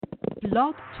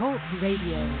Blog Talk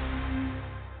Radio.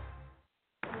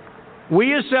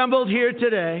 We assembled here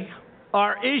today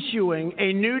are issuing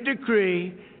a new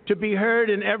decree to be heard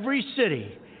in every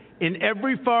city, in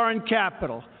every foreign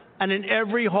capital, and in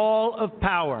every hall of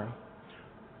power.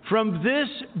 From this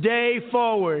day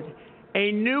forward,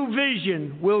 a new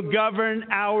vision will govern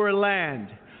our land.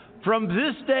 From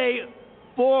this day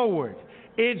forward,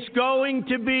 it's going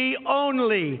to be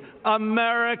only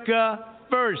America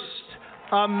first.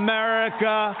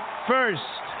 America first.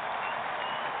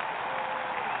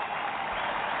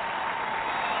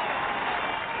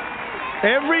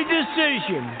 Every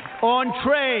decision on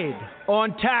trade,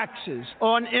 on taxes,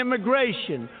 on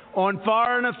immigration, on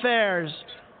foreign affairs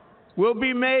will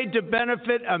be made to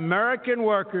benefit American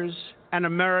workers and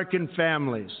American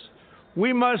families.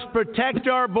 We must protect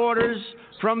our borders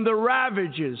from the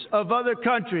ravages of other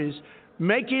countries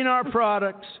making our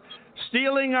products,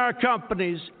 stealing our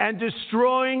companies, and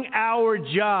destroying our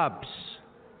jobs.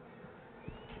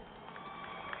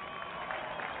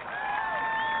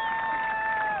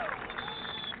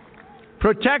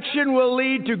 Protection will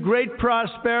lead to great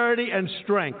prosperity and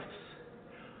strength.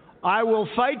 I will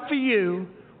fight for you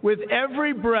with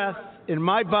every breath in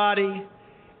my body,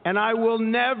 and I will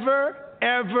never,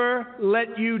 ever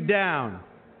let you down.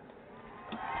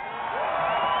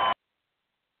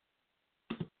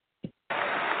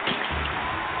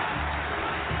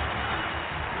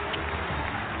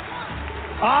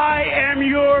 I am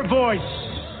your voice.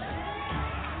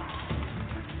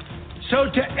 So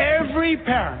to every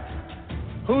parent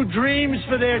who dreams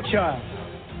for their child,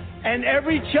 and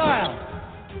every child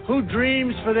who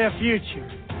dreams for their future,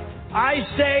 I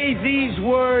say these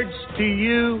words to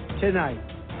you tonight.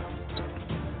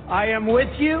 I am with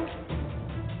you,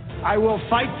 I will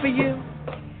fight for you,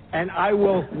 and I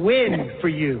will win for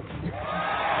you.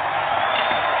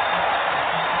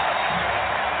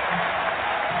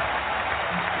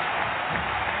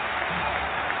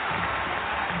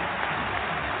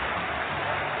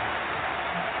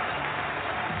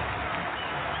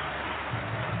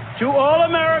 To all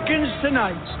Americans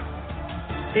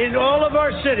tonight, in all of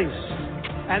our cities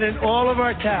and in all of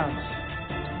our towns,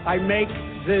 I make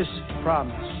this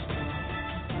promise.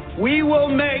 We will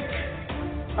make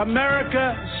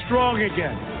America strong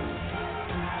again.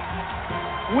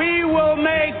 We will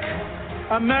make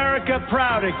America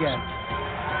proud again.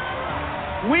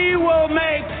 We will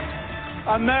make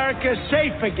America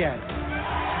safe again.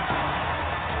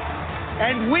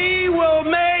 And we will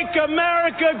make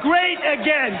America great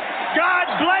again. God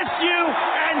bless you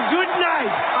and good night.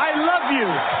 I love you.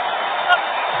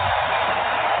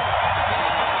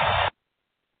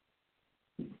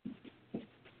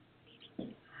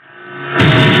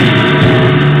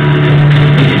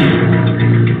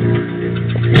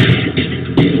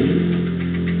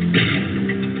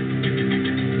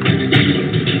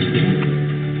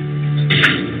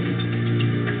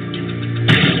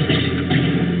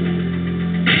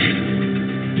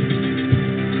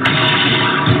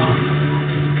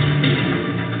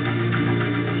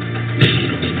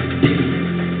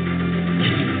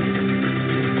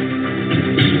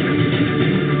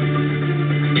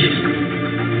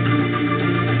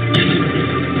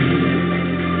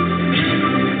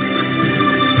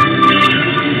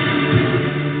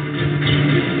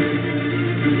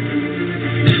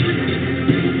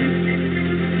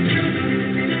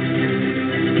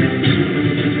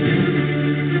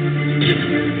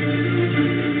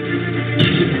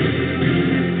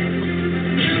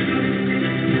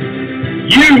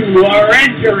 You are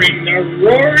entering the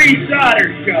Rory Sauter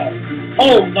Show,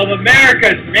 home of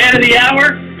America's Man of the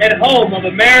Hour and home of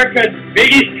America's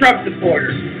biggest Trump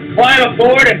supporters. Climb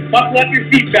aboard and buckle up your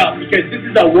seatbelt because this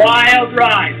is a wild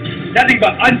ride. Nothing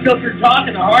but unfiltered talk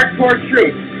and the hardcore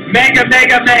truth. Mega,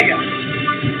 mega, mega.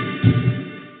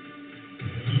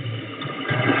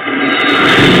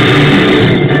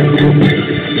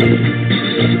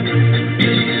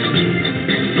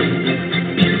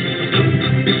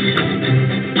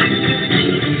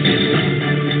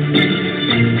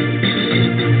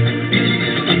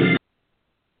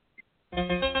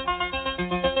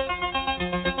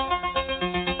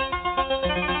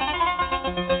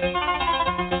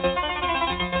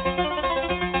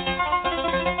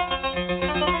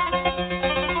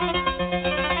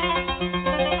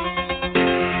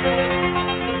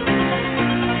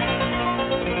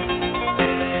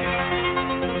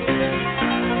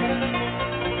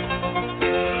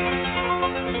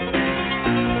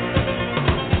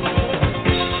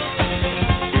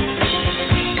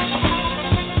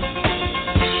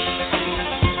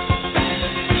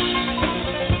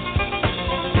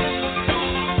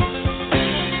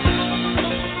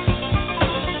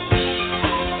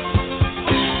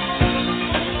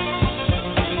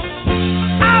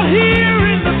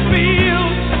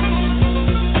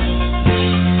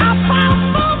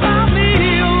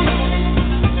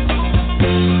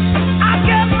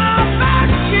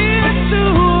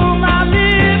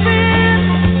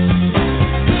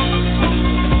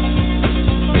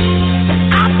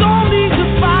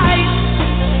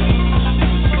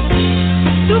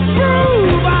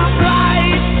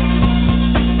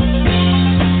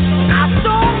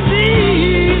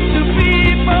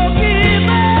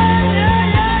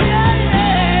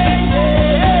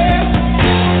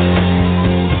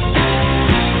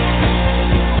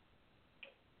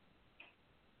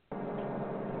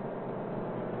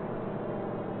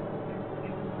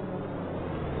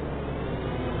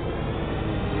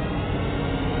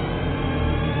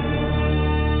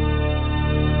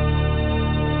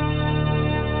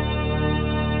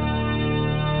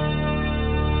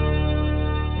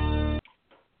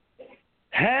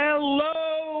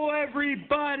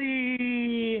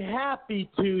 everybody. Happy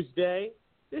Tuesday.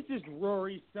 This is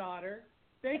Rory Sauter.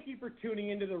 Thank you for tuning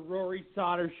into the Rory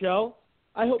Sauter Show.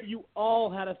 I hope you all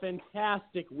had a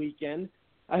fantastic weekend.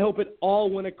 I hope it all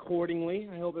went accordingly.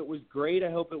 I hope it was great.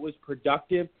 I hope it was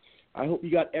productive. I hope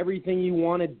you got everything you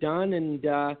wanted done, and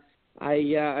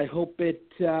I hope it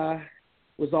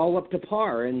was all up to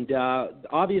par. And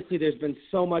obviously there's been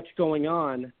so much going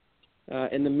on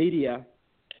in the media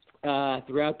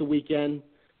throughout the weekend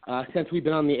since we've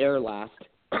been on the air last.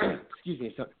 Excuse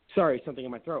me. Sorry, something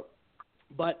in my throat.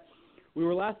 But we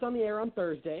were last on the air on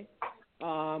Thursday.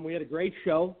 We had a great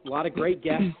show, a lot of great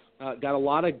guests, got a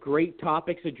lot of great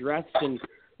topics addressed and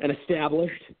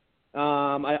established.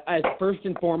 First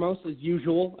and foremost, as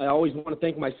usual, I always want to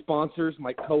thank my sponsors,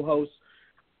 my co-hosts,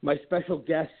 my special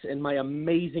guests, and my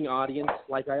amazing audience.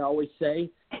 Like I always say,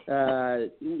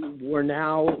 we're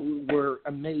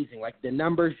amazing. Like the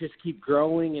numbers just keep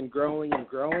growing and growing and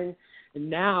growing. And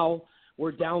now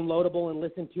we're downloadable and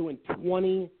listened to in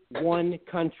 21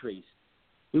 countries.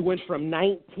 We went from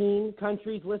 19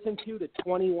 countries listened to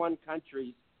 21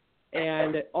 countries.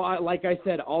 And like I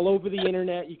said, all over the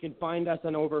internet, you can find us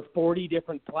on over 40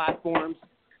 different platforms.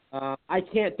 I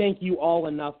can't thank you all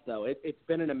enough, though. It's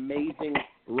been an amazing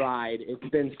ride. It's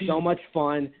been so much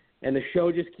fun, and the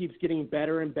show just keeps getting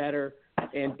better and better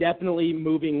and definitely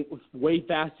moving way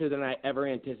faster than I ever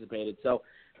anticipated. So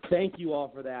thank you all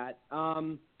for that.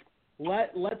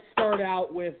 Let's start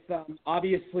out with,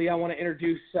 obviously, I want to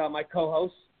introduce my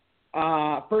co-hosts.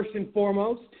 First and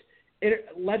foremost,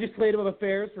 Legislative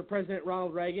Affairs for President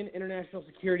Ronald Reagan, international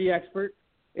security expert,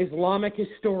 Islamic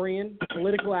historian,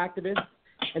 political activist,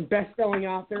 and best-selling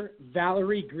author,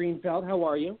 Valerie Greenfeld. How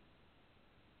are you?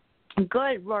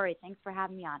 Good, Rory. Thanks for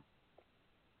having me on.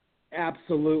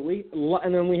 Absolutely.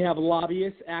 And then we have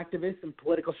lobbyist, activist, and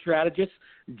political strategist,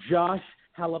 Josh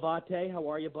Halavate. How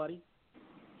are you, buddy?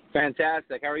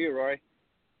 Fantastic. How are you, Rory?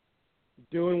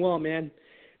 Doing well, man.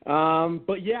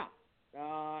 But yeah,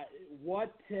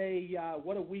 what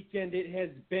a weekend it has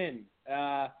been.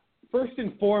 First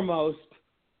and foremost,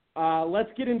 let's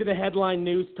get into the headline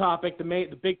news topic,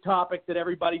 the big topic that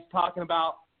everybody's talking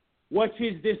about, which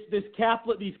is these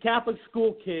Catholic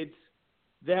school kids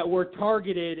that were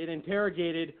targeted and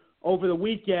interrogated over the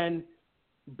weekend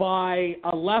by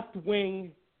a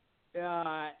left-wing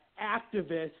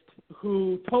activist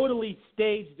who totally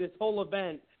staged this whole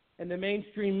event, and the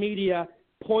mainstream media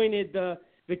pointed the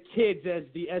kids as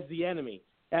the enemy,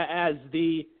 as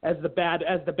the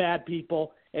bad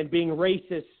people, and being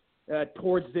racist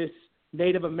towards this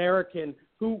Native American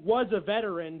who was a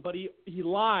veteran, but he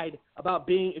lied about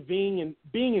being in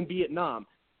Vietnam,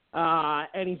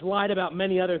 and he's lied about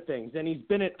many other things, and he's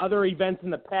been at other events in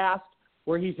the past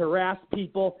where he's harassed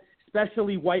people,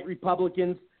 especially white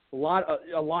Republicans. A lot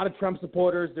of Trump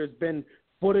supporters. There's been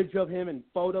footage of him and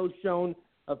photos shown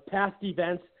of past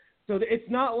events. So it's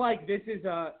not like this is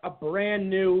a brand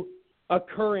new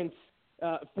occurrence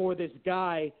for this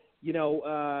guy. You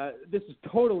know, this is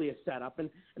totally a setup. And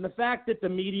the fact that the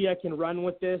media can run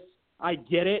with this, I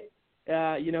get it.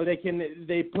 You know,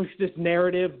 they push this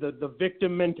narrative, the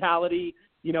victim mentality.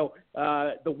 You know,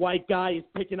 the white guy is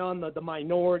picking on the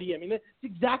minority. I mean, it's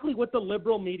exactly what the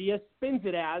liberal media spins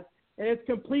it as. And it's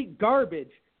complete garbage.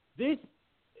 This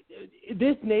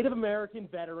Native American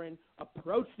veteran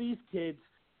approached these kids,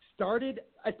 started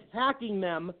attacking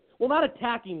them. Well, not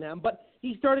attacking them, but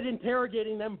he started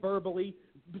interrogating them verbally,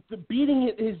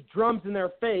 beating his drums in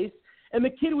their face. And the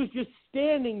kid was just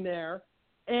standing there,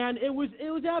 and it was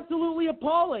absolutely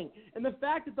appalling. And the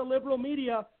fact that the liberal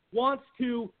media wants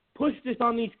to push this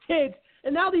on these kids,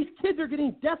 and now these kids are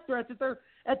getting death threats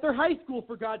at their high school,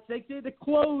 for God's sake. They had to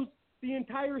close the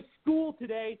entire school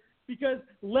today because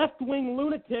left-wing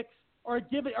lunatics are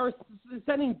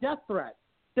sending death threats,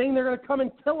 saying they're going to come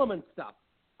and kill them and stuff.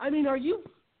 I mean, are you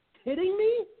kidding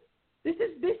me? This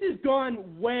has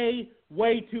gone way,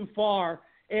 way too far.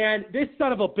 And this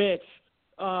son of a bitch,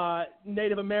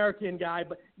 Native American guy,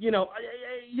 but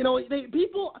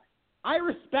people. I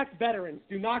respect veterans.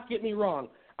 Do not get me wrong.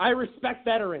 I respect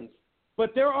veterans,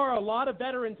 but there are a lot of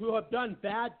veterans who have done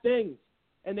bad things.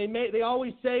 And they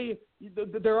always say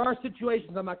there are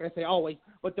situations, I'm not going to say always,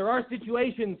 but there are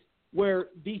situations where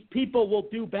these people will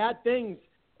do bad things,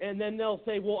 and then they'll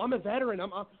say, well, I'm a veteran. I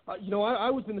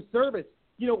was in the service.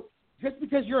 You know, just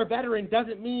because you're a veteran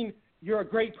doesn't mean you're a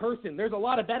great person. There's a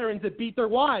lot of veterans that beat their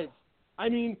wives. I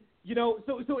mean, you know,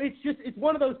 so it's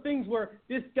one of those things where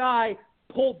this guy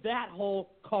pulled that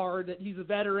whole card that he's a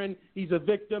veteran, he's a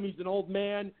victim, he's an old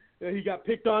man, he got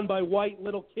picked on by white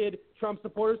little kid Trump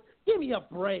supporters. Give me a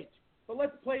break. But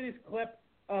let's play this clip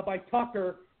by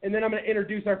Tucker, and then I'm going to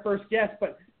introduce our first guest.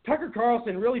 But Tucker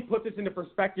Carlson really put this into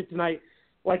perspective tonight,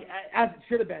 like as it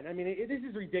should have been. I mean, this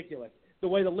is ridiculous, the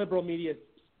way the liberal media is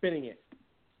spinning it.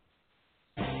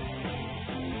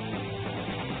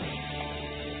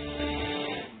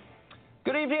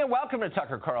 Good evening and welcome to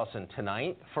Tucker Carlson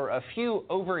Tonight. For a few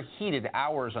overheated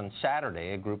hours on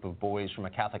Saturday, a group of boys from a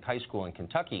Catholic high school in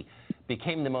Kentucky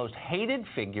became the most hated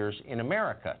figures in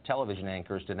America. Television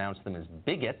anchors denounced them as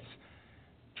bigots.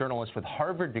 Journalists with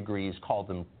Harvard degrees called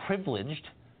them privileged.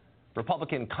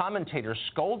 Republican commentators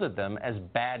scolded them as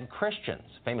bad Christians.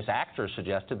 Famous actors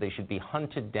suggested they should be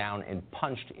hunted down and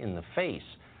punched in the face.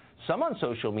 Some on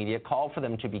social media called for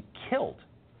them to be killed.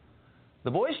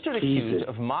 The boys stood accused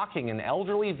of mocking an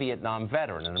elderly Vietnam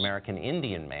veteran, an American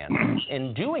Indian man,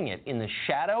 and doing it in the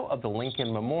shadow of the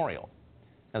Lincoln Memorial.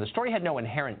 Now, the story had no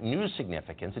inherent news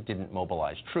significance. It didn't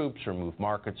mobilize troops or move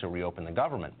markets or reopen the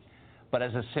government. But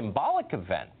as a symbolic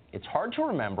event, it's hard to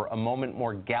remember a moment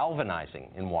more galvanizing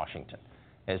in Washington.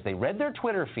 As they read their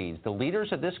Twitter feeds, the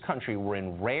leaders of this country were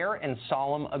in rare and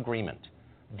solemn agreement.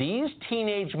 These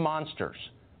teenage monsters,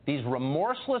 these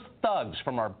remorseless thugs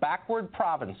from our backward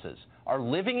provinces, are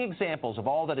living examples of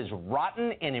all that is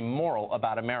rotten and immoral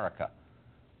about America.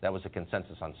 That was the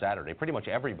consensus on Saturday. Pretty much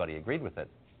everybody agreed with it.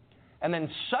 And then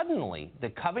suddenly, the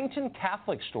Covington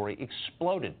Catholic story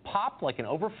exploded, popped like an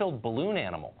overfilled balloon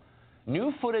animal.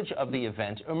 New footage of the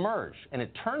event emerged, and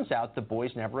it turns out the boys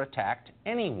never attacked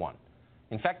anyone.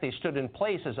 In fact, they stood in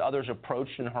place as others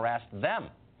approached and harassed them.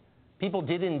 People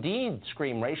did indeed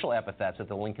scream racial epithets at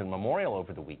the Lincoln Memorial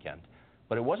over the weekend,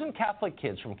 but it wasn't Catholic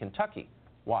kids from Kentucky.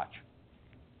 Watch.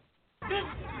 This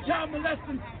child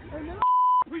molesting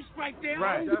priest right there.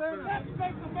 Right. Let's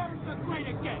make America great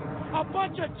again. A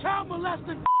bunch of child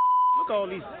molesting. Look at all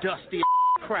these dusty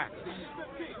crackers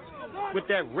with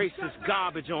that racist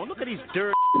garbage on. Look at these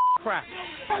dirty crackers.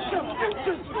 Bunch of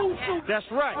future school shooters. That's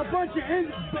right. A bunch of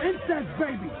incest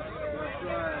babies.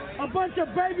 A bunch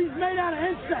of babies made out of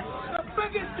incest. The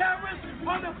biggest terrorist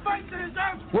on the face of this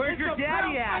earth. Where's your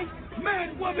daddy at?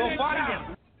 Man, woman, and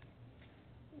child.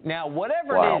 Now,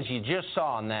 whatever it is you just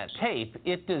saw on that tape,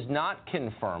 it does not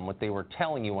confirm what they were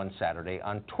telling you on Saturday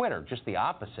on Twitter, just the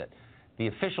opposite. The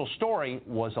official story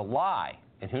was a lie,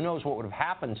 and who knows what would have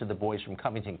happened to the boys from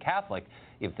Covington Catholic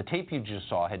if the tape you just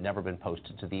saw had never been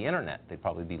posted to the internet. They'd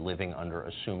probably be living under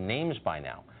assumed names by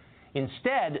now.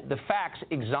 Instead, the facts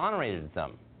exonerated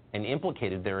them and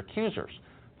implicated their accusers.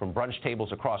 From brunch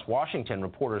tables across Washington,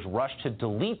 reporters rushed to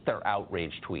delete their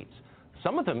outraged tweets.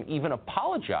 Some of them even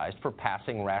apologized for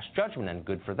passing rash judgment, and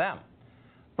good for them.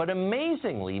 But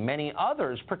amazingly, many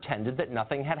others pretended that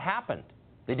nothing had happened.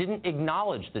 They didn't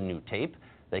acknowledge the new tape.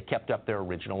 They kept up their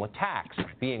original attacks.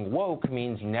 Being woke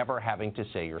means never having to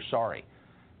say you're sorry.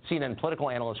 CNN political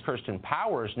analyst Kirsten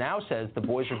Powers now says the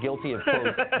boys are guilty of,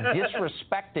 quote,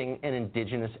 disrespecting an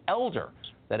indigenous elder.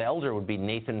 That elder would be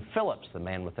Nathan Phillips, the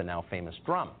man with the now famous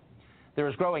drum. There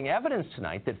is growing evidence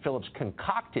tonight that Phillips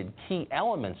concocted key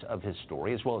elements of his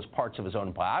story, as well as parts of his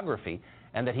own biography,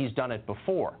 and that he's done it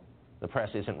before. The press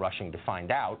isn't rushing to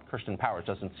find out. Kirsten Powers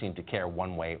doesn't seem to care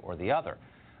one way or the other.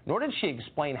 Nor did she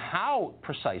explain how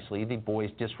precisely the boys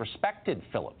disrespected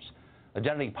Phillips.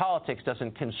 Identity politics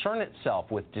doesn't concern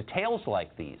itself with details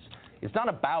like these. It's not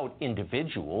about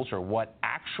individuals or what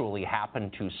actually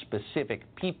happened to specific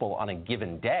people on a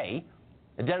given day.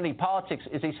 Identity politics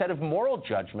is a set of moral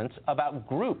judgments about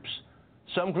groups.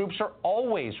 Some groups are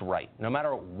always right, no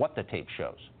matter what the tape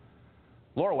shows.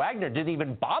 Laura Wagner didn't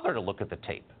even bother to look at the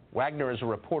tape. Wagner is a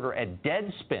reporter at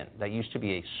Deadspin, that used to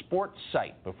be a sports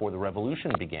site before the revolution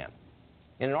began.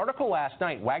 In an article last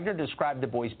night, Wagner described the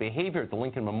boys' behavior at the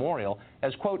Lincoln Memorial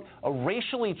as, quote, a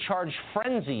racially charged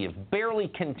frenzy of barely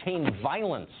contained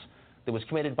violence that was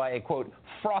committed by a, quote,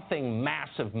 frothing mass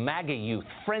of MAGA youth,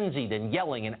 frenzied and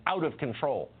yelling and out of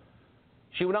control.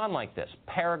 She went on like this,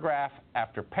 paragraph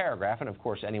after paragraph, and of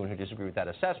course anyone who disagrees with that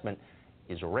assessment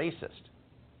is a racist.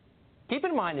 Keep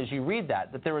in mind as you read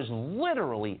that there is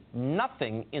literally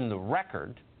nothing in the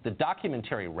record, the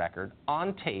documentary record,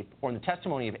 on tape, or in the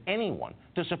testimony of anyone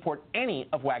to support any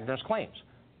of Wagner's claims.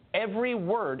 Every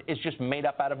word is just made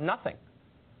up out of nothing.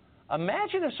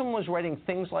 Imagine if someone was writing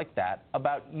things like that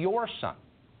about your son.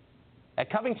 At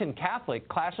Covington Catholic,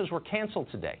 classes were canceled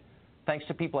today. Thanks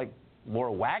to people like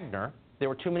Laura Wagner, there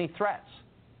were too many threats.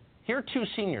 Here are two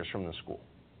seniors from the school.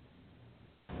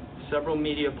 Several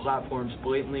media platforms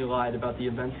blatantly lied about the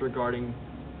events regarding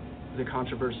the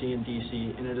controversy in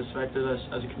D.C., and it has affected us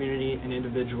as a community and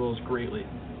individuals greatly.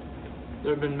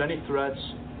 There have been many threats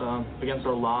against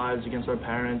our lives, against our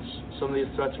parents. Some of these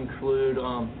threats include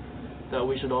that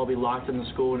we should all be locked in the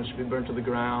school and it should be burnt to the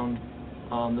ground,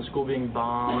 the school being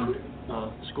bombed,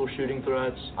 school shooting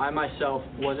threats. I myself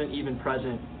wasn't even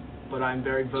present, but I'm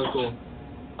very vocal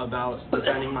about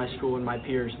defending my school and my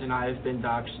peers, and I have been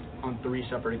doxxed on 3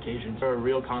 separate occasions. There are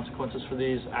real consequences for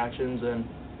these actions, and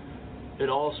it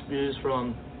all spews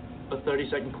from a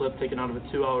 30-second clip taken out of a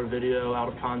 2-hour video out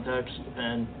of context,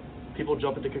 and people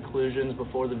jump into conclusions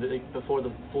before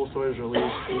the full story is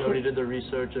released. Nobody did their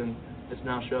research, and it's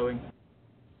now showing.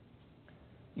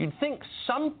 You'd think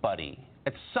somebody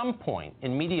at some point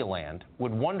in media land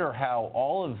would wonder how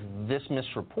all of this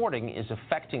misreporting is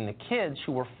affecting the kids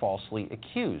who were falsely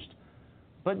accused.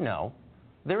 But no,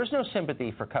 there is no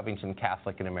sympathy for Covington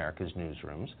Catholic in America's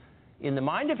newsrooms. In the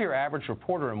mind of your average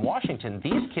reporter in Washington,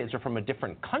 these kids are from a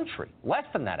different country. Less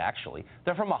than that, actually.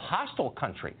 They're from a hostile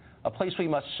country, a place we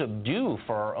must subdue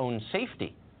for our own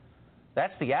safety.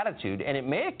 That's the attitude, and it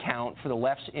may account for the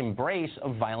left's embrace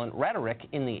of violent rhetoric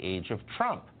in the age of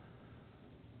Trump.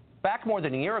 Back more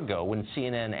than a year ago, when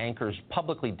CNN anchors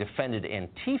publicly defended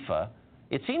Antifa,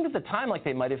 it seemed at the time like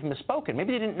they might have misspoken.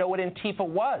 Maybe they didn't know what Antifa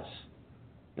was.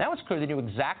 Now it's clear they knew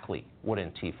exactly what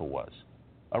Antifa was.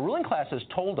 A ruling class has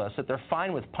told us that they're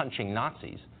fine with punching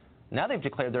Nazis. Now they've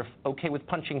declared they're okay with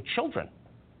punching children.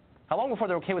 How long before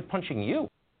they're okay with punching you?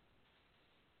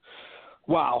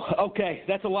 Wow. Okay,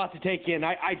 that's a lot to take in.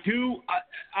 I do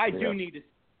need to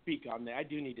speak on that. I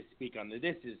do need to speak on that.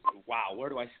 This is wow. Where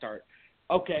do I start?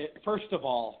 Okay, first of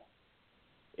all,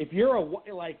 if you're a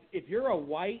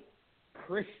white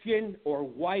Christian or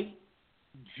white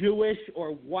Jewish or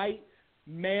white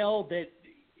male that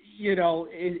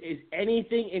is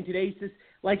anything in today's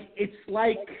it's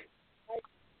like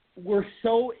we're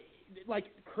so like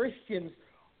Christians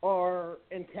are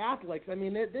and Catholics. I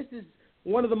mean, this is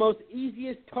one of the most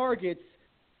easiest targets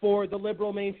for the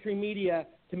liberal mainstream media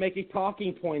to make a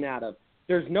talking point out of.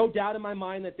 There's no doubt in my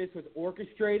mind that this was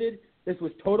orchestrated. This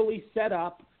was totally set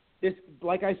up. This,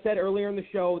 like I said earlier in the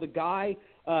show, the guy,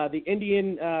 the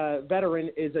Indian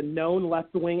veteran, is a known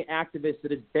left-wing activist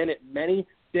that has been at many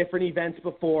different events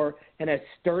before and has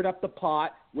stirred up the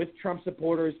pot with Trump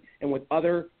supporters and with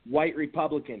other white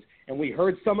Republicans. And we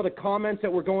heard some of the comments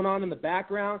that were going on in the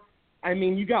background. I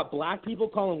mean, you got black people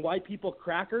calling white people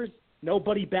crackers.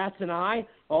 Nobody bats an eye.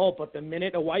 Oh, but the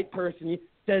minute a white person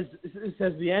says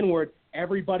the N-word,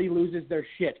 everybody loses their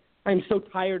shit. I'm so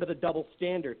tired of the double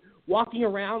standard. Walking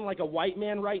around like a white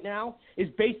man right now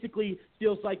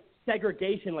feels like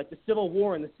segregation, like the Civil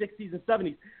War in the 60s and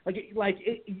 70s.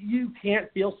 You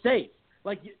can't feel safe.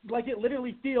 Like it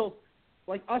literally feels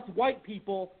like us white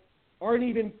people aren't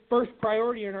even first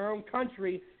priority in our own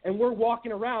country, and we're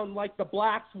walking around like the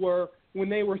blacks were when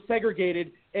they were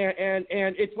segregated. And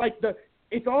it's like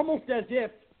it's almost as if,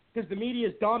 because the media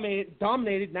is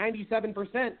dominated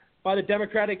 97% by the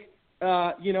Democratic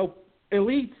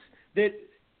elites, that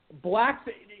blacks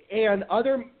and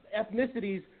other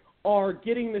ethnicities are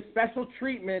getting the special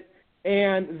treatment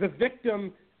and the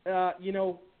victim,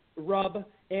 rub,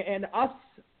 and us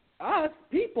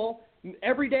people,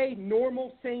 everyday,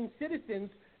 normal, sane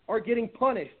citizens, are getting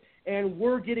punished, and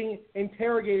we're getting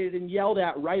interrogated and yelled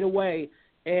at right away.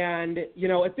 And,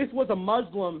 if this was a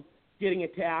Muslim getting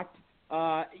attacked,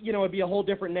 it'd be a whole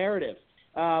different narrative.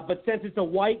 But since it's a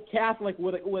white Catholic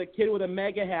with a kid with a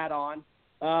MAGA hat on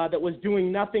that was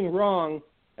doing nothing wrong,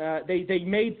 they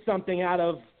made something out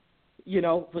of,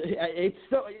 it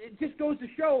just goes to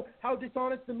show how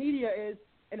dishonest the media is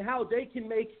and how they can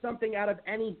make something out of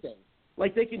anything.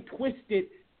 Like they can twist it.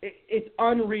 It's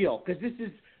unreal, because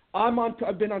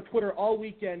I've been on Twitter all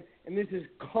weekend, and this is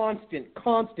constant.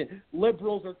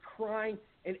 Liberals are crying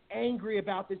and angry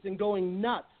about this and going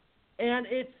nuts. And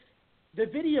the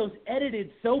video's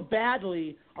edited so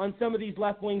badly on some of these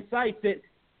left-wing sites that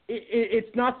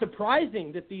it's not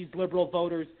surprising that these liberal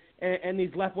voters and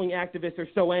these left-wing activists are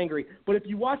so angry. But if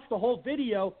you watch the whole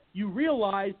video, you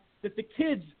realize that the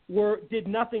kids did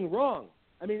nothing wrong.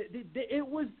 I mean, it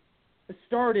was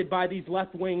started by these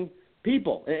left-wing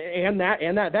people and that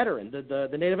veteran,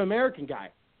 the Native American guy.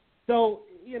 So,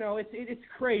 it's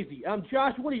crazy.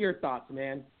 Josh, what are your thoughts,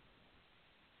 man?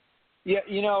 Yeah,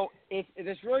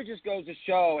 this really just goes to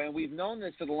show, and we've known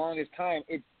this for the longest time,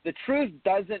 the truth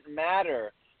doesn't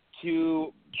matter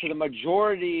to the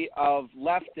majority of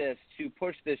leftists who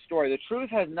push this story. The truth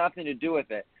has nothing to do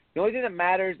with it. The only thing that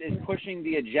matters is pushing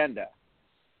the agenda.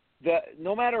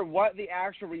 No matter what the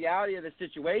actual reality of the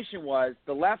situation was,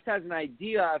 the left has an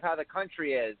idea of how the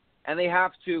country is, and they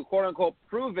have to, quote-unquote,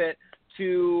 prove it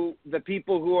to the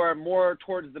people who are more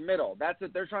towards the middle. That's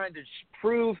what they're trying to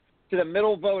prove to the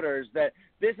middle voters, that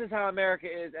this is how America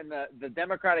is, and the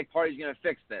Democratic Party is going to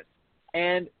fix this.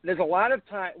 And there's a lot of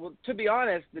time. Well, to be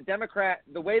honest,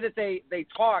 the way that they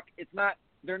talk,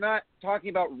 they're not talking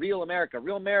about real America.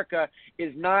 Real America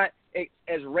is not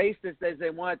as racist as they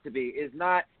want it to be, is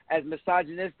not as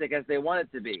misogynistic as they want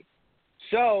it to be.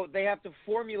 So they have to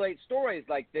formulate stories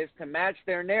like this to match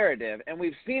their narrative. And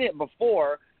we've seen it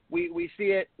before. We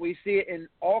see it in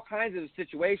all kinds of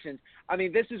situations. I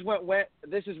mean, this is what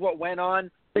went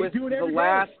on with the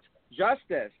last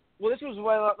justice. Well, this was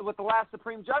with the last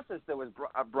Supreme Justice that was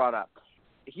brought up.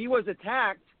 He was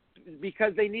attacked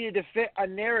because they needed to fit a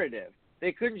narrative.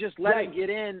 They couldn't just let him get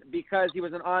in because he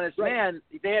was an honest man.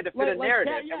 They had to fit a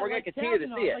narrative, and we're going to continue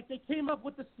to see it. Like they came up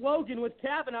with the slogan with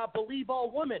Kavanaugh, "Believe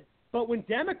all women." But when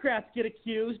Democrats get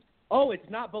accused, it's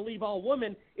not believe all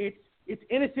women. It's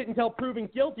innocent until proven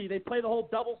guilty. They play the whole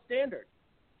double standard.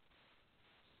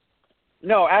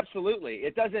 No, absolutely.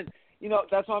 It doesn't.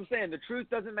 That's what I'm saying. The truth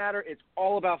doesn't matter. It's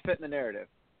all about fitting the narrative.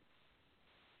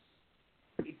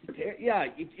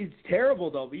 It's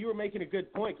terrible though. But you were making a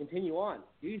good point. Continue on.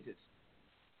 Jesus.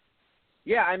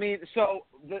 Yeah, I mean, so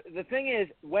the thing is,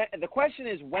 the question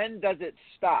is, when does it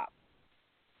stop?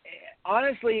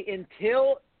 Honestly,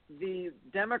 until the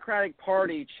Democratic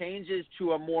Party changes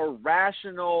to a more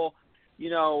rational,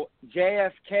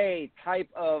 JFK type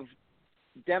of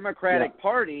Democratic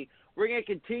Party, we're going to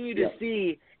continue to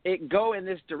see it go in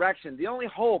this direction. The only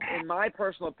hope, in my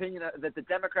personal opinion, that the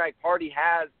Democratic Party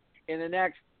has in the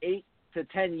next 8 to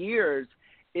 10 years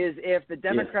is if the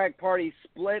Democratic Party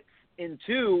splits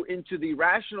into the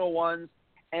rational ones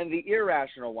and the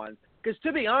irrational ones. Because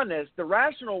to be honest, the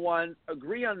rational ones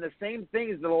agree on the same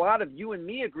things that a lot of you and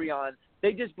me agree on.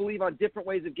 They just believe on different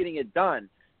ways of getting it done.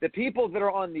 The people that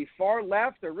are on the far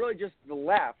left are really just the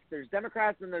left. There's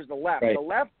Democrats and there's the left. Right. The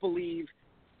left believe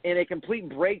in a complete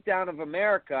breakdown of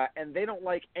America, and they don't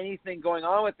like anything going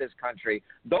on with this country.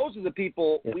 Those are the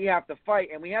people we have to fight,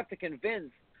 and we have to convince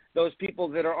those people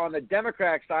that are on the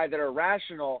Democratic side that are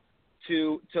rational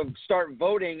to start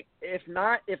voting, if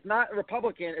not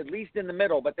Republican, at least in the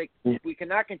middle. But we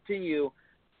cannot continue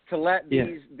to let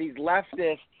these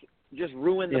leftists just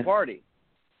ruin the party.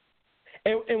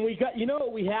 And we got,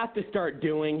 what we have to start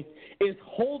doing is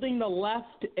holding the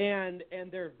left and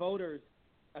their voters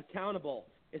accountable,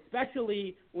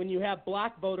 especially when you have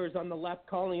black voters on the left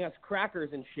calling us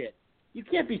crackers and shit. You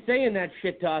can't be saying that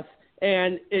shit to us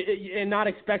and not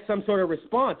expect some sort of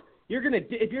response.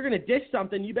 If you're gonna dish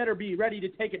something, you better be ready to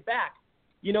take it back,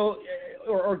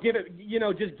 or give it,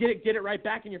 just get it right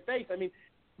back in your face. I mean,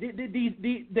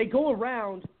 they go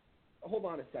around. Hold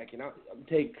on a second.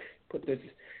 Put this.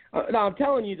 No, I'm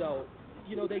telling you though,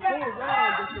 they go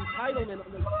around this entitlement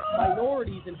of the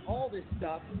minorities and all this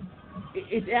stuff.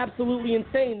 It's absolutely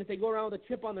insane that they go around with a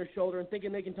chip on their shoulder and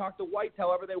thinking they can talk to whites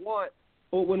however they want.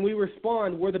 But when we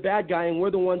respond, we're the bad guy and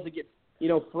we're the ones that get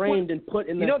framed and put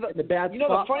in the bad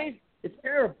spot. It's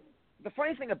terrible. The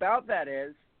funny thing about that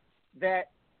is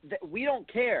that we don't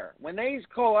care. When they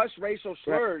call us racial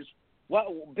slurs, what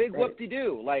big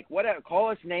whoop-de-doo. Like, call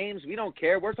us names. We don't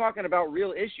care. We're talking about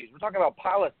real issues. We're talking about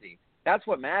policy. That's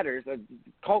what matters.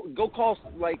 Go call,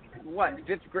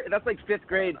 fifth grade. That's like fifth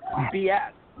grade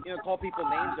BS. Call people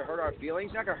names to hurt our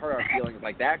feelings. You're not going to hurt our feelings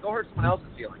like that. Go hurt someone else's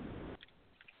feelings.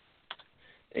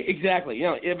 Exactly.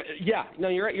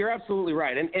 You're absolutely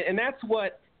right. And that's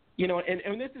what,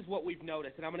 and this is what we've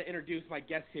noticed. And I'm going to introduce my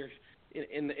guest here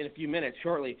in a few minutes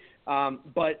shortly.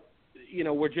 But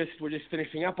we're just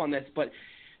finishing up on this. But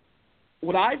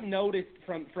what I've noticed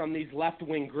from these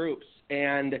left-wing groups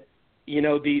and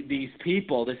these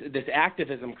people, this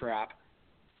activism crap,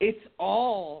 it's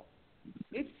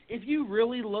if you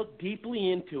really look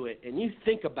deeply into it and you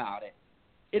think about it,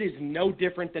 it is no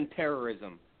different than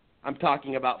terrorism. I'm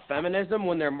talking about feminism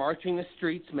when they're marching the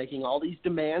streets, making all these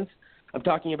demands. I'm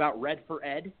talking about Red for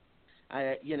Ed.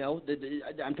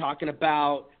 I'm talking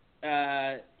about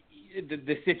the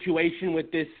situation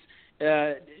with this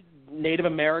Native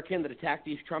American that attacked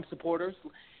these Trump supporters.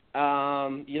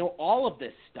 All of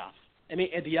this stuff. I mean,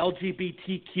 the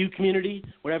LGBTQ community,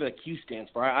 whatever the Q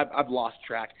stands for, I've lost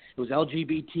track. It was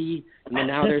LGBT, and then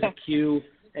now there's a Q.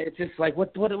 It's just like,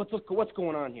 what's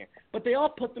going on here? But they all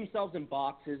put themselves in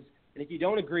boxes, and if you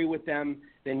don't agree with them,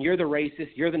 then you're the racist,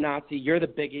 you're the Nazi, you're the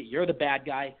bigot, you're the bad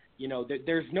guy.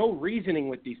 There's no reasoning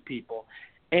with these people.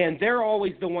 And they're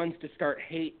always the ones to start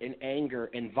hate and anger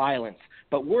and violence.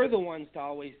 But we're the ones to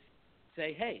always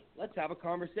say, hey, let's have a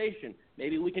conversation.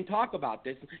 Maybe we can talk about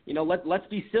this. Let's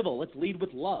be civil. Let's lead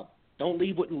with love. Don't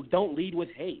lead with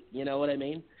hate. You know what I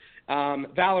mean?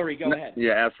 Valerie, go ahead.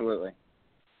 Yeah, absolutely.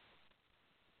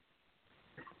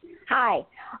 Hi.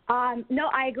 No,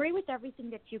 I agree with everything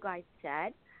that you guys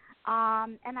said.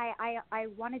 And I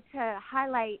wanted to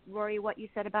highlight, Rory, what you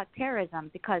said about terrorism,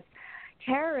 because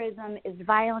terrorism is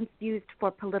violence used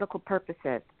for political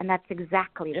purposes, and that's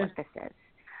exactly what this is.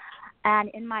 And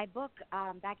in my book,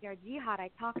 Backyard Jihad, I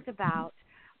talked about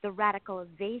the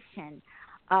radicalization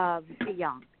of the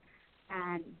young.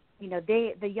 And,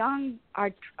 the young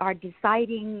are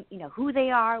deciding, who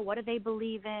they are, what do they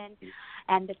believe in.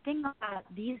 And the thing about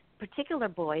these particular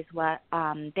boys,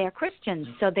 they're Christians,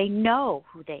 so they know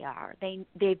who they are.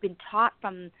 They've been taught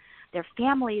from their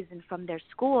families and from their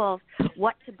schools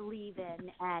what to believe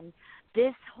in. And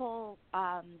this whole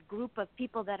group of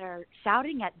people that are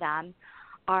shouting at them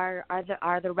are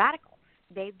the radicals.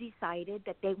 They've decided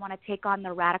that they want to take on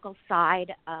the radical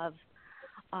side of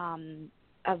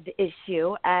the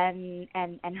issue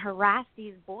and harass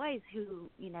these boys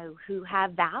who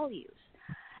have values.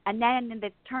 And then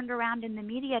they've turned around in the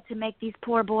media to make these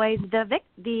poor boys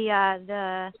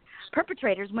the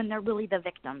perpetrators when they're really the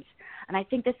victims. And I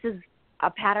think this is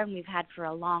a pattern we've had for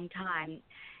a long time,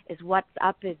 is what's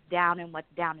up is down and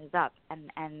what's down is up.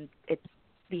 And it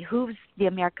behooves the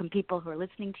American people who are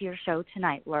listening to your show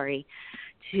tonight, Rory,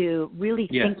 to really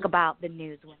think about the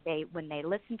news when they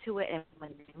listen to it and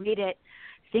when they read it.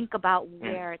 Think about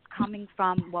where it's coming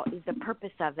from, what is the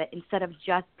purpose of it, instead of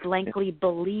just blankly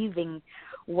believing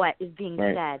what is being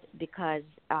said, because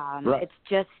it's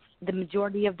just the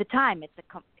majority of the time it's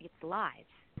lies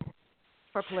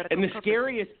for political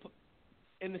purposes.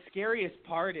 The scariest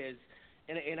part is,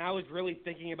 and I was really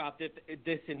thinking about this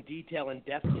in detail and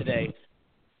depth today.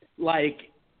 Like,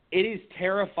 it is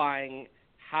terrifying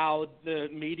how the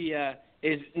media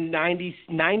is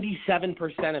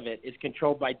 97% of it is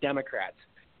controlled by Democrats.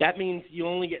 That means you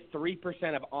only get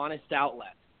 3% of honest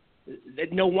outlets.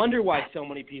 No wonder why so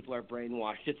many people are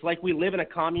brainwashed. It's like we live in a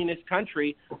communist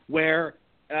country where,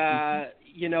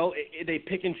 they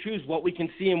pick and choose what we can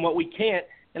see and what we can't.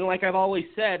 And like I've always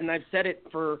said, and I said it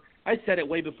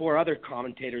way before other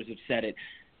commentators have said it,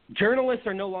 journalists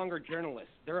are no longer journalists.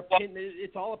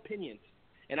 It's all opinions.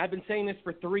 And I've been saying this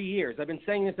for 3 years. I've been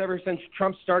saying this ever since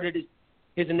Trump started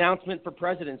his announcement for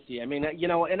presidency. I mean,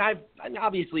 and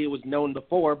obviously it was known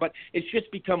before, but it's just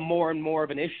become more and more of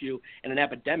an issue and an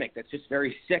epidemic that's just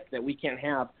very sick that we can't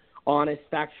have honest,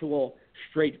 factual,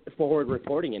 straightforward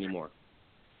reporting anymore.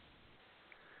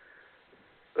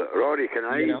 Rory, can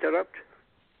I interrupt?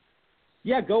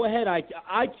 Yeah, go ahead.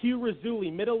 IQ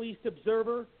Razuli, Middle East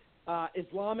observer,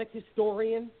 Islamic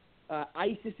historian,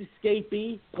 ISIS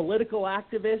escapee, political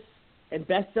activist, and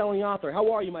best-selling author.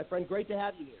 How are you, my friend? Great to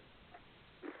have you here.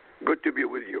 Good to be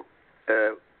with you.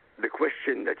 The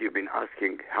question that you've been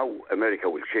asking, how America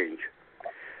will change,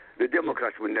 the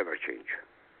Democrats will never change.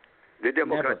 The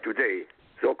Democrats today,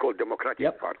 so-called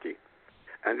Democratic Party,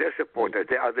 and their supporters,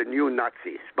 they are the new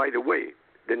Nazis. By the way,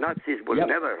 the Nazis were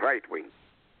never right-wing.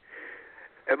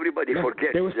 Everybody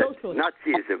forgets that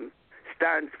Nazism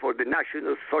stands for the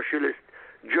National Socialist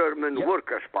German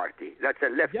Workers' Party. That's a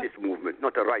leftist movement,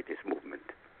 not a rightist movement.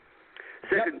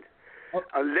 Second,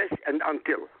 unless and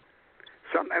until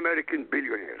some American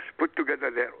billionaires put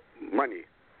together their money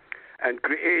and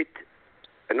create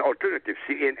an alternative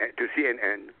to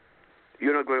CNN,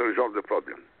 you're not going to resolve the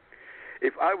problem.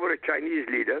 If I were a Chinese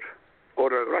leader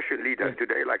or a Russian leader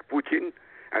today, like Putin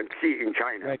and Xi in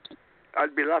China,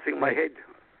 I'd be laughing my head.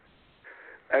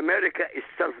 America is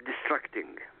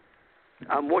self-destructing.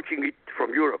 I'm watching it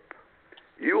from Europe.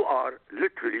 You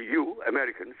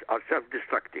Americans, are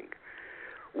self-destructing.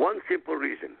 One simple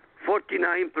reason.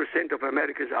 49% of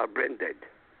Americans are brain dead.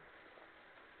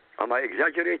 Am I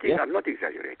exaggerating? I'm not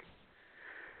exaggerating.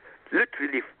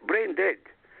 Literally brain dead.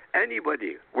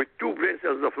 Anybody with 2 brain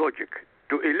cells of logic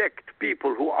to elect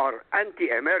people who are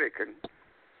anti-American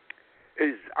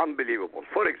is unbelievable.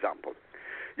 For example,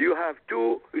 you have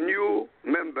 2 new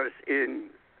members in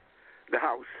the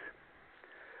House,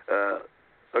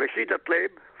 Rashida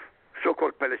Tlaib,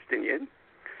 so-called Palestinian,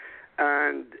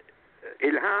 and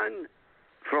Ilhan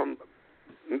from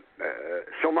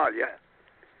Somalia.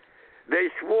 They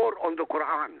swore on the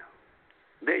Quran.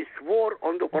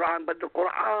 But the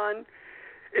Quran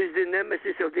is the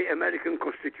nemesis of the American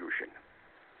Constitution.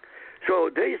 So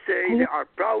they say they are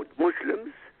proud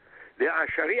Muslims, they are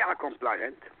Sharia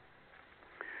compliant,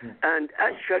 and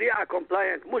as Sharia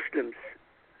compliant Muslims,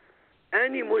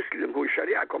 any Muslim who is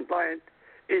Sharia compliant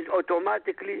is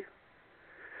automatically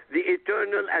the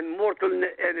eternal and mortal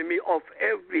enemy of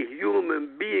every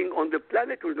human being on the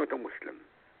planet who is not a Muslim.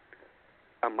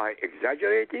 Am I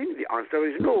exaggerating? The answer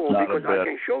is no, because I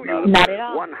can show you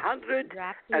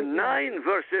 109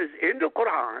 verses in the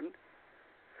Quran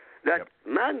that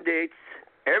mandates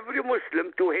every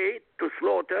Muslim to hate, to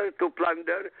slaughter, to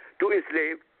plunder, to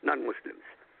enslave non-Muslims.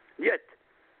 Yet,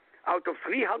 out of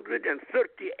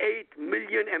 338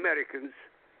 million Americans,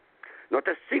 not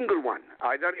a single one,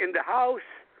 either in the House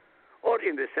or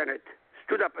in the Senate,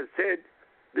 stood up and said,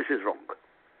 this is wrong.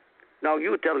 Now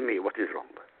you tell me what is wrong.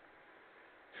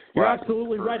 You're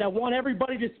absolutely right. I want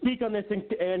everybody to speak on this. And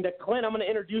Clint, I'm going to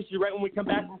introduce you right when we come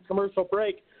back from commercial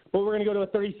break. But we're going to go to a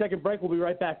 30-second break. We'll be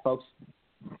right back, folks.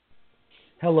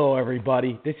 Hello,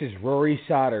 everybody. This is Rory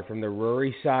Sauter from the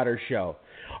Rory Sauter Show.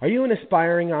 Are you an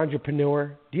aspiring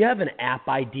entrepreneur? Do you have an app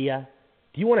idea?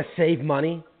 Do you want to save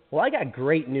money? Well, I got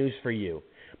great news for you.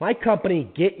 My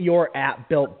company,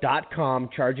 GetYourAppBuilt.com,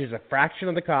 charges a fraction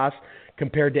of the cost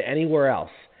compared to anywhere else.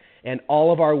 And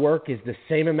all of our work is the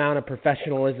same amount of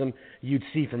professionalism you'd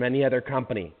see from any other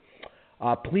company.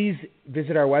 Please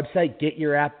visit our website,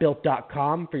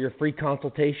 GetYourAppBuilt.com, for your free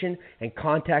consultation and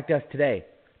contact us today.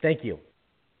 Thank you.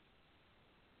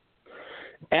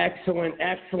 Excellent,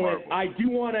 excellent. I do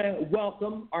want to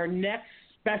welcome our next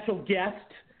special guest,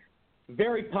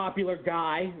 very popular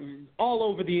guy, all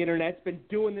over the internet, been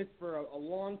doing this for a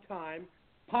long time,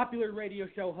 popular radio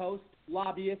show host,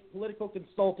 lobbyist, political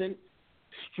consultant,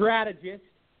 strategist,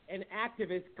 and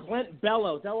activist, Clint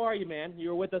Bellows. How are you, man? You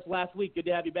were with us last week. Good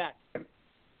to have you back.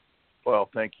 Well,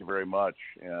 thank you very much,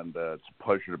 and it's a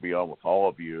pleasure to be on with all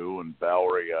of you. And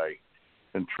Valerie, I've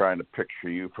been trying to picture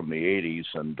you from the 80s,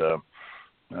 and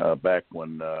back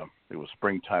when it was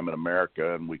springtime in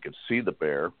America and we could see the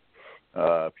bear,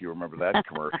 if you remember that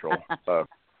commercial.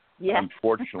 Yes.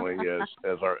 Unfortunately,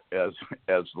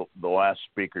 as the last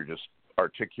speaker just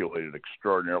articulated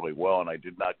extraordinarily well, and I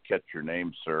did not catch your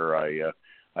name, sir.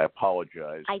 I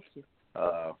apologize. IQ.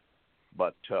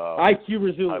 But IQ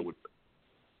Razuli.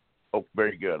 Oh,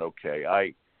 very good. Okay.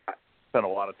 I spent a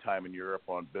lot of time in Europe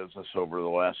on business over the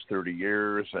last 30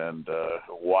 years and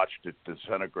watched it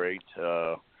disintegrate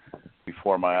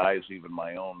before my eyes. Even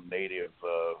my own native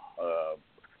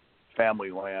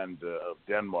family land of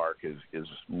Denmark is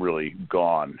really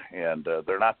gone, and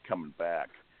they're not coming back.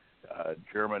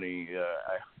 Germany,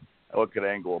 I look at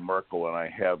Angela Merkel, and I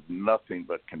have nothing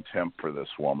but contempt for this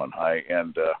woman.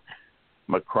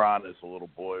 Macron is a little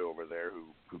boy over there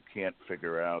who can't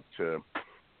figure out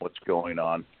what's going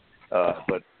on.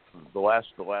 But the last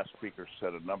speaker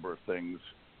said a number of things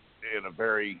in a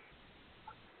very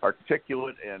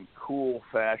articulate and cool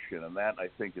fashion, and that, I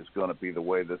think, is going to be the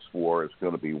way this war is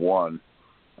going to be won,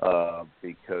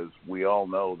 because we all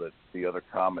know that the other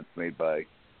comments made by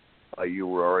you,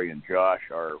 Rory, and Josh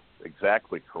are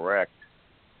exactly correct.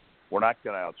 We're not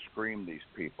going to outscream these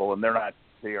people, and they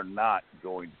are not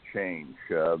going to change.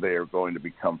 They are going to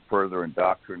become further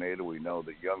indoctrinated. We know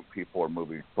that young people are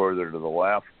moving further to the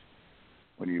left.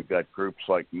 When you've got groups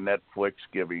like Netflix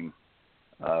giving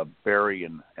Barry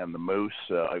and the Moose,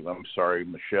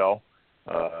 Michelle,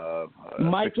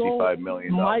 $65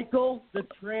 million. Michael, the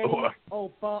tranny,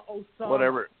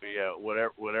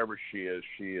 whatever she is.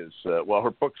 Well, her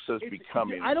book says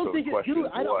becoming. I don't so think it's.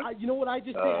 You know what I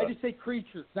just say? I just say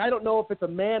creatures. I don't know if it's a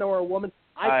man or a woman.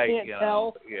 I can't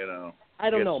tell. I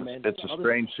don't know, man. It's a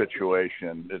strange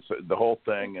situation. It's the whole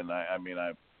thing, and I mean,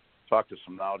 I've talked to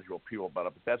some knowledgeable people about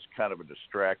it, but that's kind of a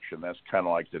distraction. That's kind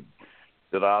of like did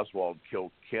Oswald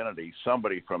kill Kennedy?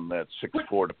 Somebody from that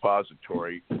 6'4"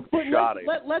 depository shot him.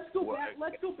 Let's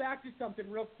go back to something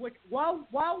real quick. While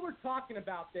we're talking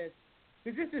about this,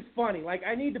 because this is funny. Like,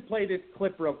 I need to play this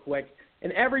clip real quick,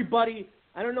 and everybody.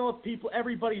 I don't know if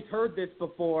everybody's heard this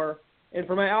before, and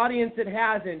for my audience that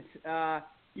hasn't,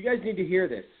 you guys need to hear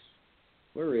this.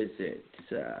 Where is it?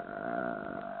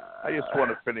 I just want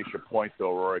to finish a point,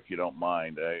 though, Rory, if you don't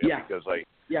mind. Because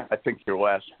I think your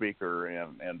last speaker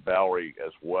and Valerie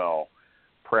as well,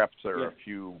 perhaps there are a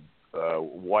few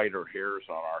whiter hairs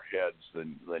on our heads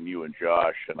than you and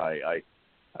Josh. And I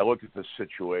look at this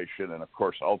situation, and, of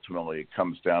course, ultimately it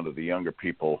comes down to the younger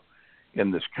people in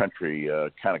this country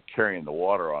kind of carrying the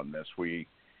water on this. We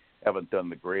haven't done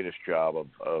the greatest job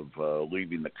of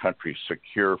leaving the country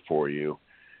secure for you.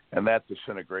 And that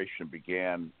disintegration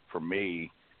began, for me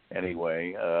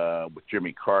anyway, with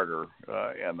Jimmy Carter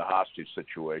and the hostage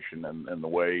situation and the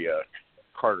way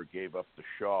Carter gave up the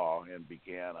Shah and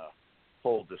began a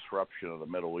full disruption of the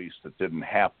Middle East that didn't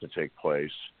have to take place.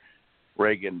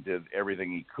 Reagan did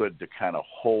everything he could to kind of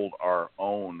hold our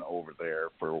own over there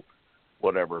for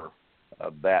whatever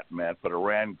that meant. But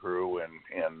Iran grew in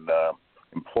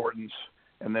importance.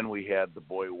 And then we had the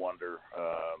boy wonder,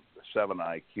 7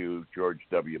 IQ, George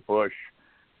W. Bush,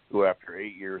 who after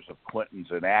 8 years of Clinton's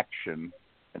inaction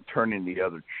and turning the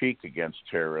other cheek against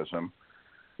terrorism,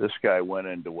 this guy went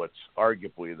into what's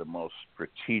arguably the most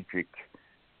strategic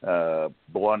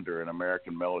blunder in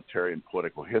American military and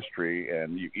political history.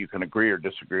 And you can agree or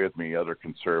disagree with me, other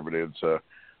conservatives.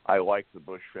 I like the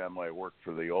Bush family. I worked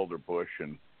for the older Bush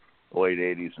in the late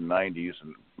 80s and 90s,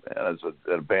 and as an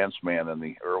advance man in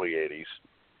the early 80s.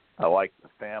 I like the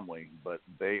family, but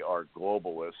they are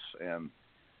globalists, and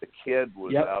the kid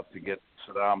was out to get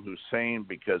Saddam Hussein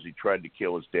because he tried to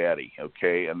kill his daddy,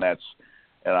 okay? And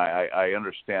I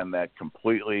understand that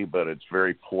completely, but it's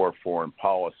very poor foreign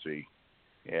policy.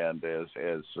 And as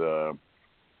a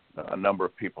number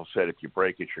of people said, if you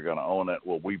break it, you're going to own it.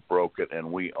 Well, we broke it,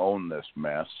 and we own this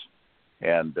mess.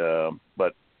 And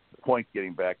but the point,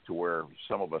 getting back to where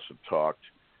some of us have talked,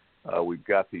 we've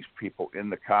got these people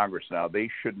in the Congress now. They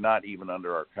should not, even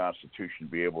under our Constitution,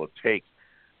 be able to take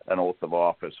an oath of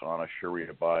office on a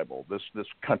Sharia Bible. This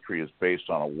country is based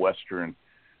on a Western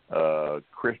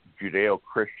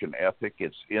Judeo-Christian ethic.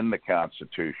 It's in the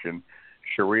Constitution.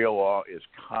 Sharia law is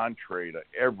contrary to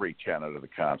every tenet of the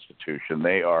Constitution.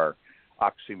 They are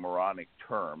oxymoronic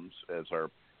terms, as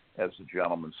the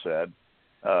gentleman said.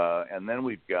 And then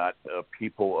we've got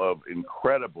people of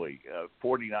incredibly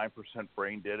 49%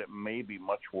 brain dead. It may be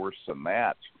much worse than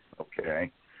that.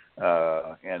 Okay,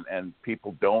 and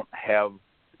people don't have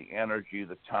the energy,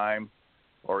 the time,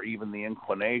 or even the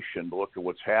inclination to look at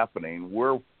what's happening.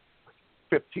 We're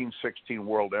 15, 16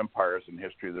 world empires in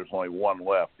history. There's only one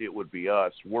left. It would be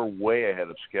us. We're way ahead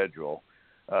of schedule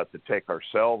to take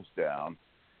ourselves down.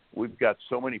 We've got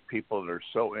so many people that are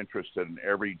so interested in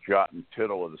every jot and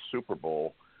tittle of the Super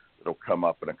Bowl that'll come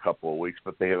up in a couple of weeks,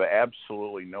 but they have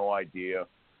absolutely no idea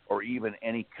or even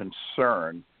any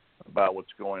concern about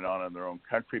what's going on in their own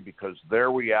country, because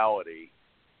their reality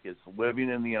is living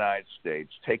in the United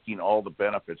States, taking all the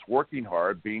benefits, working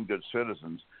hard, being good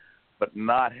citizens, but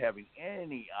not having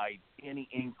any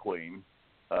inkling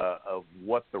of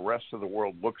what the rest of the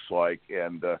world looks like.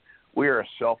 And we are a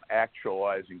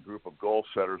self-actualizing group of goal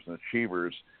setters and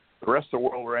achievers. The rest of the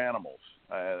world are animals,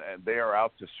 and they are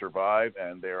out to survive,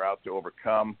 and they are out to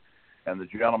overcome. And the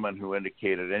gentleman who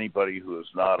indicated anybody who is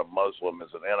not a Muslim is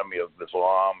an enemy of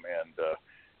Islam,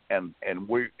 and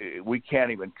we can't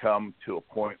even come to a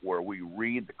point where we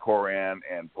read the Koran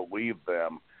and believe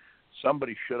them.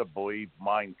 Somebody should have believed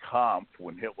Mein Kampf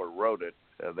when Hitler wrote it.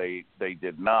 They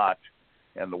did not,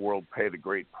 and the world paid a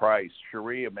great price.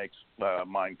 Sharia makes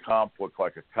Mein Kampf look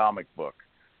like a comic book,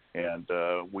 and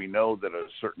we know that at a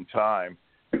certain time,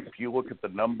 if you look at the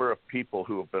number of people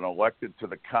who have been elected to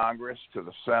the Congress, to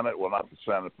the Senate, well, not the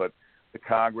Senate, but the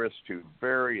Congress, to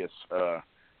various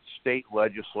state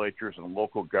legislatures and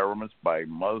local governments by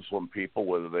Muslim people,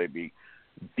 whether they be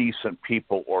decent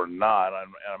people or not,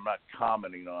 and I'm not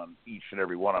commenting on each and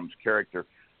every one of them's character,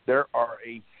 there are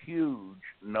a huge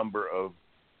number of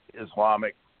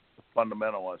Islamic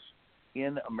fundamentalists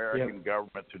in American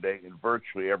government today in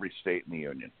virtually every state in the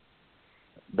Union.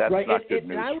 That's not good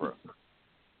news for us.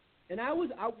 And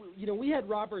we had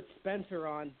Robert Spencer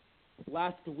on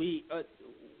last week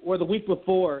or the week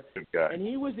before, and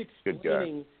he was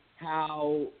explaining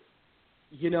how,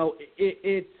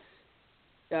 it's.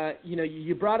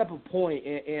 You brought up a point,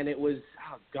 and it was,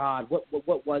 oh God, what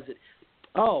was it?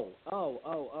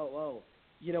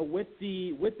 With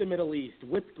the Middle East,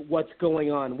 with what's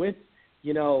going on, with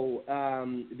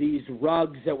these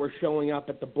rugs that were showing up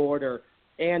at the border,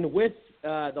 and with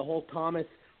the whole Thomas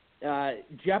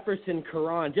Jefferson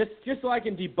Quran. Just so I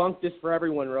can debunk this for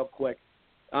everyone real quick.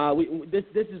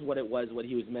 This is what it was, what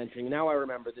he was mentioning. Now I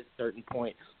remember this certain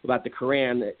point about the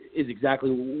Quran is exactly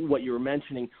what you were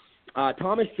mentioning.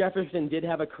 Thomas Jefferson did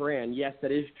have a Quran. Yes,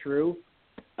 that is true.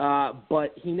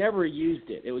 But he never used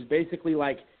it. It was basically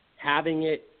like having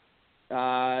it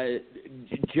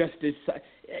just as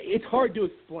 – it's hard to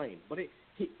explain. But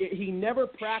he never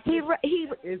practiced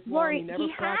Islam. Rory, he never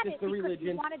practiced the religion.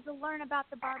 He wanted to learn about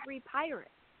the Barbary pirates.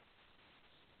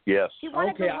 Yes. He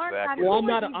wanted to learn about well, I'm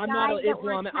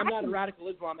not a radical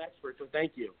Islam expert, so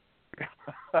thank you.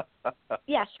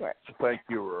 Yeah, sure. Thank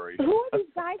you, Rory. Who are these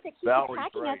guys that keep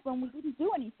attacking us when we didn't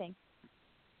do anything?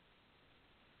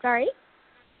 Sorry?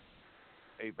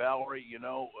 Hey, Valerie,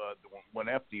 when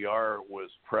FDR was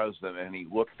president and he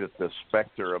looked at the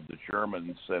specter of the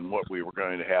Germans and what we were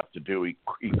going to have to do, he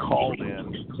called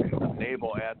in a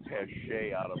naval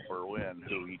attaché out of Berlin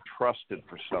who he trusted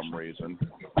for some reason.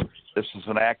 This is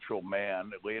an actual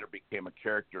man that later became a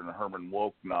character in a Herman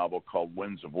Wouk novel called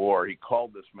Winds of War. He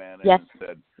called this man in and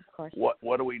said,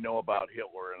 what do we know about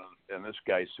Hitler? And this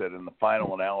guy said, in the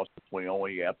final analysis, we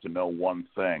only have to know one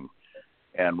thing.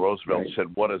 And Roosevelt said,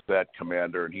 what is that,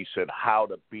 Commander? And he said, how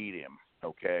to beat him,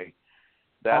 okay?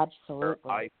 That's where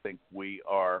I think we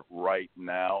are right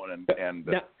now. And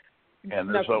And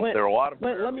there are a lot of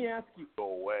Clint, let me ask you.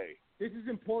 Go away. This is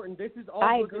important. This is all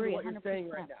I goes agree, into what 100%. you're saying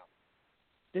right now.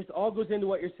 This all goes into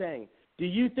what you're saying. Do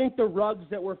you think the rugs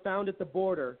that were found at the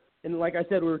border, and like I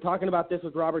said, we were talking about this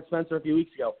with Robert Spencer a few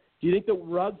weeks ago, do you think the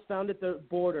rugs found at the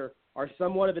border are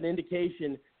somewhat of an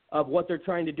indication of what they're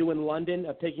trying to do in London,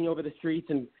 of taking over the streets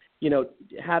and,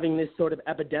 having this sort of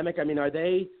epidemic? I mean, are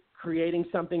they creating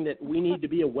something that we need to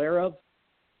be aware of?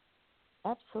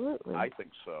 Absolutely. I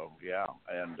think so, yeah.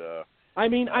 And I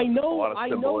mean, I know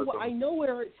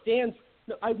where it stands.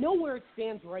 I know where it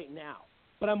stands right now,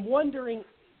 but I'm wondering,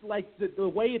 like, the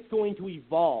way it's going to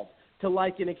evolve to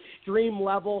like an extreme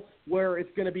level where it's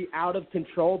going to be out of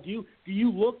control. Do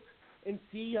you look and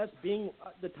see us being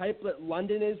the type that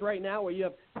London is right now, where you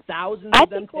have thousands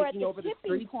of them taking over the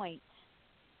streets? Point.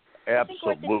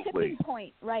 Absolutely. I think we're at the tipping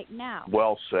point right now.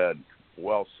 Well said.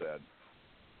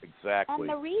 Exactly. And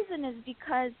the reason is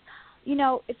because,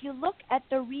 if you look at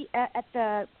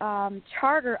the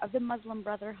charter of the Muslim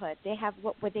Brotherhood, they have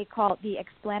what they call the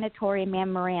explanatory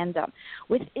memorandum.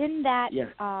 Within that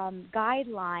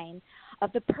guideline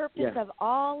of the purpose of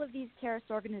all of these terrorist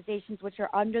organizations, which are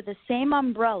under the same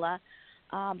umbrella,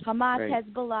 Hamas,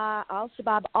 Hezbollah,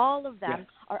 Al-Shabaab, all of them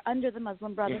are under the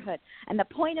Muslim Brotherhood. And the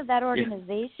point of that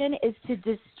organization is to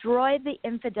destroy the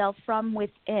infidel from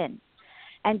within.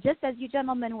 And just as you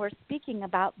gentlemen were speaking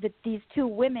about these two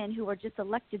women who were just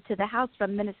elected to the House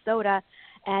from Minnesota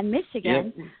and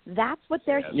Michigan, that's what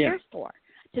they're here for,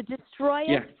 to destroy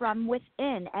us from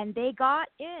within. And they got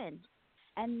in.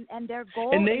 And their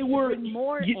goal is to bring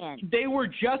more in. They were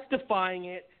justifying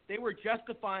it. They were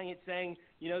justifying it, saying,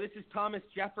 this is Thomas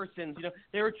Jefferson's.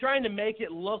 They were trying to make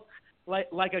it look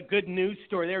like a good news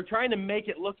story. They were trying to make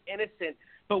it look innocent.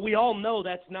 But we all know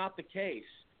that's not the case.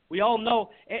 We all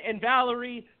know. And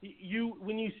Valerie,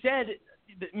 when you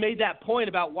made that point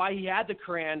about why he had the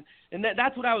Quran, and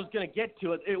that's what I was going to get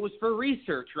to. It was for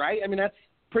research, right? I mean, that's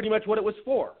pretty much what it was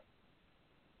for.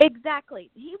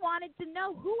 Exactly. He wanted to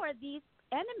know who are these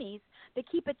enemies that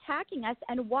keep attacking us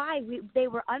and why. They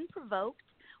were unprovoked.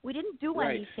 We didn't do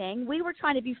anything. We were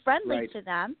trying to be friendly to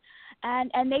them,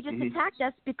 and they just attacked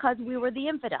us because we were the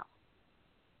infidel.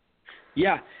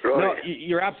 Yeah. No,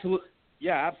 you're absolutely.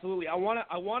 Yeah, absolutely. I want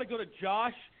to go to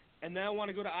Josh, and then I want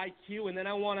to go to IQ, and then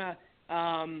I want to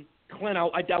Clint.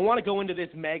 I want to go into this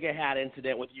mega hat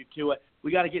incident with you two.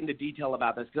 We got to get into detail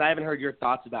about this because I haven't heard your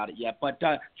thoughts about it yet. But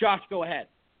Josh, go ahead.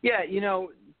 Yeah,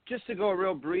 just to go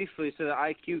real briefly so that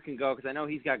IQ can go, because I know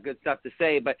he's got good stuff to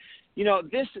say. But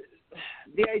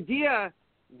the idea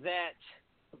that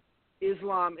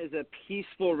Islam is a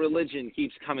peaceful religion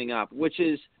keeps coming up, which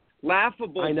is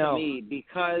laughable to me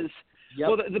because. Yep.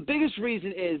 Well, the biggest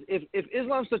reason is if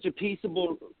Islam's such a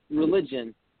peaceable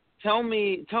religion, tell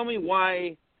me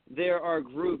why there are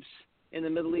groups in the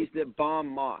Middle East that bomb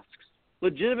mosques,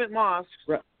 legitimate mosques.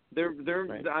 Right.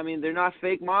 I mean, they're not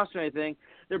fake mosques or anything.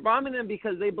 They're bombing them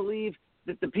because they believe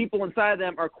that the people inside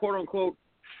them are quote unquote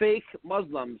fake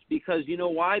Muslims. Because you know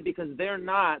why? Because they're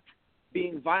not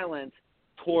being violent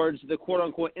towards the quote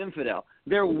unquote infidel.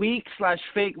 They're weak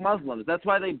 / fake Muslims. That's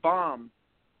why they bomb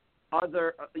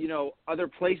other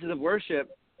places of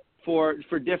worship for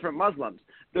different Muslims.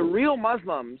 The real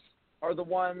Muslims are the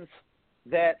ones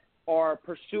that are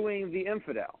pursuing the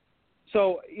infidel.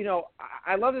 So,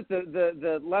 I love that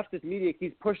the leftist media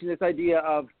keeps pushing this idea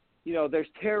of, there's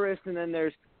terrorists and then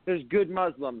there's good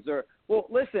Muslims. Well,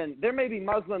 listen, there may be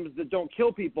Muslims that don't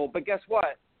kill people, but guess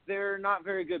what? They're not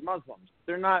very good Muslims.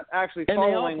 They're not actually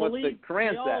following what the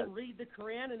Quran says. They all read the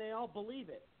Quran and they all believe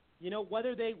it.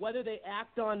 Whether they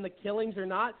act on the killings or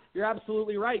not, you're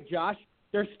absolutely right, Josh.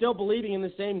 They're still believing in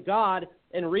the same God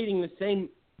and reading the same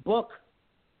book.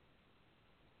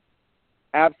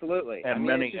 Absolutely. And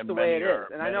many are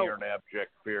in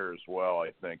abject fear as well, I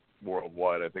think,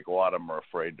 worldwide. I think a lot of them are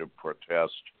afraid to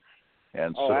protest.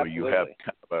 And so you have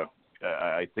kind of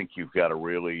I think you've got a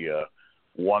really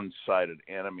one-sided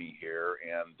enemy here.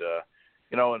 And,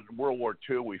 in World War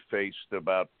II, we faced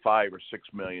about 5 or 6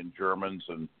 million Germans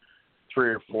and 3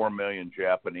 or 4 million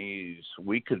Japanese.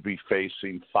 We could be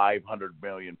facing 500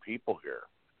 million people here.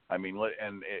 I mean,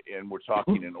 and we're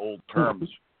talking in old terms.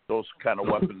 Those kind of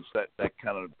weapons, that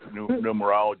kind of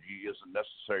numerology isn't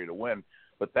necessary to win.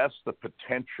 But that's the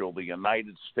potential. The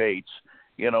United States,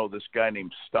 this guy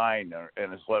named Stein,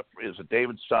 and is it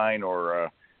David Stein or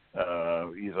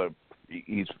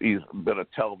he's been a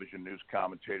television news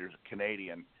commentator, he's a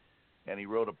Canadian. And he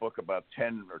wrote a book about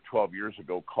 10 or 12 years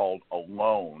ago called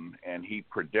Alone, and he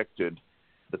predicted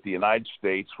that the United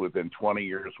States within 20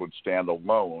 years would stand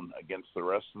alone against the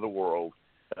rest of the world,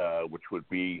 which would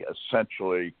be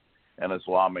essentially an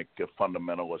Islamic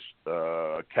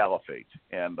fundamentalist caliphate.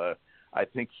 And I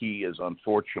think he is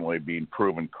unfortunately being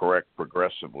proven correct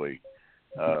progressively.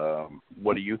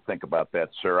 What do you think about that,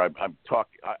 sir? I'm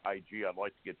talking IG. I'd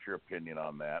like to get your opinion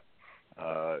on that,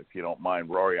 if you don't mind,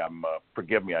 Rory.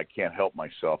 Forgive me. I can't help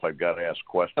myself. I've got to ask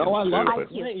questions. Oh, I love too, it.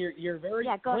 Clint, you're very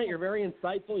Clint, you're very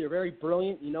insightful. You're very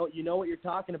brilliant. You know what you're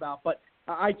talking about. But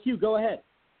IQ, go ahead.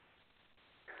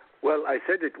 Well, I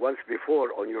said it once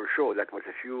before on your show. That was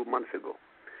a few months ago,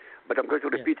 but I'm going to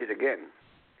repeat it again.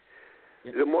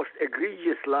 The most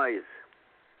egregious lies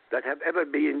that have ever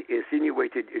been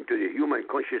insinuated into the human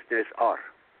consciousness are: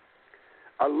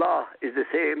 Allah is the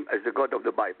same as the God of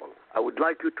the Bible. I would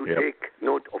like you to take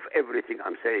note of everything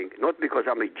I'm saying, not because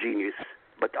I'm a genius,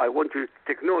 but I want you to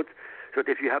take note so that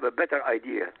if you have a better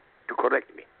idea, to correct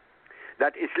me.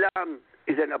 That Islam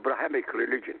is an Abrahamic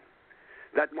religion,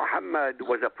 that Muhammad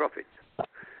was a prophet,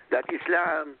 that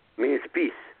Islam means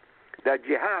peace, that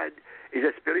jihad is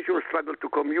a spiritual struggle to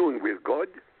commune with God,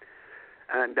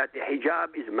 and that the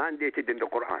hijab is mandated in the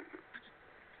Quran.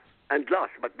 And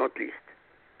last but not least,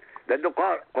 that the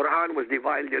Quran was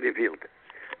divinely revealed,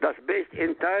 thus based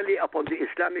entirely upon the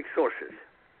Islamic sources.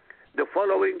 The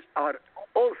following are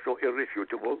also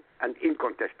irrefutable and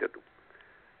incontestable.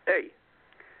 A,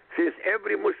 since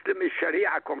every Muslim is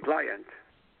Sharia compliant,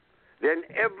 then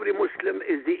every Muslim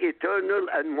is the eternal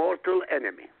and mortal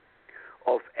enemy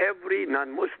of every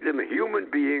non-Muslim human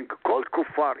being called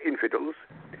kuffar infidels,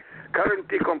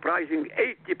 currently comprising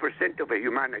 80% of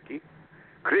humanity: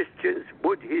 Christians,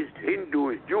 Buddhists,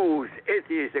 Hindus, Jews,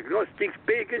 atheists, agnostics,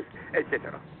 pagans,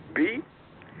 etc. B,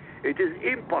 it is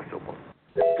impossible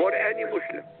for any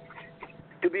Muslim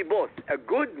to be both a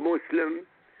good Muslim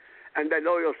and a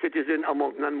loyal citizen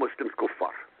among non-Muslims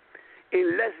kuffar.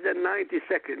 In less than 90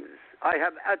 seconds, I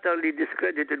have utterly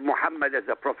discredited Muhammad as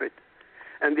a prophet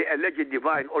and the alleged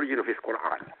divine origin of his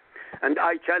Quran. And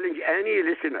I challenge any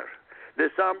listener the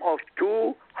sum of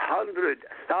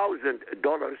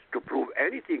 $200,000 to prove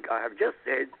anything I have just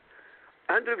said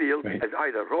and revealed as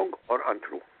either wrong or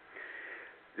untrue.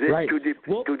 To the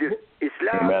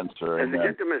Islam, Amen, sir, as the amen.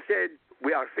 gentleman said,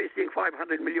 we are facing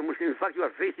 500 million Muslims. In fact, you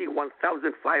are facing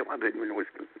 1,500 million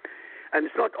Muslims. And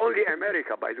it's not only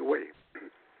America, by the way.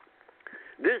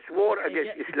 This war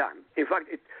against Islam, in fact,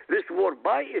 this war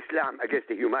by Islam against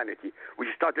the humanity, which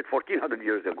started 1,400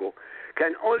 years ago,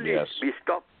 can only be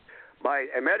stopped by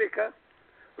America,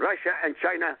 Russia, and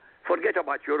China. Forget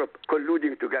about Europe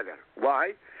colluding together.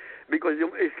 Why? Because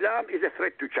Islam is a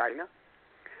threat to China.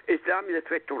 Islam is a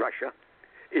threat to Russia.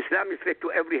 Islam is a threat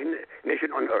to every nation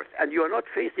on earth. And you are not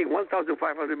facing 1,500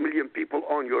 million people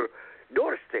on your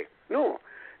doorstep. No.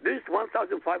 These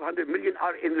 1,500 million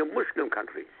are in the Muslim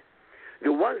countries.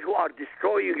 The ones who are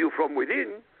destroying you from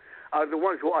within are the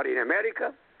ones who are in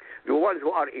America, the ones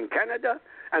who are in Canada,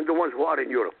 and the ones who are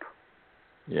in Europe.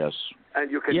 Yes.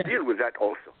 And you can deal with that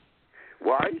also.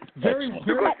 Why? Very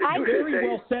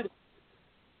well said.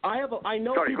 I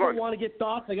know Sorry, people want to get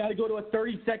thoughts. I got to go to a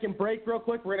 30-second break real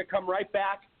quick. We're going to come right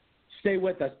back. Stay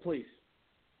with us, please.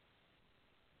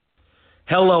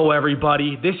 Hello,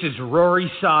 everybody. This is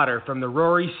Rory Sauter from The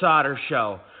Rory Sauter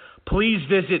Show. Please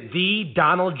visit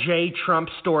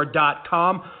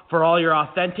thedonaldjtrumpstore.com for all your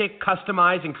authentic,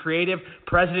 customized, and creative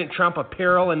President Trump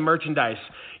apparel and merchandise.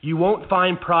 You won't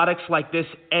find products like this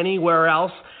anywhere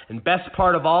else, and best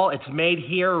part of all, it's made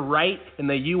here right in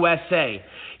the USA.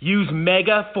 Use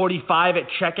MEGA45 at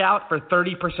checkout for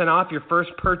 30% off your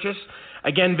first purchase.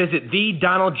 Again, visit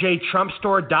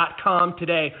thedonaldjtrumpstore.com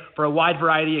today for a wide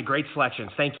variety of great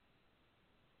selections. Thank you.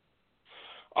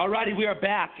 All righty, we are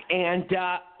back. And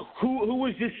who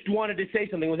was just wanted to say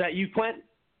something? Was that you, Clint?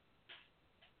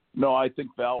 No, I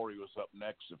think Valerie was up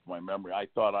next, if my memory. I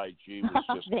thought IG was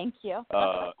just Thank you.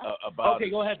 about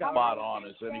go ahead, spot on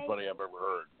as anybody I've ever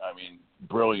heard. I mean,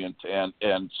 brilliant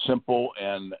and simple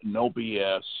and no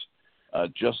BS,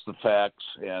 just the facts,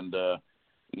 and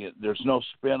there's no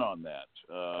spin on that.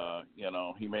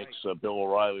 He makes Bill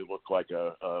O'Reilly look like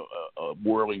a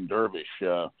whirling dervish.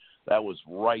 That was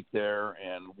right there,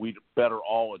 and we'd better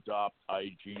all adopt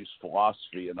IG's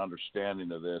philosophy and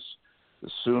understanding of this. The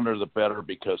sooner the better,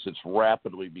 because it's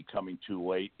rapidly becoming too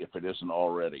late if it isn't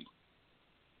already.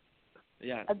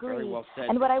 Yeah, Agreed. Very well said.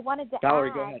 And what I wanted to Valerie,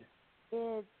 add go ahead.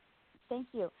 is, thank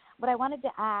you. What I wanted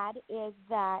to add is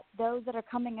that those that are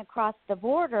coming across the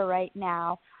border right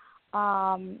now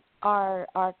are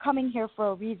coming here for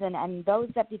a reason, and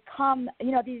those that become,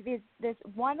 this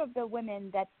one of the women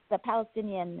that's the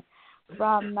Palestinian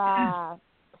from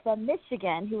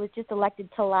Michigan who was just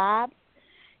elected to Lab.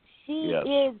 She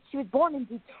was born in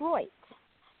Detroit.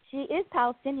 She is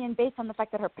Palestinian based on the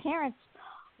fact that her parents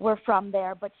were from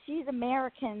there, but she's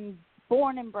American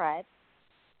born and bred,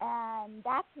 And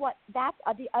that's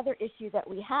the other issue that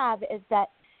we have is that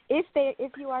if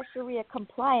you are Sharia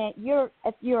compliant,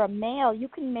 if you're a male, you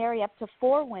can marry up to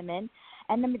 4 women,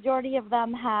 and the majority of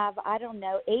them have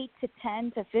 8 to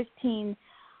 10 to 15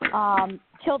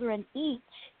 children each.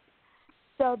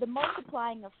 So the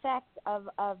multiplying effect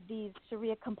of these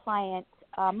Sharia compliant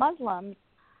Muslims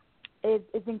is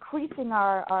increasing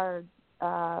our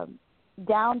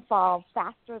downfall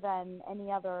faster than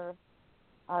any other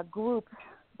group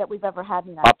that we've ever had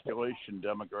in the United States. Population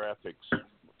demographics.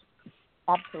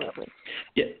 Absolutely.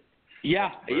 Yeah,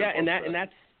 and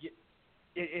that's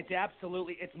it's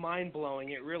absolutely mind blowing.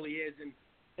 It really is.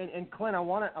 And Clint, I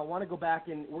want to go back,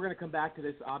 and we're going to come back to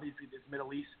this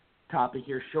Middle East topic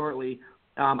here shortly.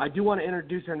 I do want to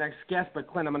introduce our next guest, but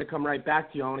Clint, I'm going to come right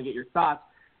back to you. I want to get your thoughts.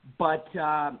 But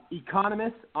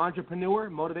economist, entrepreneur,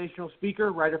 motivational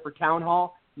speaker, writer for Town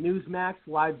Hall, Newsmax,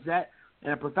 LiveZet,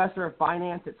 and a professor of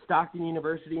finance at Stockton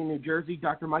University in New Jersey,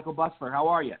 Dr. Michael Busler. How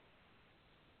are you?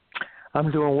 I'm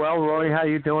doing well, Rory. How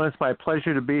you doing? It's my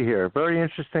pleasure to be here. Very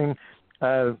interesting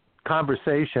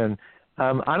conversation.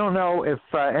 I don't know if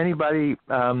anybody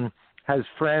has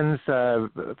friends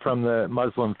from the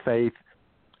Muslim faith.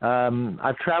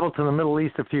 I've traveled to the Middle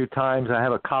East a few times. I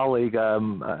have a colleague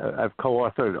I've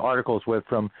co-authored articles with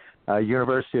from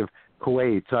University of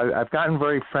Kuwait. So I've gotten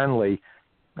very friendly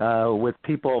with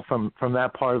people from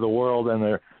that part of the world and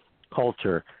their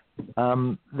culture.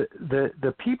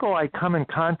 The people I come in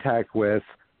contact with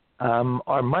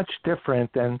are much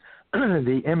different than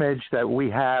the image that we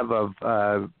have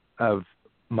of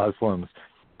Muslims.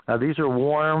 These are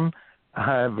warm,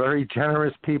 very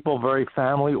generous people, very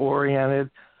family-oriented,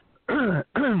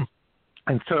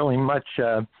 and certainly much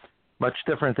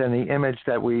different than the image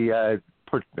that we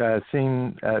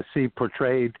see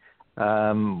portrayed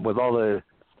with all the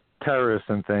terrorists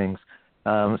and things.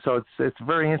 So it's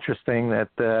very interesting that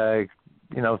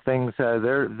things.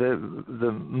 They're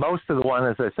the most of the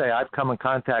ones, as I say, I've come in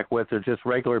contact with are just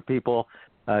regular people,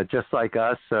 just like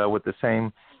us, with the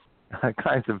same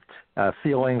kinds of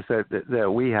feelings that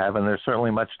we have, and they're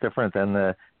certainly much different than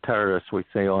the terrorists we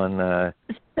see on the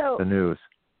news.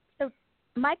 So,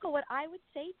 Michael, what I would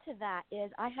say to that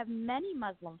is I have many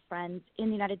Muslim friends in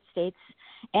the United States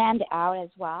and out as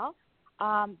well,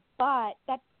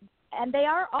 and they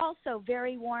are also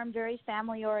very warm, very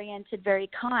family-oriented, very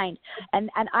kind. And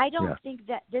I don't think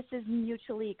that this is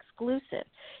mutually exclusive.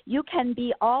 You can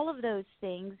be all of those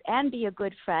things and be a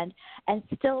good friend and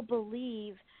still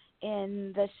believe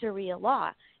in the Sharia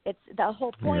law. It's the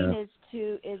whole point is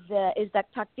that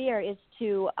takfir is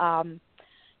to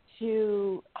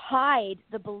hide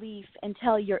the belief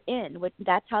until you're in.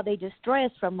 That's how they destroy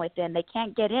us from within. They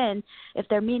can't get in if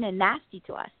they're mean and nasty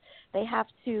to us. They have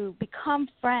to become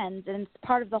friends, and it's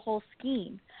part of the whole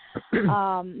scheme.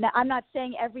 Now, I'm not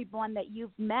saying everyone that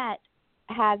you've met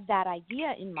has that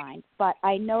idea in mind, but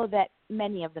I know that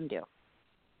many of them do.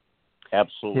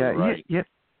 Absolutely right.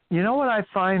 You know what I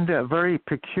find very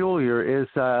peculiar is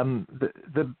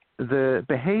the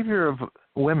behavior of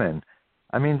women.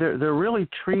 I mean, they're really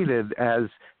treated as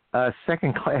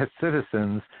second-class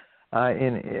citizens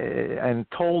and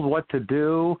told what to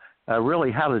do,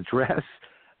 really how to dress.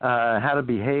 How to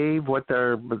behave, what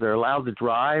they're allowed to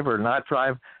drive or not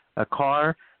drive a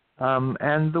car,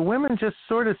 and the women just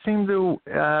sort of seem to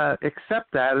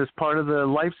accept that as part of the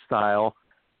lifestyle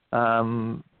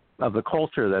of the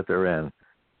culture that they're in.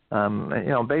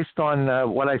 Based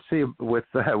on what I see with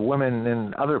women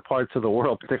in other parts of the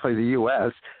world, particularly the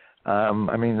U.S.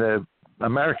 I mean, the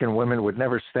American women would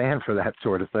never stand for that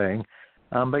sort of thing,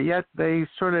 but yet they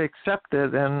sort of accept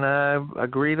it and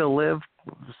agree to live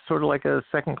sort of like a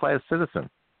second-class citizen.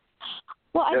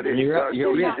 Well, I think you're not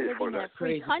living in a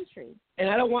free country. And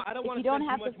I don't want to spend too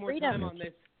much more time on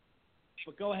this.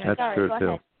 But go ahead. That's true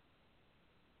too.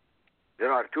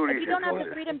 There are two reasons. If you don't have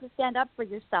the freedom to stand up for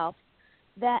yourself,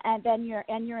 then you're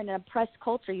in an oppressed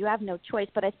culture. You have no choice.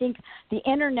 But I think the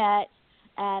internet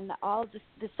and all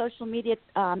the social media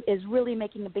is really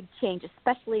making a big change,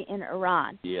 especially in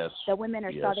Iran. Yes. The women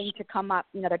are starting to come up.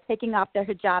 They're taking off their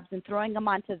hijabs and throwing them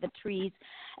onto the trees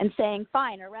and saying,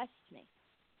 "Fine, arrest me,"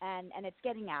 and it's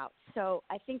getting out. So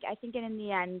I think in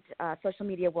the end, social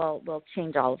media will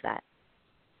change all of that.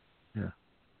 Yeah.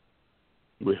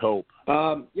 We hope.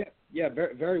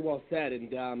 Very, very well said.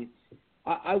 And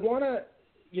I want to.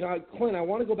 Clint, I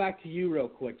want to go back to you real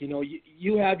quick.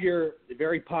 You have your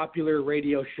very popular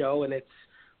radio show, and it's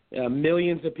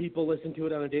millions of people listen to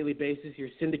it on a daily basis. You're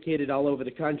syndicated all over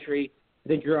the country. I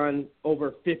think you're on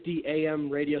over 50 AM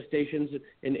radio stations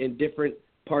in different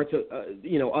parts of the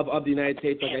United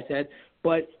States, like I said.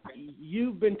 But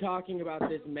you've been talking about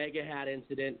this mega hat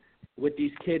incident with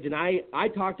these kids, and I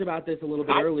talked about this a little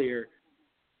bit earlier,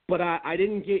 but I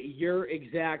didn't get your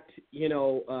exact,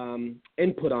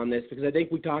 input on this because I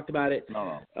think we talked about it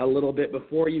a little bit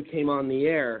before you came on the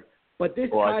air. But this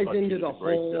ties into the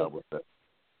whole.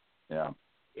 Yeah.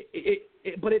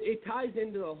 It ties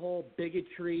into the whole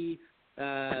bigotry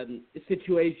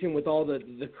situation with all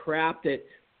the crap that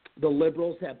the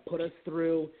liberals have put us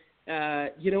through.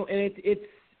 And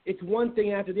it's one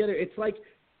thing after the other. It's like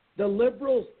the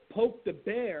liberals poke the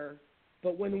bear,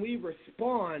 but when we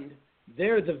respond,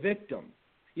 they're the victim.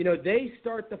 They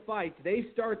start the fights, they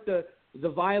start the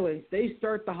violence, they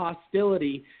start the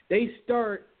hostility, they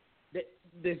start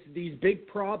these big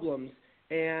problems,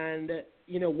 and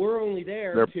we're only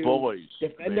there They're to bullies.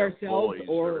 defend They're ourselves bullies.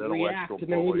 or They're react,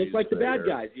 and then we look like the bad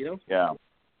guys. Yeah,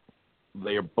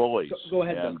 they are bullies. Go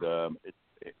ahead, and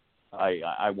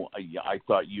I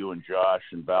thought you and Josh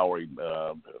and Valerie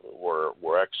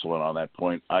were excellent on that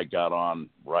point. I got on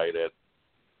right at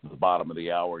the bottom of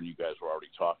the hour, and you guys were already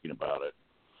talking about it.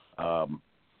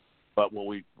 But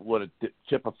what it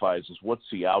typifies is what's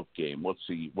the out game? What's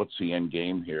the end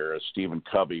game here? As Stephen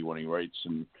Covey, when he wrote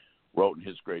in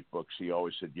his great books, he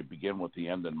always said you begin with the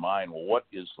end in mind. Well, what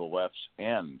is the left's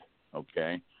end?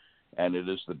 Okay, and it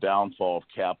is the downfall of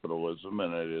capitalism,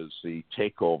 and it is the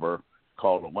takeover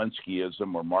called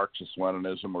Alinskyism or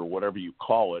Marxist-Leninism or whatever you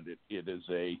call it. It is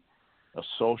a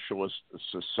socialist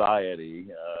society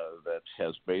that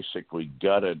has basically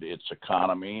gutted its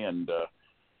economy and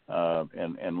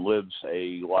lives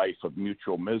a life of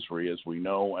mutual misery, as we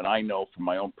know. And I know from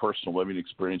my own personal living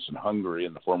experience in Hungary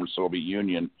and the former Soviet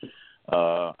Union,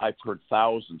 I've heard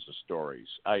thousands of stories.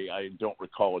 I don't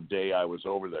recall a day I was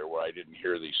over there where I didn't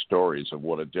hear these stories of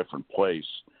what a different place,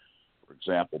 for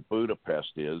example,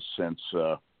 Budapest is since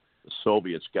the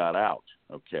Soviets got out.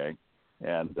 Okay.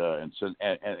 And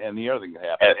the other thing that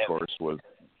happened, of course, was,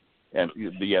 and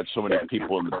you had so many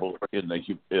people in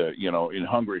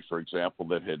Hungary, for example,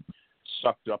 that had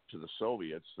sucked up to the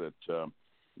Soviets that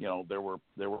there were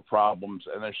problems,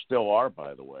 and there still are,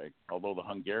 by the way. Although the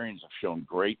Hungarians have shown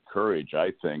great courage,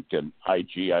 I think, and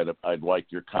I'd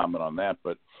like your comment on that.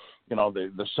 But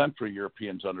the Central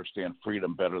Europeans understand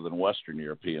freedom better than Western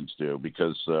Europeans do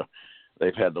because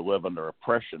they've had to live under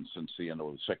oppression since the end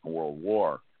of the Second World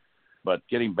War. But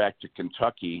getting back to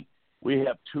Kentucky, we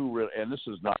have and this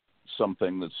is not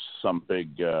something that's some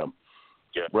big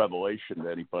revelation to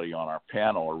anybody on our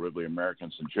panel or really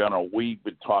Americans in general. We've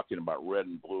been talking about red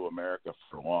and blue America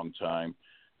for a long time.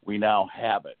 We now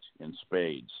have it in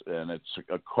spades, and it's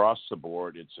across the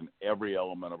board. It's in every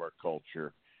element of our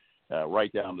culture,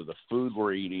 right down to the food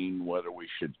we're eating, whether we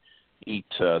should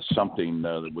eat something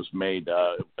that was made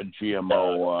a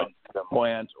GMO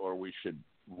plant or we should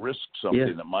risk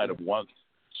something that might have once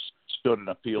stood in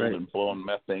a field and blown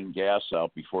methane gas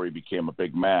out before he became a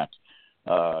Big Mac.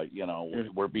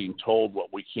 We're being told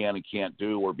what we can and can't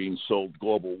do. We're being sold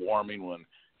global warming when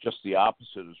just the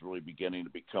opposite is really beginning to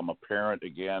become apparent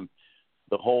again.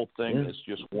 The whole thing is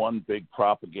just one big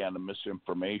propaganda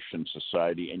misinformation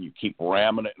society, and you keep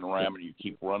ramming it and ramming it. You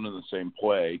keep running the same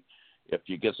play. If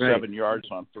you get 7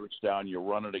 yards on first down, you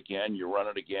run it again, you run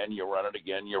it again, you run it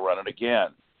again, you run it again.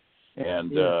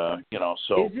 And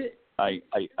so I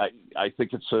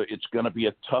think it's going to be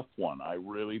a tough one. I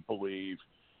really believe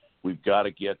we've got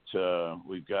to get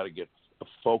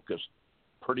focused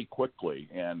pretty quickly.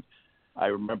 And I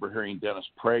remember hearing Dennis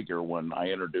Prager when I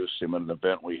introduced him at an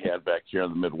event we had back here in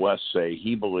the Midwest say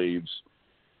he believes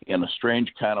in a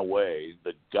strange kind of way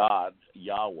that God,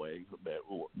 Yahweh,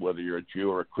 whether you're a Jew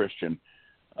or a Christian,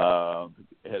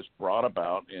 has brought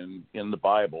about in the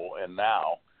Bible and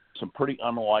now some pretty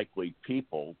unlikely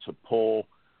people to pull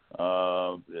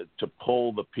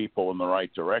the people in the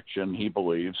right direction. He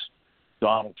believes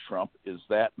Donald Trump is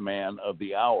that man of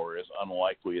the hour, as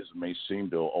unlikely as it may seem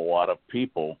to a lot of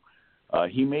people.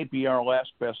 He may be our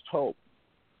last best hope.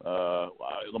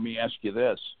 Let me ask you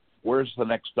this. Where's the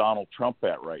next Donald Trump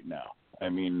at right now? I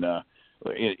mean,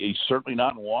 he's certainly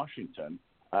not in Washington.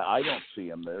 I don't see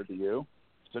him there. Do you?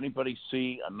 Does anybody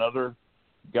see another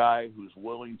guy who's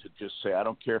willing to just say, I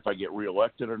don't care if I get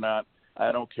reelected or not.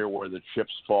 I don't care where the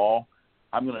chips fall.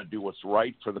 I'm going to do what's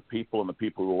right for the people and the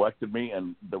people who elected me,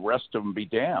 and the rest of them be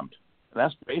damned. And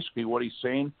that's basically what he's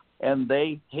saying, and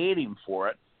they hate him for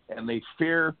it, and they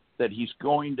fear that he's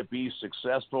going to be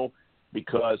successful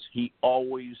because he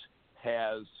always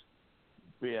has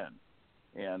been.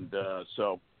 And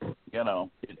so,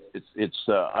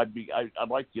 I'd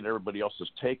like to get everybody else's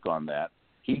take on that.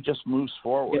 He just moves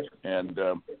forward, and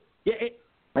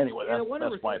anyway,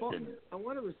 that's my opinion. I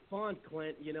want to respond,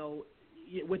 Clint.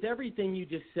 With everything you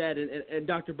just said, and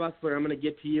Dr. Bussler, I'm going to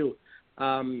get to you.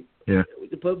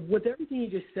 But with everything you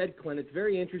just said, Clint, it's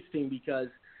very interesting because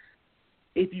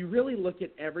if you really look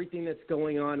at everything that's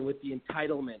going on with the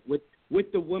entitlement,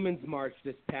 with the Women's March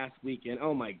this past weekend,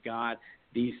 oh my God,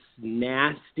 these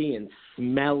nasty and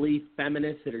smelly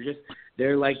feminists that are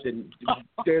they're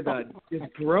the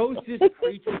grossest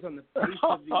creatures on the face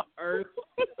of the earth.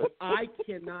 I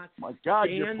cannot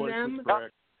stand them.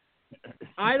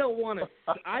 I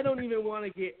don't even want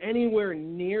to get anywhere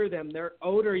near them. Their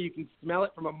odor, you can smell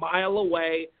it from a mile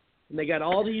away. And they got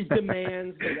all these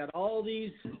demands. They got all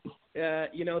these, things.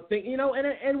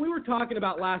 And we were talking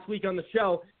about last week on the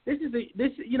show.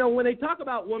 When they talk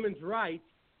about women's rights,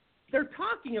 they're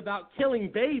talking about killing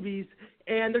babies,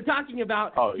 and they're talking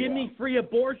about give me free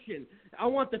abortion. I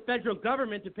want the federal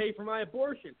government to pay for my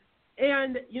abortion.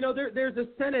 And, there's a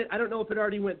Senate, I don't know if it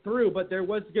already went through, but there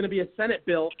was going to be a Senate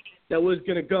bill that was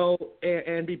going to go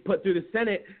and be put through the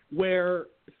Senate where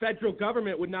federal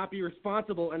government would not be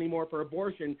responsible anymore for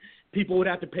abortion. People would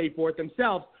have to pay for it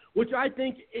themselves, which I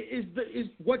think is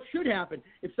what should happen.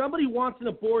 If somebody wants an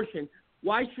abortion,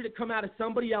 why should it come out of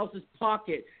somebody else's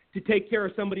pocket to take care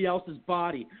of somebody else's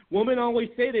body? Women always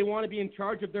say they want to be in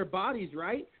charge of their bodies,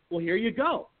 right? Well, here you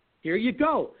go. Here you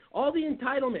go. All the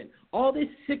entitlement, all this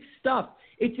sick stuff,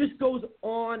 it just goes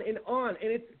on. And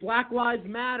it's Black Lives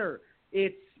Matter.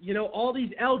 It's, all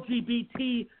these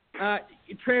LGBT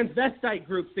transvestite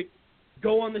groups that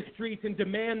go on the streets and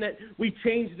demand that we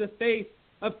change the face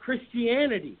of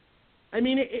Christianity. I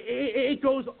mean, it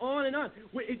goes on and on.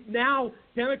 Now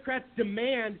Democrats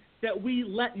demand that we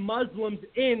let Muslims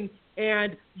in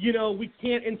and, we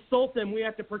can't insult them. We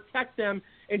have to protect them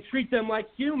and treat them like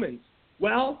humans.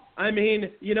 Well, I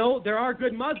mean, there are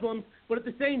good Muslims, but at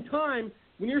the same time,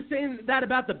 when you're saying that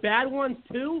about the bad ones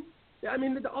too, I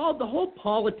mean, the whole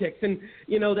politics and,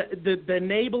 the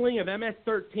enabling of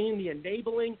MS-13, the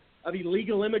enabling of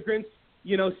illegal immigrants,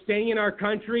 staying in our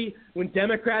country when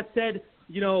Democrats said,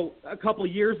 a couple of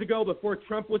years ago before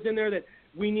Trump was in there that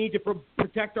we need to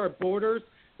protect our borders.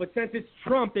 But since it's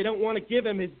Trump, they don't want to give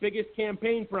him his biggest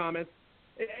campaign promise.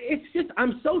 It's just,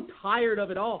 I'm so tired of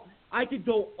it all. I could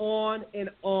go on and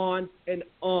on and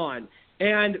on.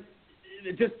 And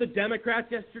just the Democrats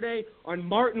yesterday on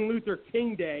Martin Luther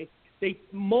King Day,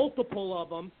 multiple of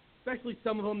them, especially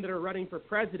some of them that are running for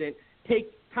president,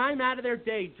 take time out of their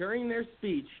day during their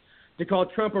speech to call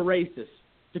Trump a racist,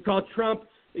 to call Trump,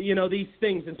 these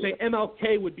things, and say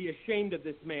MLK would be ashamed of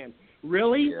this man.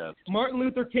 Really? Yes. Martin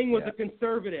Luther King was a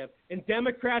conservative, and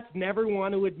Democrats never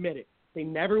want to admit it. They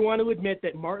never want to admit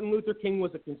that Martin Luther King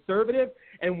was a conservative,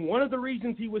 and one of the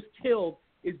reasons he was killed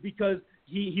is because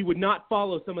he would not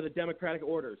follow some of the Democratic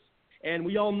orders. And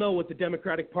we all know what the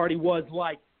Democratic Party was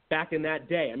like back in that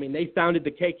day. I mean, they founded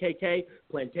the KKK,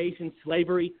 plantation,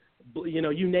 slavery,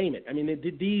 you name it. I mean,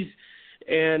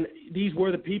 these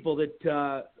were the people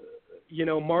that,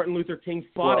 Martin Luther King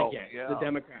fought against, the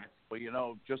Democrats.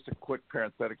 Well, just a quick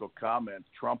parenthetical comment.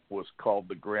 Trump was called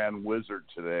the Grand Wizard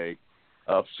today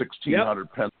of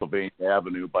 1600 Pennsylvania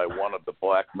Avenue by one of the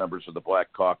black members of the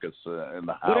Black Caucus in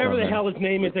the House. Whatever the hell his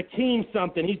name is, Akeem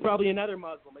something. He's probably another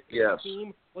Muslim. Yes.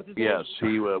 Akeem? What's his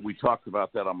name? We talked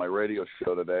about that on my radio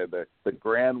show today. The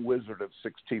Grand Wizard of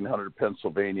 1600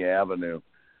 Pennsylvania Avenue.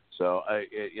 So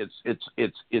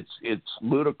it's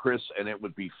ludicrous, and it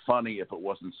would be funny if it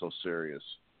wasn't so serious.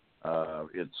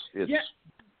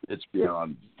 It's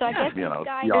beyond. So I guess this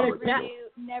guy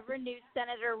never knew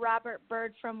Senator Robert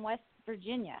Byrd from West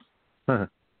Virginia.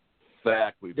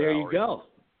 Exactly. There you go.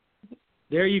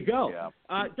 There you go. Yeah.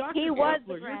 Dr. He was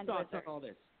Kessler, the Grand your thoughts Wizard. on all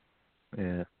this?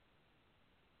 Yeah.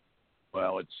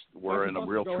 Well, we're in a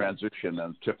real transition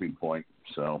and tipping point.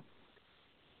 So.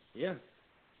 Yeah.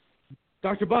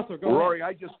 Dr. Butler, go Rory,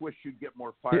 ahead. I just wish you'd get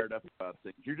more fired up about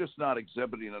things. You're just not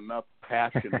exhibiting enough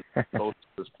passion in both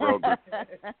this program.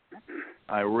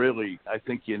 I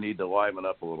think you need to liven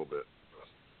up a little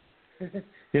bit.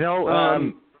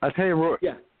 I'll tell you, Rory.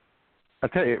 Yeah. I'll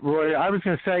tell you, Rory. I was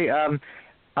going to say,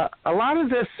 a lot of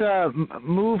this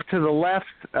move to the left,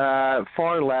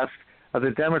 far left of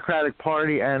the Democratic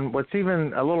Party, and what's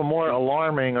even a little more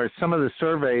alarming are some of the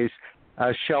surveys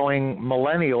showing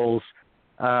millennials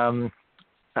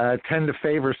tend to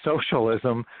favor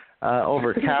socialism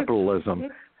over capitalism.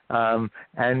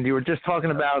 And you were just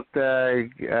talking about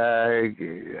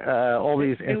all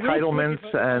these entitlements.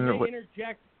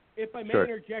 If I may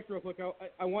interject real quick,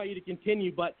 I want you to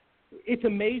continue, but it's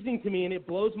amazing to me, and it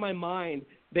blows my mind.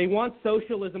 They want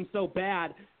socialism so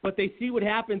bad, but they see what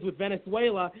happens with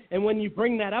Venezuela, and when you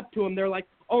bring that up to them, they're like,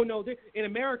 oh, no, in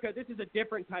America, this is a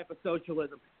different type of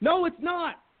socialism. No, it's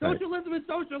not. Socialism is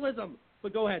socialism.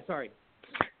 But go ahead, sorry.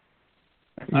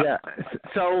 Yeah.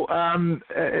 So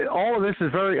all of this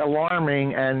is very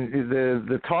alarming, and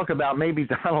the talk about maybe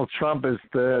Donald Trump is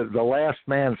the last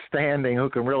man standing who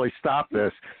can really stop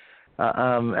this,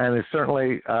 and there's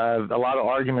certainly a lot of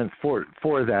argument for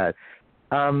that.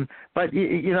 But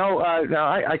now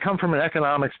I come from an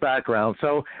economics background,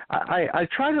 so I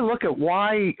try to look at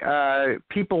why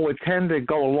people would tend to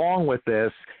go along with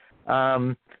this.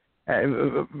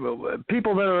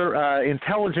 People that are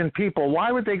intelligent people,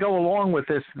 why would they go along with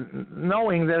this,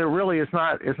 knowing that it really is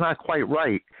not quite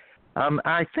right?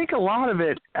 I think a lot of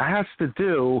it has to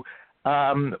do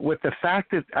with the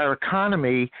fact that our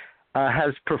economy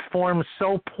has performed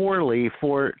so poorly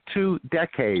for 2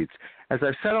 decades. As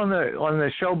I've said on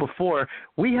the show before,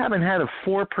 we haven't had a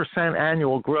 4%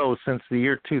 annual growth since the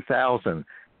year 2000.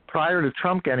 Prior to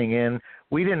Trump getting in,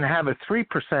 we didn't have a 3%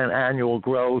 annual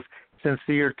growth since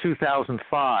the year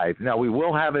 2005. Now, we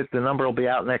will have it. The number will be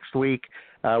out next week.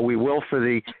 We will, for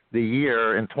the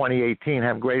year in 2018,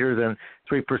 have greater than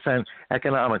 3%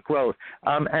 economic growth.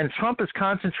 And Trump is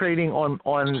concentrating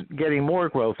on getting more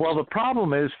growth. Well, the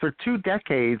problem is, for 2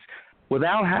 decades,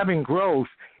 without having growth,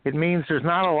 it means there's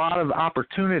not a lot of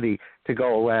opportunity to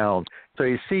go around. So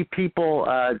you see people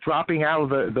dropping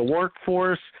out of the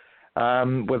workforce,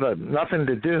 with nothing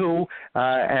to do,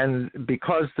 and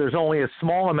because there's only a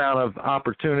small amount of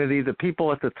opportunity, the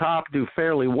people at the top do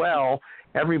fairly well.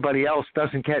 Everybody else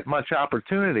doesn't get much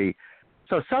opportunity.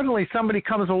 So suddenly somebody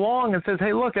comes along and says,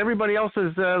 hey, look, everybody else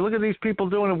is, look at these people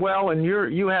doing well, and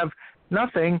you have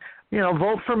nothing.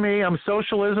 Vote for me. I'm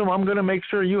socialism. I'm going to make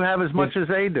sure you have as much as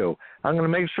they do. I'm going to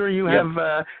make sure you have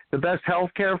the best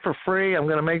health care for free. I'm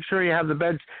going to make sure you have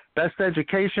the best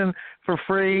education for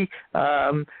free.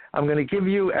 I'm going to give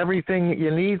you everything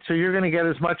you need, so you're going to get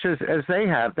as much as they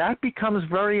have. That becomes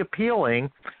very appealing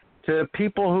to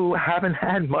people who haven't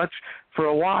had much for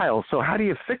a while. So how do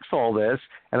you fix all this?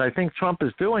 And I think Trump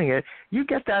is doing it. You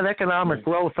get that economic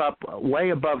growth up way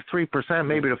above 3%,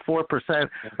 maybe to 4%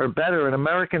 or better, and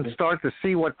Americans start to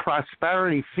see what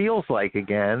prosperity feels like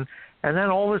again. And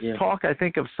then all this talk, I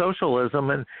think, of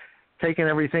socialism and taking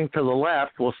everything to the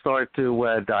left will start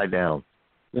to die down.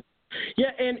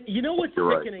 Yeah, and you know what's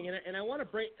You're sickening, right. and I want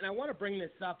to bring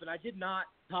this up, and I did not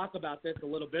talk about this a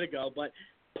little bit ago, but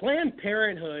Planned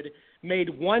Parenthood made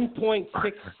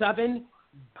 $1.67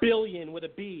 billion with a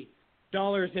B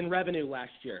dollars in revenue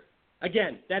last year.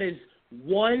 Again, that is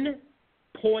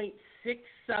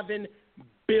 $1.67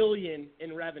 billion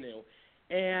in revenue,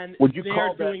 and would you they're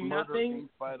call that doing Murder nothing. Inc.,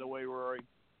 by the way, Rory?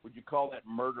 Would you call that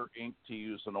Murder Inc., to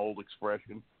use an old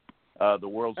expression? The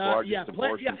world's largest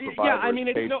abortion provider, I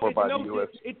mean, paid for by the U.S.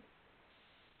 It's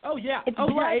It's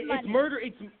money. murder.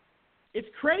 It's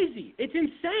crazy. It's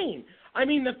insane. I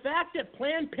mean, the fact that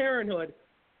Planned Parenthood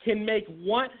can make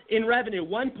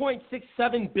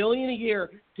 $1.67 billion a year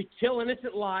to kill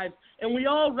innocent lives, and we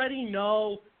already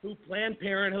know who Planned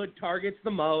Parenthood targets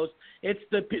the most. It's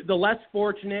the less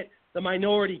fortunate, the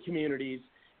minority communities,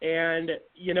 and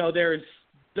there's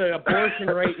the abortion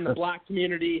rate in the black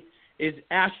community is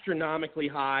astronomically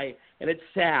high, and it's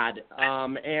sad.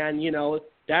 And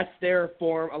that's their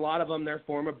form. A lot of them, their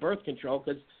form of birth control,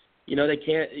 because they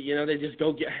can't. They just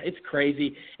go get. It's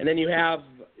crazy. And then you have,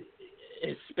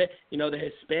 the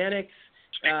Hispanics,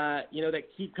 that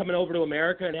keep coming over to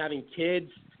America and having kids.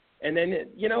 And then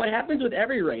it happens with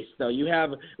every race, though. You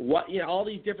have all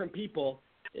these different people.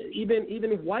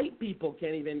 Even white people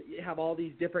can't even have all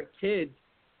these different kids,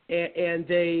 and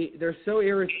they're so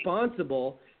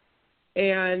irresponsible.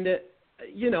 And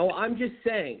I'm just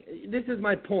saying, this is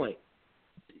my point.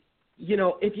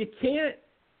 If you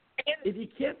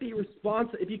can't be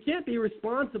responsible,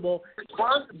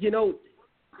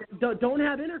 don't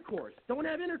have intercourse. Don't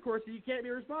have intercourse if you can't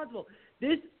be responsible.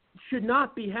 This should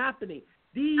not be happening.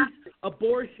 These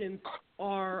abortions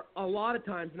are a lot of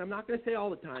times, and I'm not going to say all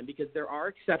the time because there are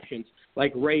exceptions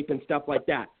like rape and stuff like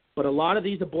that, but a lot of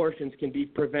these abortions can be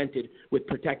prevented with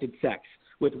protected sex,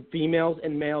 with females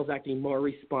and males acting more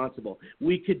responsible.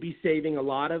 We could be saving a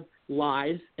lot of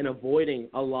lives and avoiding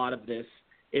a lot of this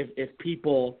if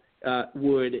people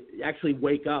would actually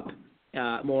wake up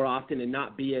more often and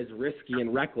not be as risky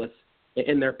and reckless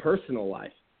in their personal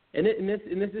life. And this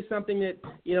is something that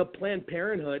Planned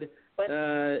Parenthood.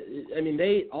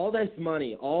 All this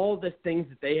money, all the things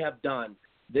that they have done.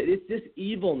 It's this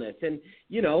evilness, and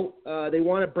they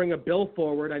want to bring a bill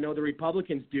forward. I know the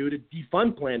Republicans do, to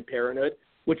defund Planned Parenthood,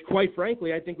 which, quite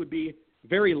frankly, I think would be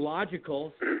very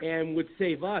logical and would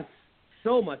save us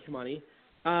so much money,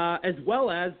 as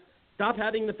well as stop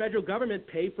having the federal government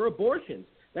pay for abortions.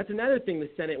 That's another thing the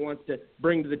Senate wants to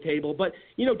bring to the table. But,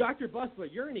 Dr. Busler,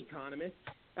 you're an economist.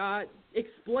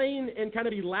 explain and kind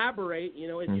of elaborate,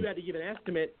 if you had to give an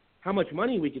estimate, how much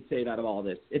money we could save out of all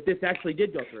this if this actually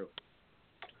did go through?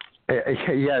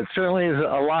 Yeah, it certainly is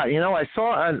a lot. I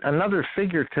saw another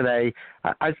figure today.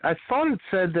 I thought it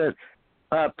said that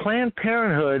Planned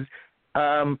Parenthood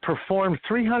performed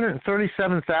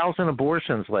 337,000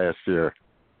 abortions last year.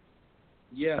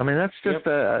 Yeah. I mean, that's just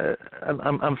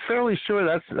I'm fairly sure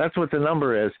that's what the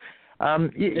number is.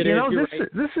 That's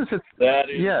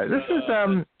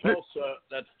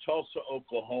Tulsa,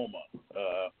 Oklahoma.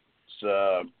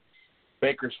 It's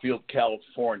Bakersfield,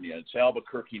 California. It's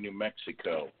Albuquerque, New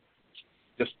Mexico.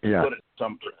 Just to put it in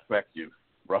some perspective,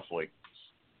 roughly.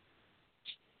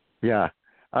 Yeah.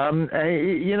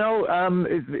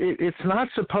 It's not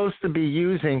supposed to be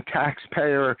using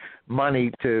taxpayer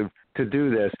money to do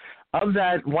this. Of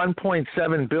that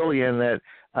 $1.7 billion that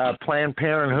Planned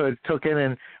Parenthood took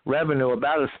in revenue,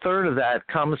 about a third of that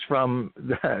comes from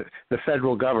the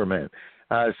federal government.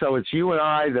 So it's you and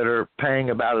I that are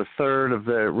paying about a third of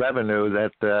the revenue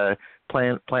that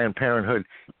Planned Parenthood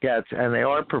gets, and they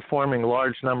are performing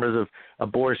large numbers of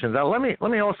abortions. Now, let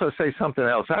me also say something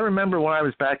else. I remember when I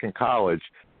was back in college,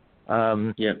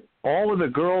 all of the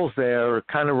girls there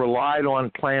kind of relied on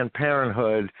Planned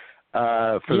Parenthood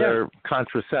for their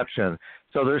contraception.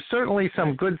 So there's certainly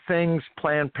some good things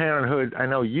Planned Parenthood, I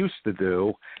know, used to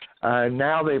do.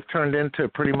 Now they've turned into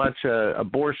pretty much an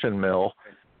abortion mill.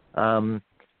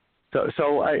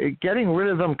 So getting rid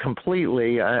of them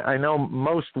completely, I know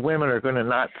most women are going to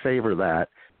not favor that,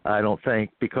 I don't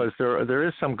think, because there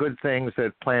is some good things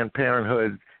that Planned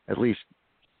Parenthood at least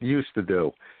used to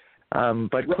do.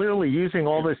 But clearly using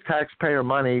all this taxpayer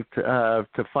money to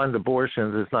fund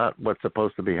abortions is not what's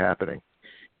supposed to be happening.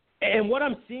 And what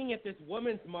I'm seeing at this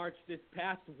Women's March this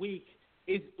past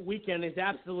weekend is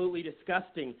absolutely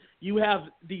disgusting. You have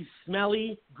these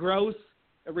smelly, gross,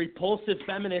 repulsive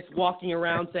feminists walking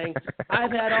around saying,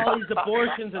 I've had all these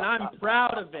abortions and I'm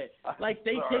proud of it. Like,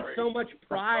 they take so much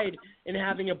pride in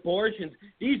having abortions.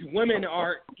 These women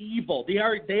are evil. They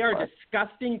are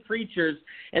disgusting creatures,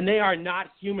 and they are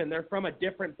not human. They're from a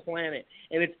different planet,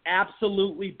 and it's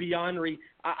absolutely beyond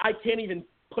I can't even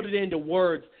put it into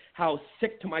words how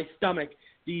sick to my stomach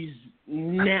these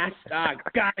nasty God,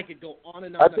 I could go on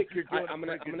and on. I think you're doing I'm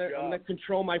gonna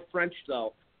control my French,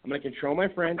 though. I'm gonna control my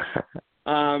French.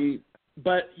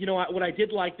 But what I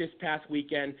did like this past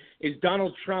weekend is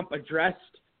Donald Trump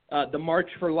addressed the March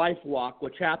for Life walk,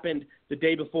 which happened the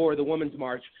day before the Women's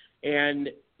March, and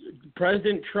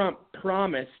President Trump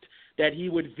promised that he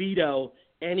would veto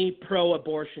any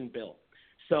pro-abortion bill.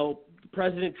 So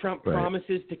President Trump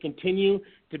promises to continue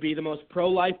to be the most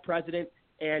pro-life president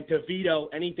and to veto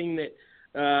anything that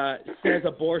says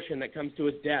abortion that comes to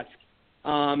his desk.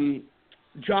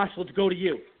 Josh, let's go to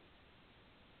you.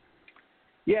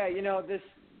 Yeah, this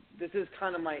is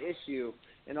kind of my issue.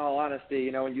 In all honesty,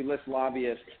 when you list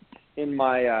lobbyists in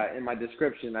my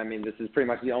description, I mean, this is pretty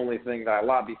much the only thing that I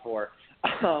lobby for.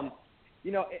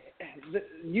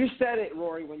 You said it,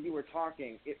 Rory, when you were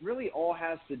talking. It really all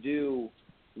has to do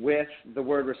with the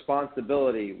word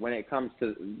responsibility when it comes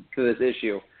to this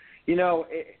issue.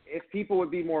 If people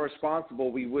would be more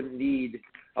responsible, we wouldn't need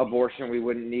abortion. We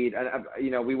wouldn't need,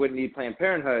 we wouldn't need Planned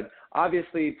Parenthood.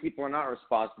 Obviously, people are not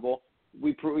responsible.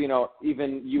 We prove,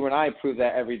 even you and I prove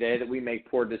that every day that we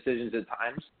make poor decisions at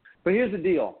times. But here's the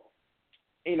deal.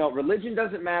 Religion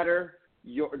doesn't matter.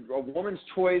 A woman's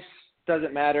choice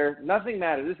doesn't matter. Nothing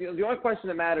matters. The only question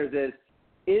that matters is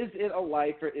it a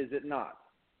life or is it not?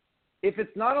 If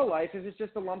it's not a life, if it's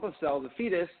just a lump of cells, a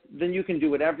fetus, then you can do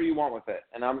whatever you want with it.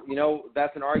 And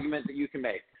that's an argument that you can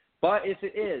make. But if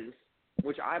it is,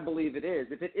 which I believe it is,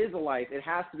 if it is a life, it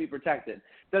has to be protected.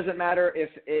 Doesn't matter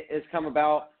if it has come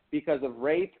about because of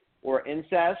rape or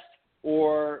incest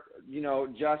or,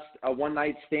 just a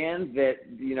one-night stand that,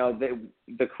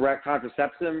 the correct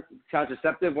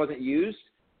contraceptive wasn't used.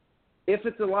 If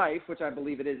it's a life, which I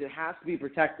believe it is, it has to be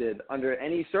protected under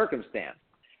any circumstance.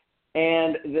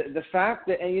 And the fact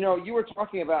that, and you were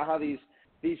talking about how these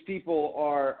people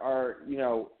are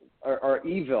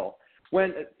evil.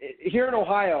 When here in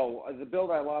Ohio, the bill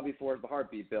that I lobby for is the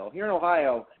heartbeat bill. Here in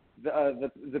Ohio,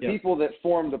 the people that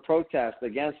formed the protest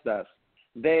against us,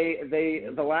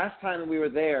 the last time we were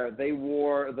there, the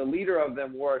leader of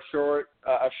them wore a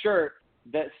shirt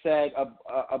that said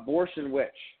abortion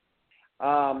witch.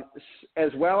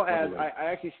 As well as I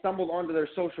actually stumbled onto their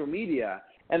social media.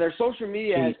 And their social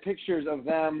media has pictures of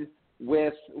them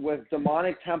with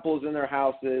demonic temples in their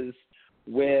houses,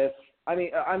 with I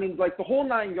mean, like the whole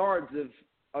 9 yards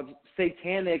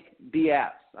satanic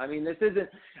BS. I mean, this isn't.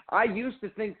 I used to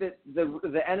think that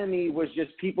the enemy was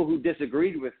just people who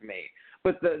disagreed with me,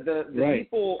 but the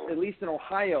people, at least in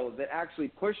Ohio, that actually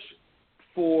push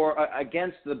for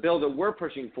against the bill that we're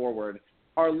pushing forward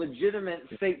are legitimate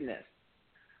Satanists.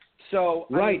 So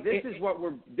I mean, this is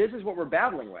what we're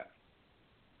battling with.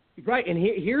 Right, and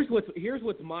here's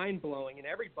what's mind blowing, and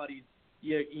everybody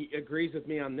agrees with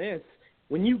me on this.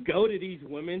 When you go to these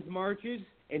women's marches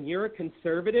and you're a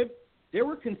conservative, there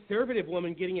were conservative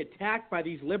women getting attacked by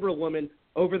these liberal women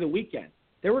over the weekend.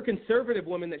 There were conservative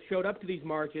women that showed up to these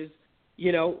marches,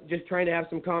 just trying to have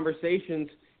some conversations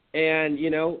and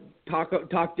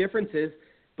talk differences,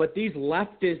 but these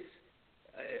leftist,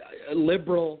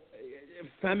 liberal,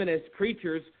 feminist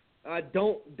creatures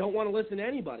don't want to listen to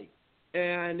anybody.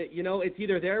 And, it's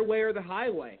either their way or the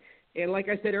highway. And like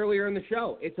I said earlier in the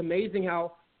show, it's amazing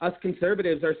how us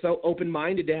conservatives are so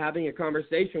open-minded to having a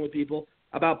conversation with people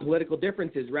about political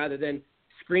differences rather than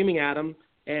screaming at them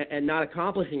and not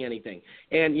accomplishing anything.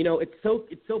 And,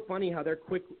 it's so funny how they're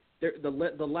quick.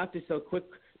 The left is so quick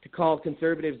to call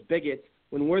conservatives bigots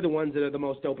when we're the ones that are the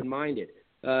most open-minded.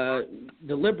 The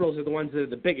liberals are the ones that are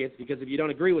the bigots because if you don't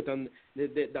agree with them,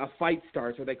 a fight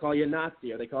starts, or they call you a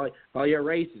Nazi, or they call you a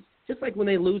racist. Just like when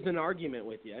they lose an argument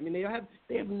with you. I mean,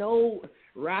 they have no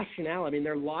rationale. I mean,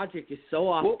 their logic is so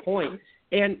off point.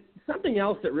 And something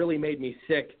else that really made me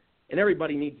sick, and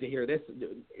everybody needs to hear this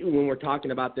when we're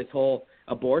talking about this whole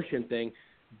abortion thing.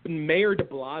 Mayor de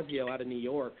Blasio out of New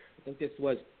York, I think this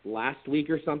was last week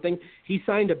or something, he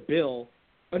signed a bill.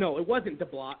 Oh, no, it wasn't de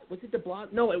Blasio. Was it de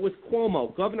Blasio? No, it was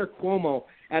Cuomo. Governor Cuomo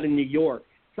out of New York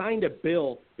signed a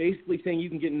bill basically saying you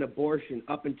can get an abortion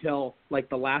up until like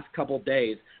the last couple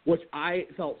days, which I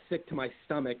felt sick to my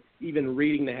stomach even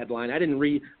reading the headline. I didn't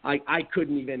read. I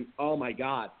couldn't even. Oh my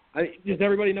God! Does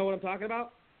everybody know what I'm talking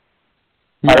about?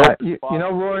 Yeah,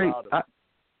 Rory.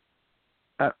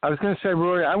 I was going to say,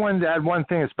 Rory, I wanted to add one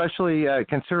thing, especially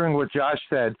considering what Josh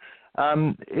said.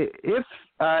 If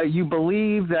you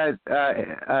believe that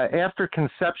after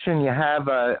conception you have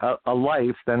a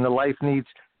life, then the life needs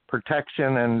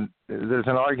protection, and there's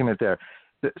an argument there.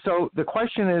 So the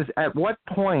question is, at what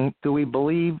point do we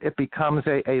believe it becomes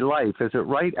a life? Is it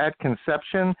right at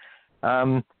conception?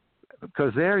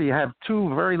 Because there you have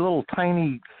two very little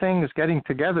tiny things getting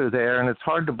together there, and it's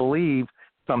hard to believe,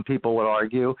 some people would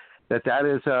argue, that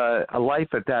is a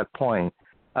life at that point.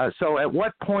 So at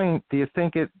what point do you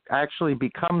think it actually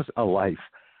becomes a life?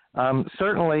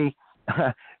 Certainly,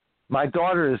 my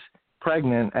daughter is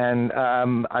pregnant, and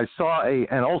I saw an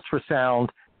ultrasound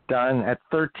done at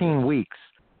 13 weeks,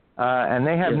 and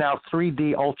they have now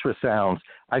 3D ultrasounds.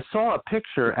 I saw a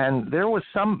picture, and there was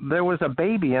a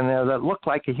baby in there that looked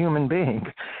like a human being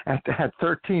at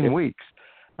 13 weeks.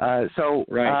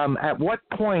 At what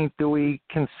point do we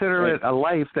consider it a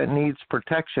life that needs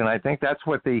protection? I think that's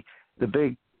what the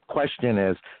big question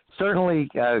is. Certainly,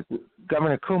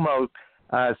 Governor Cuomo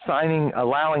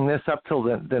allowing this up till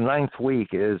the 9th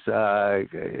week is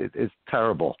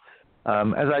terrible.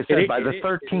 As I said, by the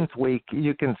 13th week,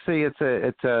 you can see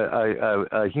it's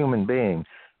a human being.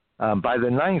 By the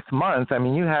 9th month, I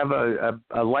mean, you have a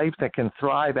life that can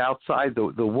thrive outside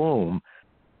the womb.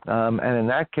 And in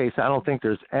that case, I don't think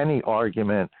there's any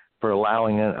argument for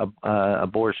allowing an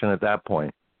abortion at that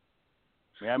point.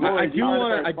 Yeah, go ahead. Go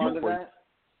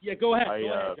ahead,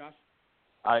 Josh.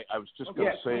 I was just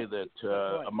going to say that,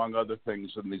 among other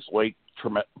things, in these late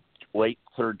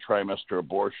third trimester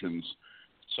abortions,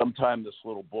 sometime this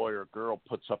little boy or girl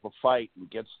puts up a fight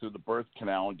and gets through the birth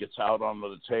canal and gets out onto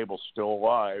the table still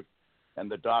alive,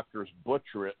 and the doctors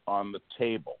butcher it on the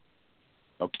table.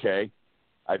 Okay?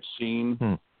 I've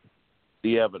seen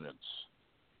the evidence.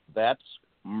 That's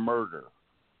murder.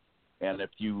 And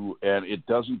it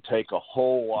doesn't take a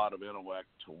whole lot of intellect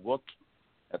to look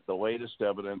at the latest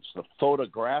evidence, the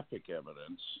photographic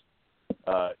evidence,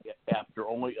 after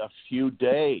only a few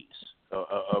days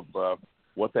of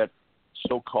what that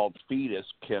so-called fetus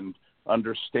can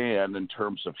understand in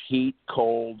terms of heat,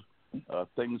 cold,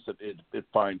 things that it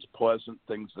finds pleasant,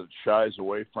 things that it shies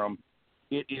away from.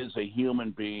 It is a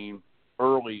human being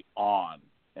early on.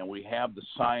 And we have the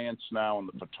science now and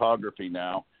the photography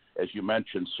now, as you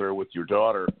mentioned, sir, with your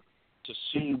daughter, to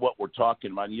see what we're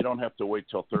talking about. You don't have to wait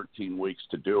till 13 weeks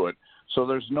to do it. So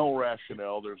there's no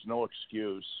rationale. There's no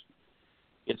excuse.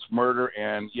 It's murder.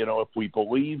 And, if we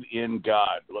believe in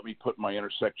God, let me put my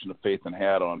intersection of faith and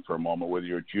hat on for a moment, whether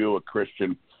you're a Jew, a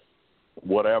Christian,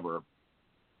 whatever.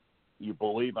 You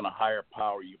believe in a higher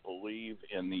power. You believe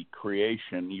in the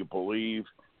creation. You believe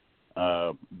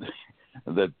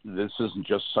that this isn't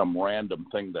just some random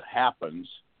thing that happens.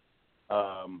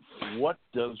 what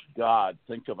does God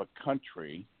think of a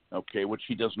country, okay, which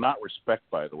he does not respect,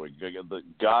 by the way.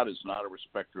 God is not a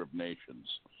respecter of nations.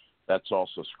 That's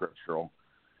also scriptural.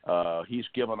 He's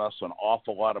given us an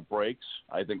awful lot of breaks,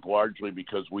 I think largely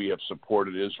because we have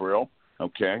supported Israel,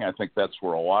 okay? I think that's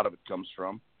where a lot of it comes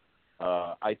from.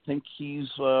 I think he's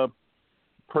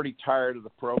pretty tired of the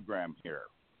program here.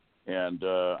 And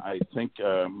I think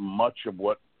much of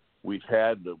what we've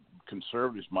had, the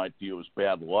conservatives might view as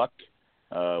bad luck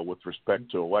with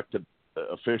respect to elected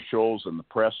officials and the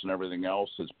press and everything else,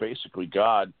 is basically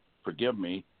God, forgive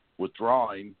me,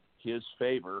 withdrawing his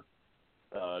favor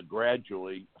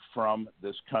gradually from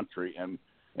this country and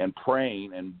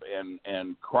praying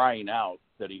and crying out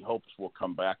that he hopes will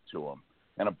come back to him.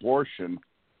 And abortion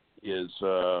is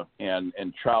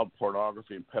and child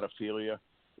pornography and pedophilia,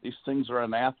 these things are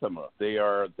anathema. They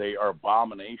are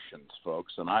abominations,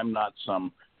 folks. And I'm not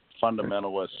some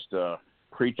fundamentalist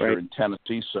preacher in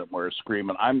Tennessee somewhere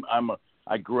screaming.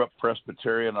 I grew up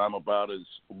Presbyterian. I'm about as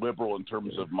liberal in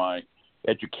terms of my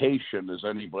education as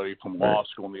anybody from law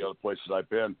school and the other places I've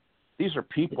been. These are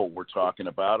people we're talking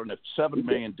about, and if 7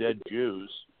 million dead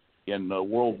Jews in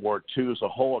World War II is a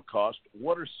Holocaust,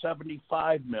 what are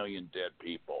 75 million dead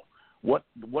people? What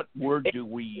word do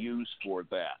we use for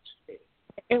that?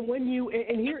 And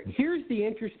here's the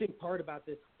interesting part about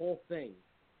this whole thing.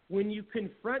 When you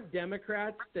confront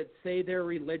Democrats that say they're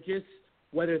religious,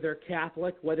 whether they're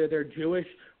Catholic, whether they're Jewish,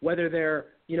 whether they're,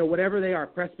 whatever they are,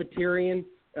 Presbyterian,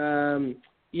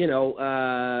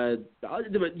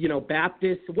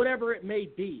 Baptist, whatever it may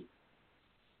be,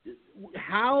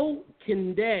 how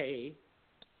can they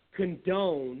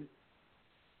condone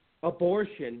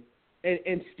abortion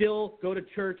and still go to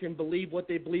church and believe what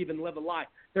they believe and live a lie?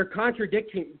 They're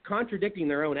contradicting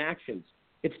their own actions.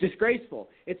 It's disgraceful.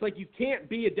 It's like you can't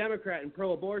be a Democrat and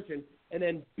pro-abortion and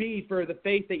then be for the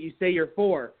faith that you say you're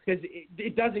for, because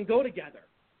it doesn't go together.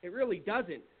 It really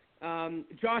doesn't.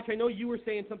 Josh, I know you were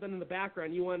saying something in the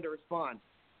background. You wanted to respond.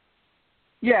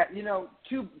 Yeah,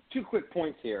 two quick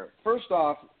points here. First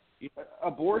off,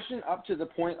 abortion up to the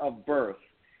point of birth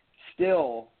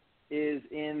still is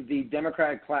in the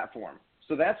Democratic platform.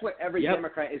 So that's what every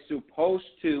Democrat is supposed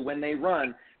to, when they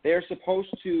run, they're supposed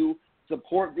to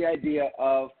support the idea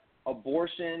of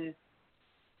abortion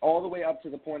all the way up to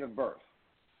the point of birth.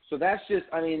 So that's just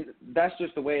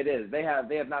the way it is. They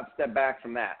have not stepped back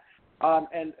from that.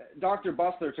 And Dr.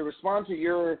 Bustler, to respond to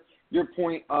your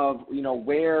point of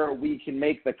where we can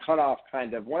make the cutoff,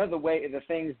 kind of one of the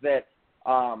things that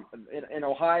in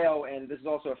Ohio, and this is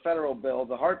also a federal bill,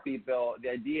 the heartbeat bill, the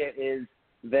idea is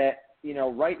that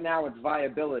right now it's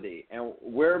viability, and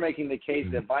we're making the case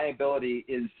that viability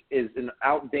is an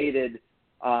outdated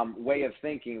way of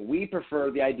thinking. We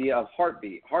prefer the idea of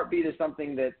heartbeat. Heartbeat is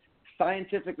something that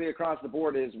scientifically across the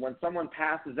board is when someone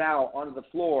passes out onto the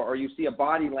floor or you see a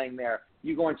body laying there,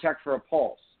 you go and check for a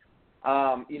pulse.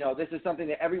 This is something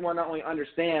that everyone not only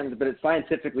understands, but it's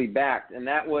scientifically backed, and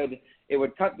it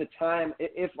would cut the time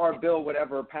if our bill would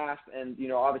ever pass and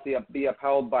obviously be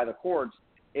upheld by the courts.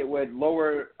 It would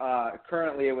lower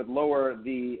currently it would lower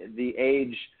the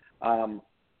age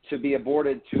to be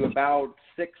aborted to about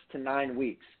 6 to 9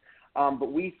 weeks.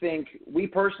 But we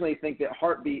personally think that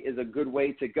heartbeat is a good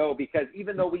way to go, because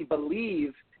even though we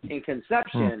believe in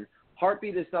conception,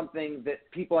 heartbeat is something that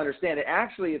people understand. It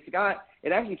actually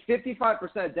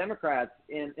 55% of Democrats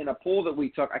in a poll that we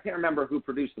took, I can't remember who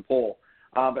produced the poll,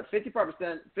 but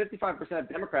 55% of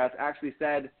Democrats actually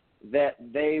said that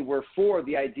they were for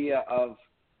the idea of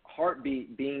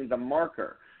heartbeat being the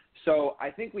marker. So I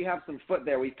think we have some foot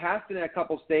there. We passed it in a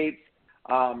couple states.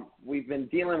 We've been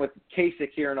dealing with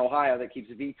Kasich here in Ohio that keeps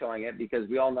vetoing it because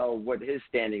we all know what his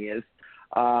standing is.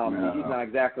 He's not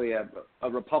exactly a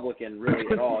Republican really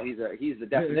at all. He's the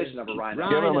definition of a rhino.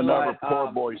 Give him another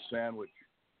poor boy sandwich.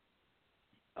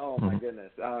 Oh my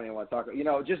goodness, I don't even want to talk.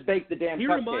 Just bake the damn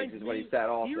cupcakes is what he said.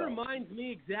 Also, he reminds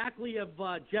me exactly of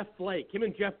Jeff Flake. Him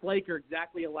and Jeff Flake are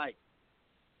exactly alike.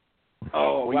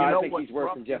 Oh, well, I think what he's worse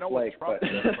than Jeff Flake. Trump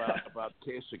said about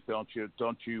Kasich, don't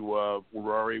you,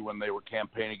 Rory, when they were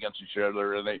campaigning against each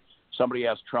other, and somebody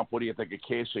asked Trump, "What do you think of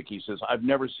Kasich?" He says, "I've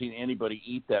never seen anybody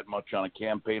eat that much on a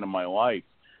campaign in my life.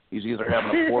 He's either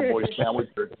having a poor boy sandwich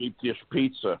or a deep dish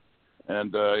pizza."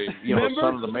 And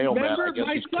son of the mailman, I guess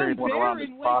he's carrying one around his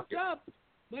pocket.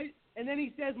 And then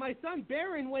he says, "My son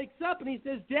Barron wakes up and he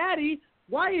says, 'Daddy,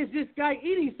 why is this guy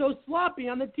eating so sloppy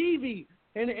on the TV?'"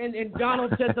 And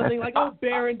Donald said something like, "Oh,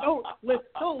 Barron, don't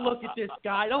look at this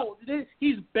guy.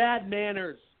 He's bad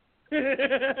manners."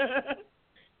 Kasich,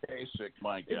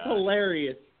 my God. It's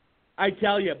hilarious, I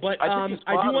tell you. But I do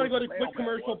want to go to a quick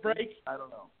commercial break. I don't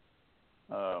know.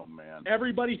 Oh, man.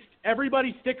 Everybody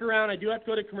stick around. I do have to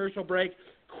go to commercial break.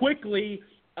 Quickly,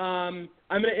 I'm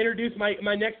going to introduce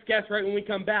my next guest right when we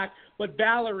come back. But,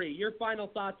 Valerie, your final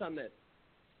thoughts on this?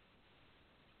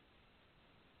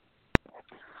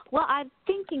 Well, I'm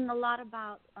thinking a lot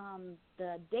about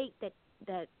the date that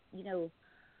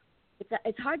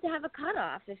it's hard to have a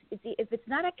cutoff. If it's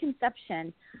not a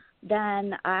conception,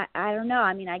 then I don't know.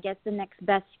 I mean, I guess the next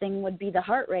best thing would be the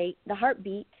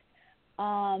heartbeat.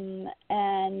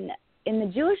 And in the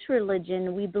Jewish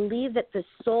religion, we believe that the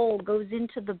soul goes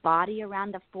into the body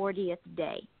around the 40th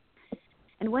day.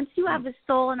 And once you have a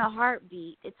soul and a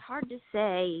heartbeat, it's hard to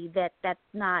say that that's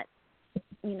not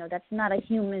a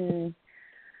human.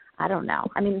 I don't know.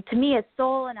 I mean, to me, a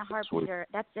soul and a heartbeat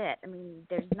that's it. I mean,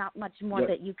 there's not much more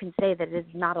that you can say that is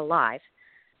not alive.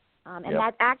 And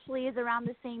that actually is around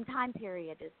the same time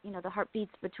period as, the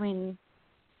heartbeats between,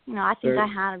 I think I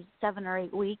had 7 or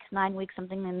 8 weeks, 9 weeks,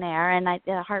 something in there. And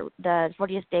the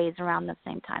 40th day is around the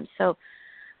same time. So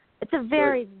it's a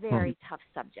very, very tough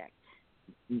subject.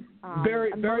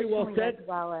 Very well said. As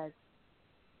well as,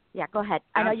 go ahead.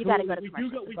 I know you got to go to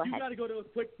commercial. We got to go to a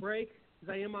quick break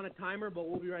because I am on a timer, but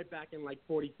we'll be right back in like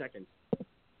 40 seconds.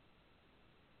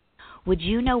 Would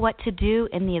you know what to do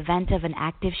in the event of an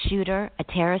active shooter, a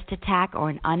terrorist attack,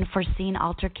 or an unforeseen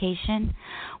altercation?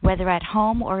 Whether at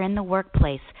home or in the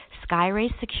workplace, Skyray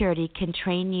Security can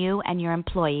train you and your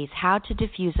employees how to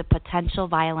defuse a potential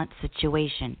violent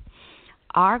situation.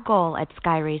 Our goal at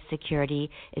Skyray Security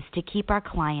is to keep our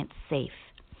clients safe.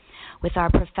 With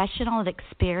our professional and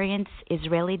experienced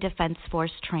Israeli Defense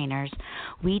Force trainers,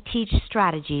 we teach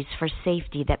strategies for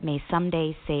safety that may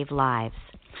someday save lives.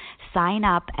 Sign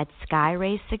up at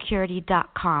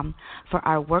skyraysecurity.com for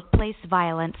our workplace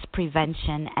violence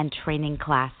prevention and training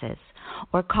classes,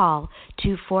 or call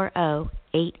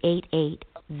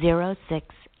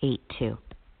 240-888-0682.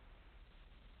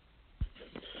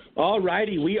 All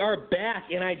righty, we are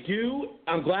back, and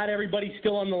I'm glad everybody's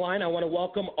still on the line. I want to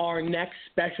welcome our next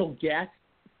special guest,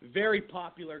 very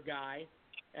popular guy,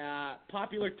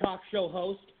 popular talk show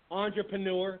host,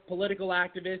 entrepreneur, political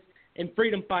activist, and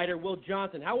freedom fighter, Will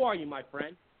Johnson. How are you, my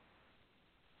friend?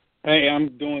 Hey, I'm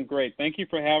doing great. Thank you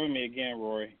for having me again,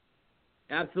 Rory.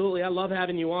 Absolutely. I love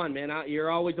having you on, man. You're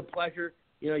always a pleasure.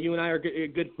 You and I are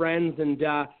good friends, and,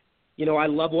 I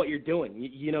love what you're doing.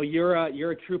 You're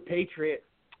a true patriot.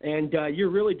 And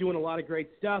you're really doing a lot of great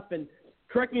stuff. And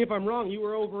correct me if I'm wrong, you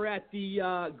were over at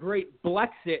the great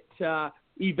Blexit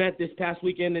event this past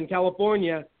weekend in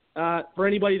California. For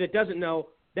anybody that doesn't know,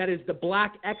 that is the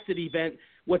Black Exit event,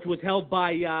 which was held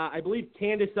by, I believe,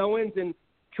 Candace Owens and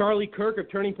Charlie Kirk of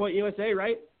Turning Point USA,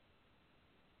 right?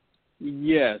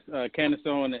 Yes, Candace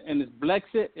Owens. And it's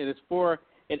Blexit.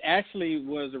 It actually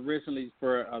was originally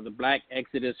for the Black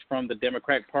Exodus from the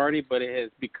Democrat Party, but it has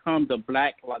become the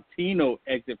Black Latino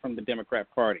exit from the Democrat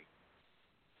Party.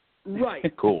 Right.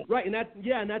 Cool. Right, and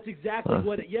that's exactly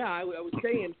what. I was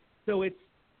saying. So it's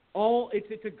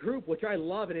a group which I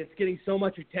love, and it's getting so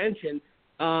much attention,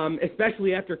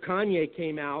 especially after Kanye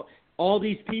came out. All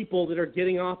these people that are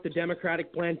getting off the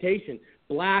Democratic plantation,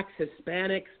 blacks,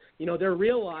 Hispanics, they're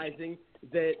realizing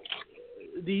that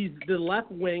the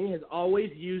left wing has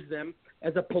always used them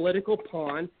as a political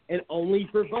pawn and only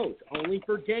for votes, only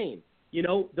for gain.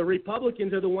 The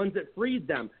Republicans are the ones that freed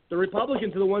them. The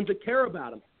Republicans are the ones that care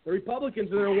about them. The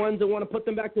Republicans are the ones that want to put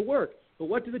them back to work. But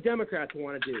what do the Democrats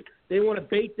want to do? They want to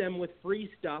bait them with free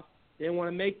stuff. They want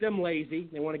to make them lazy.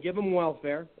 They want to give them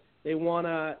welfare. They want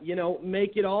to,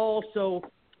 make it all so,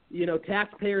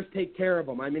 taxpayers take care of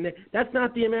them. I mean, that's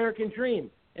not the American dream.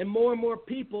 And more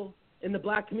people in the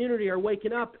black community are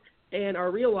waking up and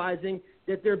are realizing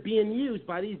that they're being used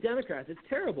by these Democrats. It's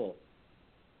terrible.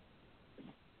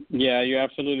 Yeah, you're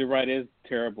absolutely right. It is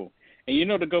terrible. And,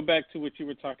 to go back to what you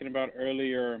were talking about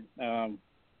earlier, the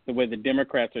way the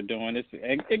Democrats are doing,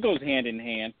 it goes hand in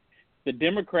hand. The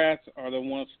Democrats are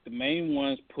the main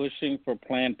ones pushing for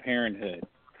Planned Parenthood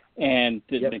and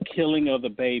the killing of the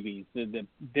babies. The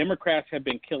Democrats have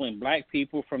been killing black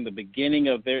people from the beginning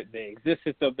of the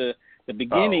existence of the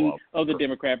beginning of the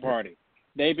Democrat Party.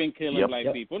 They've been killing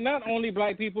black people. Not only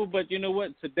black people, but you know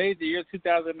what? Today, the year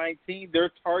 2019,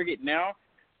 their target now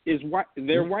is white.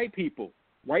 They're white people.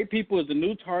 White people is the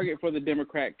new target for the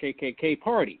Democrat KKK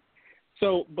party.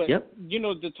 So, but,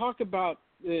 to talk about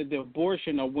the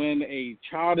abortion of when a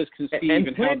child is conceived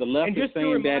and how the left is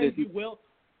saying that is...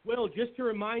 Will, just to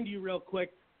remind you real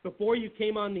quick, before you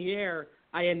came on the air,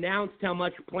 I announced how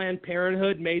much Planned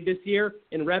Parenthood made this year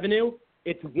in revenue.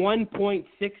 It's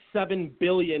 $1.67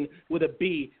 billion with a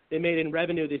B they made in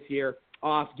revenue this year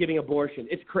off giving abortion.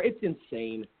 It's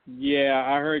insane. Yeah,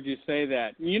 I heard you say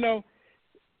that.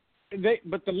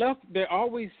 But the left, they're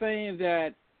always saying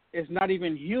that it's not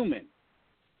even human.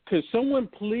 Could someone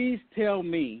please tell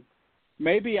me,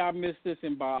 maybe I missed this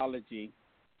in biology,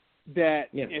 that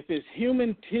if it's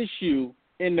human tissue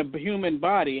in the human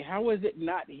body, how is it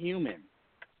not human?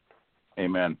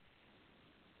 Amen.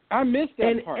 I missed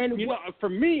that part. And for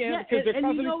me, because they're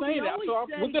constantly saying that. So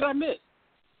what did I miss?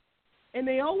 And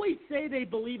they always say they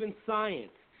believe in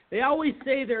science. They always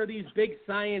say they're these big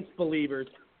science believers,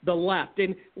 the left,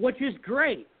 and which is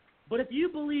great. But if you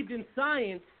believed in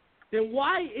science, then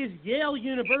why is Yale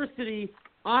University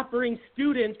offering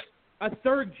students a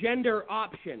third gender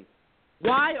option?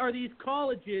 Why are these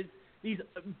colleges, these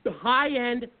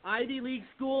high-end Ivy League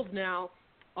schools now,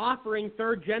 offering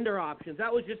third gender options?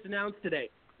 That was just announced today.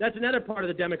 That's another part of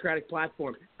the Democratic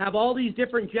platform. Have all these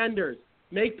different genders.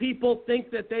 Make people think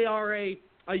that they are a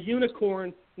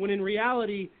unicorn when in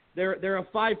reality they're a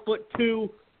 5'2",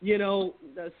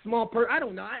 a small person. I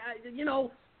don't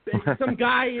know. Some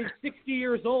guy is 60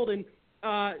 years old and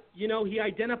he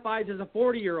identifies as a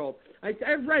 40-year-old.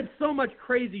 I've read so much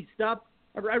crazy stuff.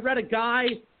 I read a guy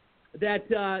that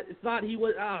thought he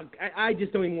was. I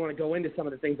just don't even want to go into some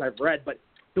of the things I've read, but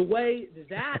the way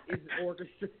that is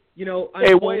orchestrated.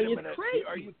 Hey, wait a minute. Crazy.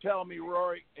 Are you telling me,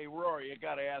 Rory? Hey, Rory, I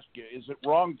got to ask you: is it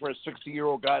wrong for a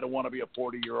 60-year-old guy to want to be a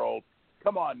 40-year-old?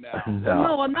 Come on now.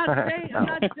 No, I'm not saying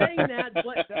that.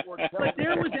 But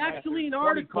there was actually an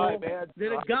article that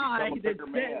a guy that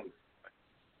said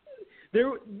there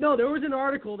was an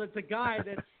article that's a guy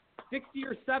that's 60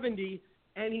 or 70,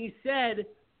 and he said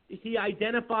he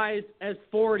identifies as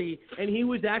 40, and he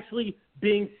was actually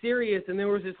being serious, and there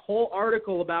was this whole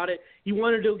article about it. He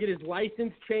wanted to get his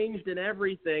license changed and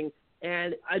everything,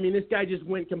 and, this guy just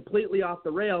went completely off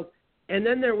the rails. And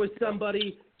then there was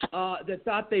somebody that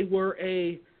thought they were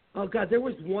there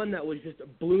was one that was just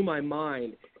blew my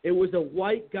mind. It was a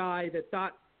white guy that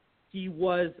thought he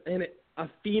was a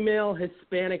female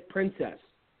Hispanic princess.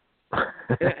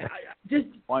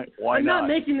 Why I'm not? not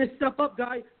making this stuff up,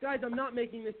 guys. Guys, I'm not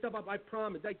making this stuff up. I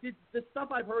promise. The stuff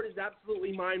I've heard is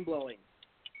absolutely mind-blowing.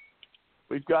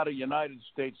 We've got a United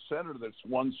States senator that's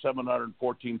won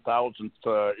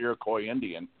 714,000th Iroquois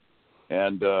Indian,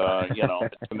 and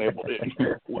been able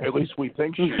to, at least we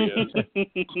think she is.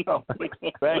 So,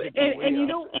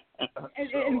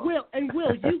 and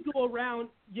Will, you go around,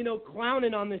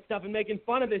 clowning on this stuff and making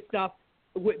fun of this stuff.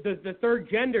 With the third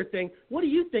gender thing, what do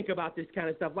you think about this kind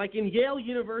of stuff? Like in Yale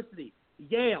University,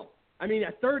 a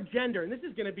third gender, and this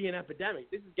is going to be an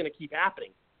epidemic. This is going to keep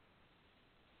happening.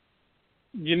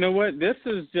 You know what? This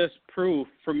is just proof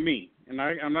for me, and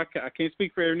I can't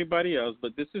speak for anybody else,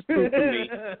 but this is proof for me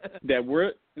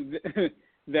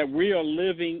that we are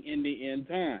living in the end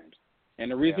times.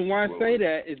 And the reason why I say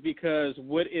that is because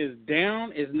what is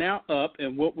down is now up,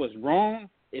 and what was wrong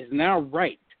is now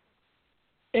right.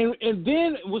 And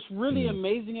then what's really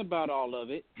amazing about all of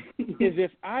it is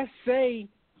if I say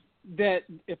that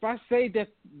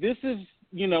this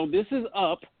is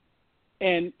up,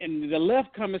 and the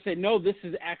left come and say, no, this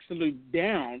is actually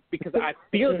down because I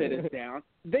feel that it's down,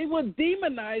 they will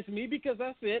demonize me because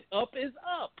I said up is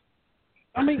up.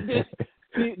 The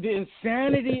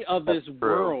insanity of this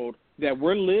world that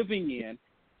we're living in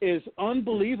is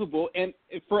unbelievable, and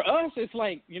for us, it's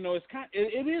like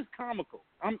it is comical.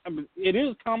 It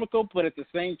is comical, but at the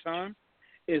same time,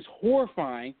 it's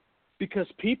horrifying because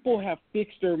people have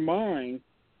fixed their mind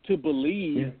to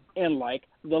believe in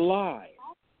the lie.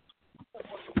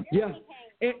 Yeah,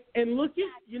 and look at.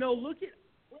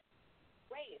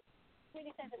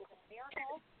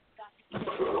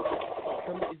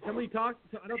 Somebody talked.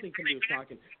 I don't think somebody was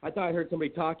talking. I thought I heard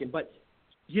somebody talking, but.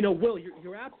 Will,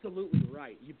 you're absolutely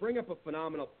right. You bring up a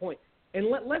phenomenal point. And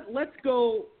let's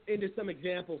go into some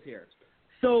examples here.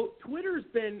 So Twitter's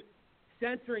been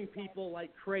censoring people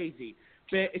like crazy,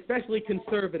 especially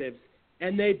conservatives,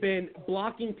 and they've been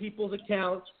blocking people's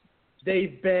accounts.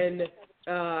 They've been,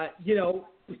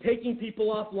 taking people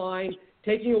offline,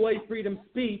 taking away freedom of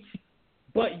speech.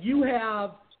 But you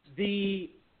have the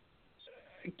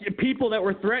people that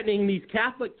were threatening these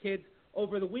Catholic kids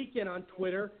over the weekend on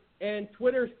Twitter, and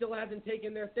Twitter still hasn't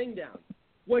taken their thing down,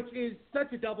 which is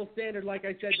such a double standard. Like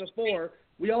I said before,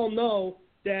 we all know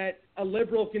that a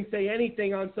liberal can say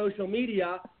anything on social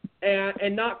media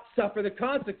and not suffer the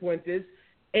consequences.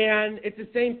 And it's the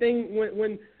same thing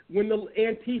when the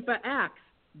Antifa acts.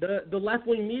 The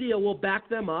left-wing media will back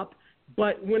them up,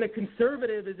 but when a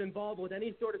conservative is involved with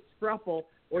any sort of scruffle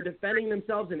or defending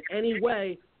themselves in any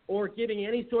way or giving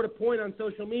any sort of point on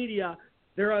social media,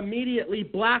 they're immediately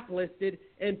blacklisted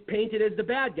and painted as the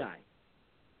bad guy.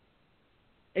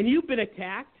 And you've been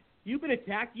attacked. You've been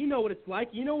attacked. You know what it's like.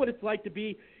 You know what it's like to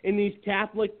be in these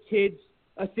Catholic kids'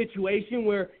 a situation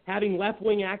where having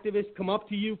left-wing activists come up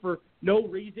to you for no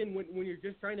reason when you're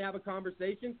just trying to have a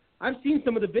conversation. I've seen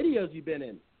some of the videos you've been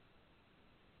in.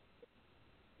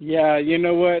 Yeah, you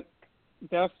know what?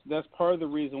 That's part of the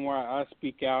reason why I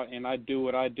speak out and I do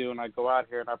what I do, and I go out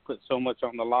here and I put so much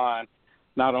on the line,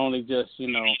 not only just,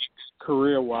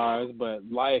 career-wise, but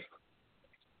life,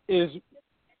 is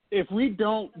if we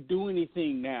don't do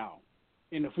anything now,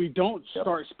 and if we don't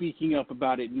start speaking up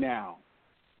about it now,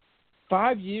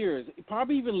 5 years,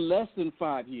 probably even less than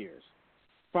 5 years,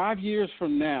 5 years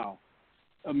from now,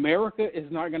 America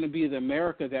is not going to be the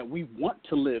America that we want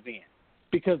to live in.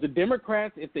 Because the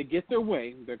Democrats, if they get their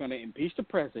way, they're going to impeach the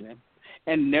president,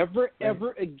 and never,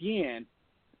 ever again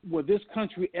will this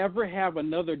country ever have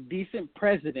another decent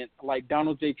president like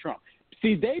Donald J. Trump.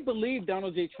 See, they believe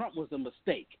Donald J. Trump was a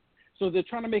mistake. So they're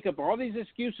trying to make up all these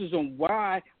excuses on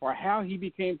why or how he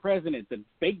became president, the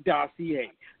fake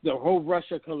dossier, the whole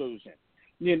Russia collusion,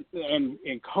 and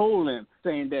Colin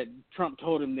saying that Trump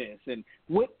told him this, and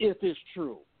what if it's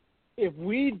true? If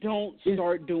we don't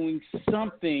start doing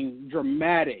something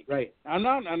dramatic, right? I'm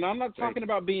not talking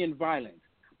about being violent,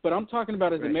 but I'm talking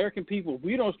about as American people, if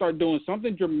we don't start doing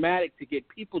something dramatic to get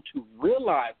people to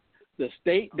realize the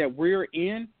state that we're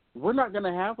in, we're not going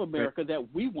to have America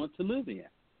that we want to live in.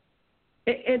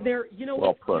 And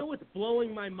what's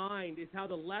blowing my mind is how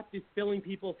the left is filling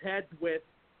people's heads with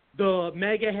the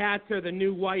MAGA hats or the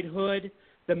new white hood.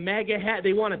 The MAGA hat,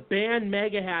 they want to ban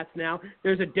MAGA hats now.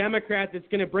 There's a Democrat that's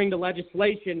going to bring to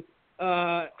legislation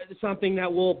something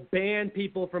that will ban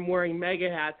people from wearing MAGA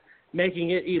hats,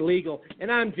 making it illegal.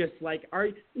 And I'm just like,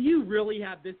 you really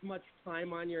have this much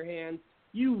time on your hands?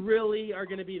 You really are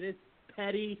going to be this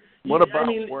petty? What about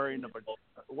wearing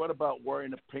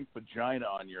a pink vagina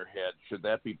on your head? Should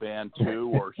that be banned too,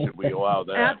 or should we allow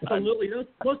that? Absolutely.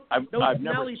 I've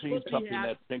never seen something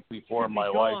that pink before in my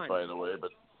life, by the way, but.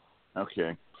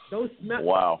 Okay.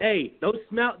 Wow. Hey, those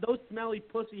smelly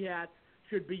pussy hats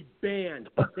should be banned.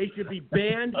 They should be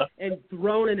banned and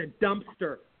thrown in a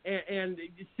dumpster. And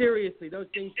seriously, those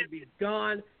things should be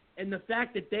gone. And the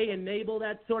fact that they enable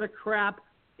that sort of crap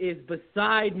is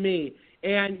beside me.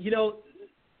 And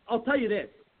I'll tell you this.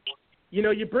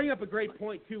 You bring up a great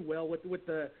point too, Will, with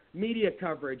the media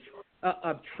coverage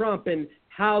of Trump and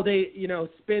how they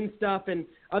spin stuff. And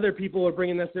other people were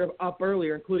bringing this up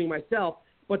earlier, including myself.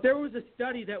 But there was a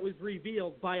study that was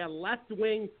revealed by a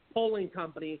left-wing polling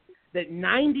company that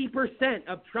 90%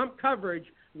 of Trump coverage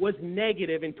was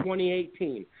negative in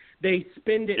 2018. They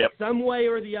spinned it some way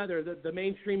or the other, the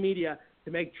mainstream media,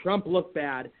 to make Trump look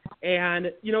bad.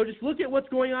 And, just look at what's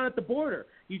going on at the border.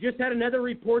 You just had another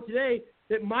report today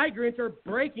that migrants are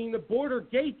breaking the border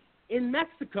gates in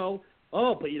Mexico.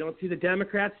 Oh, but you don't see the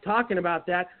Democrats talking about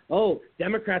that. Oh,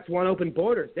 Democrats want open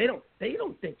borders. They don't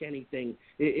think anything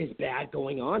is bad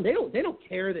going on. They don't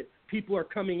care that people are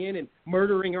coming in and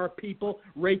murdering our people,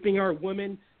 raping our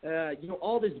women.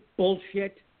 All this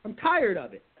bullshit. I'm tired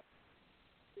of it.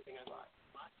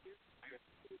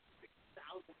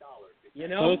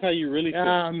 That's how you really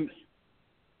feel.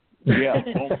 Yeah,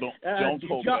 don't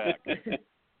hold back.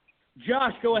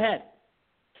 Josh, go ahead.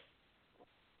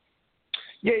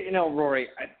 Yeah, Rory,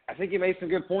 I think you made some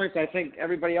good points. I think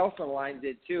everybody else on the line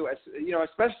did too.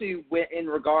 Especially in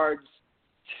regards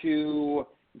to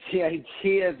the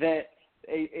idea that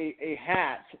a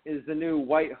hat is the new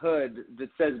white hood that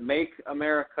says "Make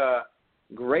America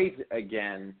Great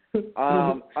Again."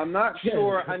 I'm not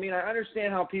sure. I mean, I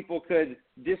understand how people could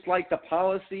dislike the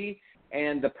policy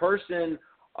and the person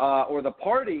or the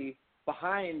party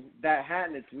behind that hat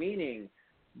and its meaning.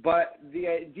 But the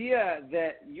idea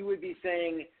that you would be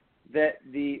saying that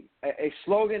a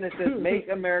slogan that says "Make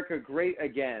America Great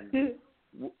Again"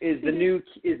 is the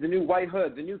new white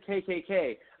hood, the new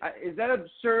KKK. Is that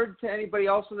absurd to anybody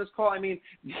else on this call? I mean,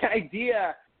 the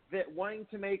idea that wanting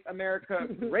to make America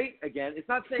great again, it's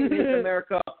not saying make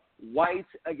America white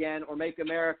again or make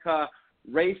America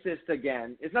racist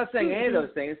again. It's not saying any of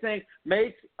those things. It's saying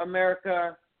make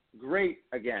America great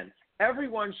again.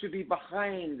 Everyone should be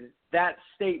behind that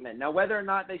statement. Now, whether or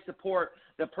not they support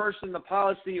the person, the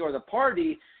policy, or the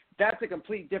party, that's a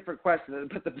complete different question.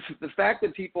 But the fact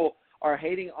that people are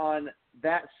hating on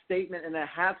that statement and that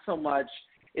hat so much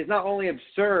is not only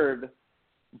absurd,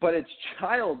 but it's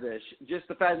childish, just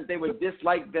the fact that they would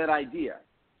dislike that idea.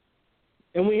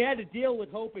 And we had to deal with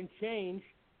hope and change,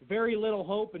 very little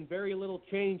hope and very little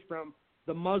change from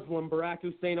the Muslim Barack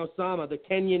Hussein Osama, the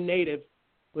Kenyan native,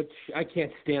 which I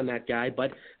can't stand that guy.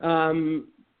 But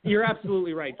you're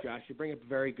absolutely right, Josh. You bring up a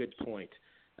very good point.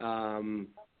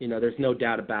 There's no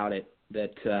doubt about it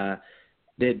that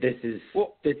This is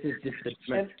just the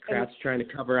Democrats trying to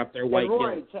cover up their white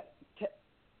Rory, guilt.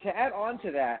 to add on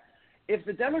to that, if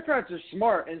the Democrats are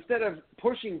smart, instead of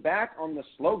pushing back on the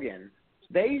slogan,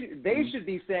 they should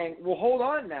be saying, well, hold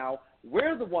on now.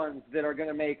 We're the ones that are going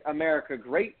to make America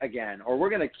great again, or we're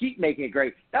going to keep making it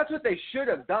great. That's what they should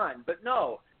have done. But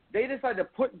no, they decided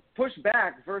to push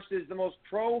back versus the most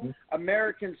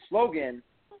pro-American slogan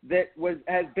that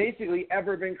has basically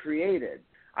ever been created.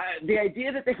 The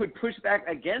idea that they would push back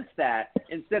against that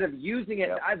instead of using it,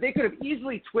 they could have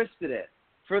easily twisted it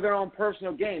for their own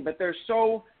personal gain, but they're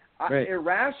so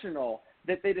irrational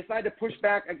that they decide to push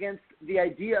back against the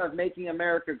idea of making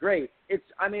America great. It's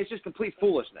just complete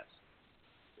foolishness.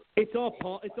 It's all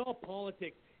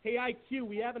politics. Hey, IQ,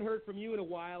 we haven't heard from you in a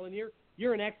while, and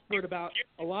you're an expert about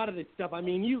a lot of this stuff. I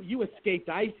mean, you escaped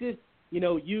ISIS. You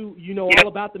know all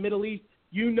about the Middle East.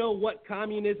 You know what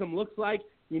communism looks like.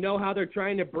 You know how they're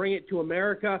trying to bring it to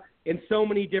America in so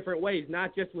many different ways,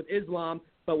 not just with Islam,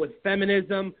 but with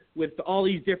feminism, with all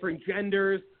these different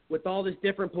genders, with all this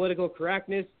different political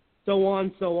correctness, so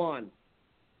on, so on.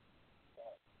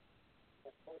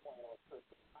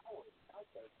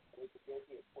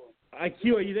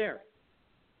 IQ, are you there?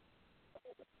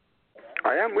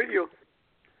 I am with you.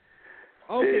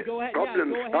 Okay, go ahead. Yeah,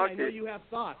 go ahead. I know you have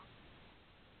thoughts.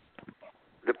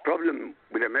 The problem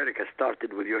with America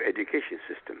started with your education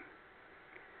system.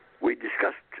 We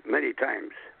discussed many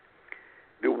times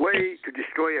the way to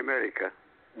destroy America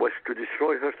was to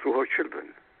destroy her through her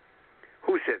children.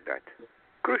 Who said that?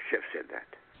 Khrushchev said that.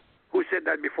 Who said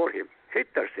that before him?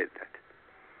 Hitler said that.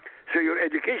 So your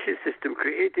education system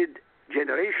created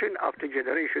generation after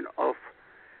generation of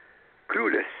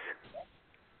clueless,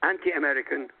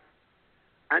 anti-American,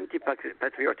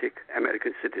 anti-patriotic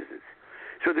American citizens.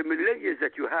 So the millennials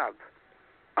that you have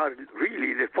are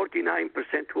really the 49%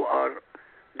 who are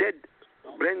dead,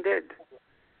 brain dead.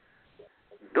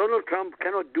 Donald Trump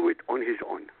cannot do it on his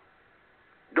own.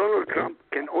 Donald Trump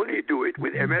can only do it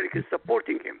with Americans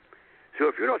supporting him. So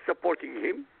if you're not supporting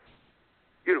him,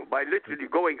 by literally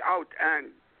going out and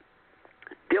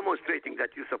demonstrating that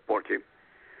you support him,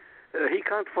 he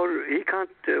can't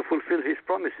fulfill his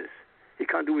promises. He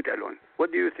can't do it alone.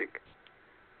 What do you think?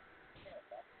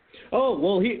 Oh,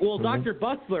 well, Dr.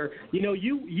 Butzler,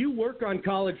 you work on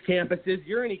college campuses.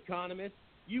 You're an economist.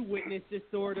 You witness this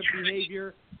sort of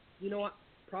behavior,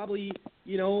 probably,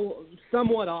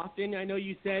 somewhat often. I know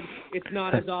you said it's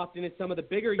not as often as some of the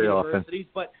bigger universities,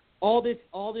 but all this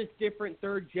different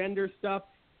third gender stuff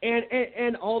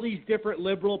and all these different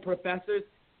liberal professors.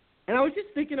 And I was just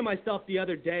thinking to myself the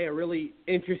other day, a really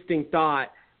interesting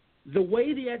thought. The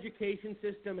way the education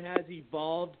system has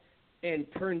evolved and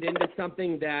turned into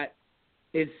something that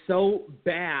is so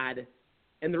bad,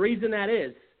 and the reason that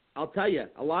is, I'll tell you,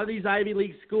 a lot of these Ivy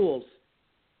League schools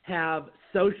have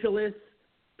socialist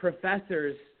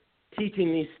professors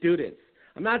teaching these students.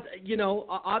 I'm not,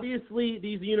 obviously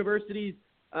these universities,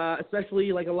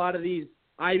 especially like a lot of these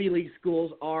Ivy League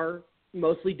schools, are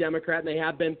mostly Democrat, and they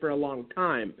have been for a long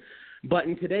time. But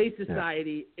in today's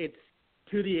society, it's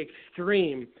to the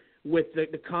extreme with the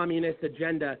communist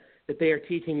agenda that they are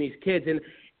teaching these kids. And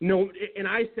and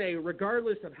I say,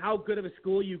 regardless of how good of a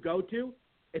school you go to,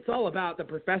 it's all about the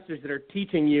professors that are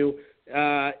teaching you.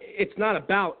 It's not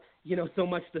about, so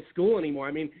much the school anymore.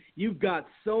 I mean, you've got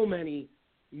so many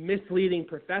misleading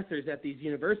professors at these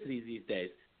universities these days.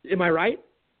 Am I right?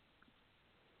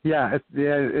 Yeah,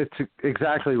 it's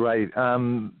exactly right.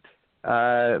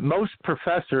 Most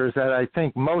professors at I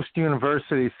think most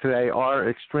universities today are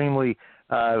extremely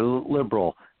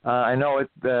liberal. I know at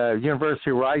the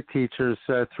university where I teach, there's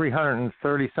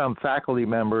 330-some faculty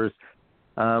members.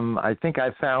 I think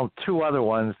I found two other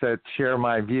ones that share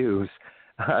my views.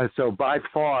 So by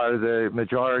far, the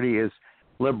majority is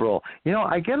liberal.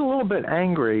 I get a little bit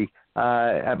angry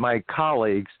at my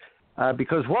colleagues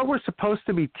because what we're supposed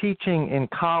to be teaching in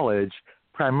college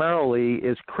primarily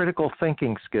is critical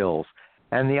thinking skills.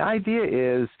 And the idea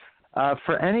is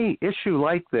for any issue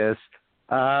like this,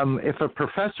 if a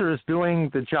professor is doing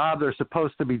the job they're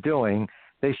supposed to be doing,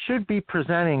 they should be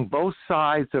presenting both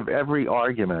sides of every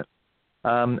argument.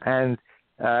 And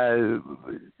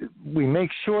we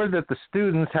make sure that the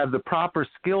students have the proper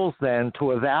skills then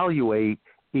to evaluate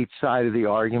each side of the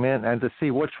argument and to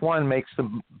see which one makes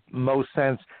the most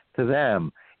sense to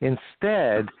them.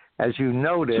 Instead, as you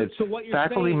noted,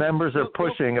 faculty members are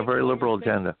pushing a very liberal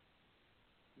agenda.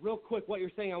 Real quick, what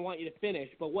you're saying, I want you to finish,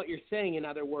 but what you're saying, in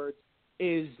other words,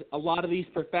 is a lot of these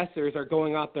professors are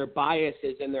going off their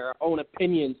biases and their own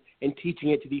opinions and teaching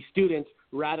it to these students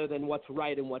rather than what's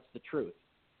right and what's the truth.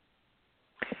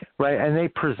 Right, and they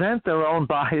present their own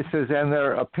biases and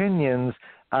their opinions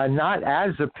not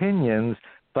as opinions,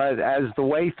 but as the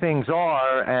way things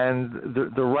are and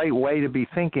the right way to be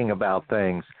thinking about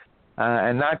things,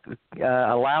 and not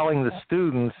allowing the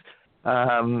students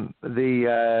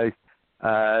the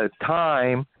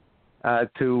time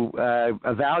to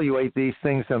evaluate these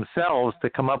things themselves to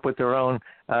come up with their own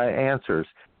answers.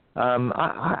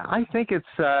 I think it's,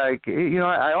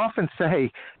 I often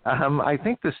say, I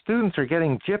think the students are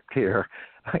getting gypped here.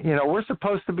 We're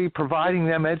supposed to be providing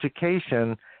them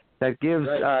education that gives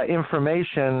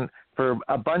information for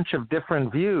a bunch of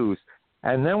different views.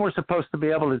 And then we're supposed to be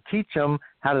able to teach them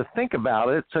how to think about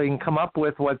it so you can come up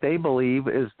with what they believe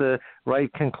is the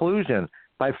right conclusion.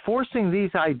 By forcing these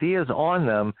ideas on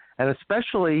them, and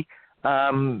especially,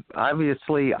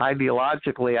 obviously,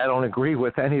 ideologically, I don't agree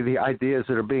with any of the ideas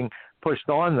that are being pushed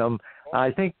on them.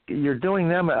 I think you're doing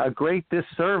them a great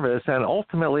disservice and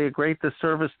ultimately a great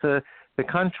disservice to the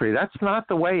country. That's not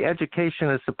the way education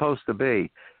is supposed to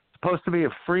be. It's supposed to be a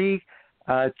free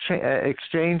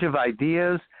exchange of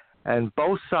ideas, and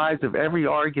both sides of every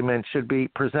argument should be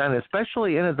presented,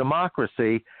 especially in a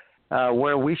democracy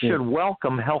where we should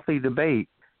welcome healthy debate.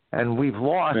 And we've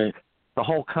lost the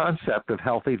whole concept of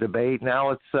healthy debate.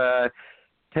 Now it's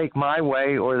take my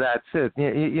way or that's it.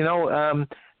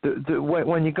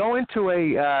 When you go into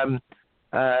a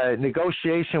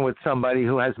negotiation with somebody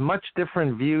who has much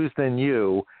different views than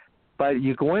you, but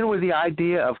you go in with the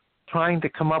idea of trying to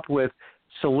come up with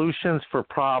solutions for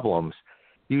problems,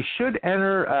 you should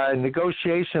enter a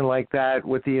negotiation like that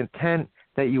with the intent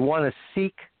that you want to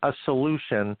seek a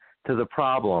solution to the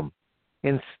problem.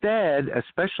 Instead,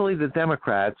 especially the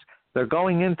Democrats, they're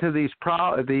going into these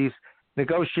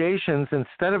negotiations,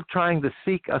 instead of trying to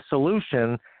seek a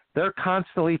solution, they're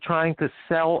constantly trying to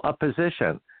sell a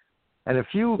position. And if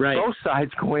both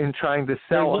sides go in trying to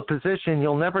sell a position,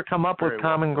 you'll never come up with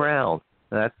common ground.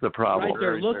 That's the problem. Right,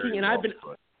 they're looking, and I've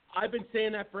been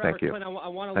saying that forever, Thank you. Clint. I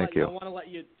want to let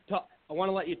you talk. I want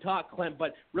to let you talk, Clint,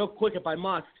 but real quick, if I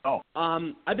must.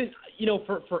 I've been,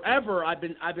 for forever, I've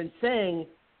been saying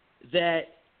that,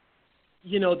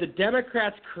 the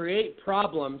Democrats create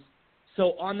problems,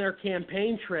 so on their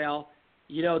campaign trail,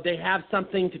 they have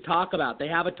something to talk about. They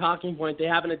have a talking point. They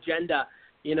have an agenda,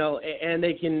 and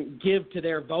they can give to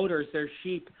their voters, their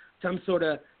sheep, some sort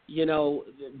of,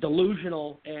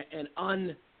 delusional and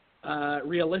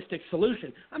unrealistic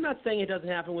solution. I'm not saying it doesn't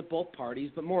happen with both parties,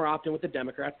 but more often with the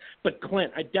Democrats. But,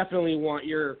 Clint, I definitely want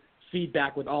your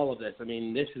feedback with all of this. I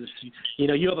mean, this is,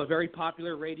 you have a very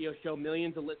popular radio show,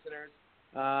 millions of listeners.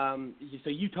 So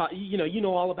you talk, you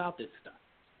know all about this stuff.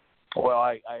 Well,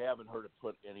 I haven't heard it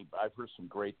put any. I've heard some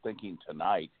great thinking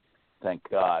tonight, thank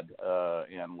God.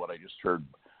 And what I just heard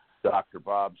Dr.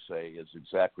 Bob say is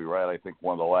exactly right. I think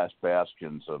one of the last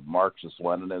bastions of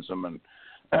Marxist-Leninism and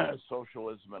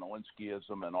socialism and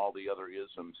Alinskyism and all the other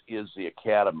isms is the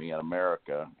academy in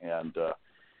America. And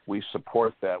we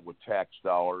support that with tax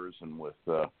dollars and with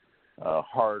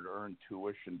hard-earned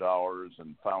tuition dollars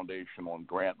and foundational and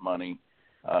grant money.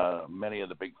 Many of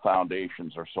the big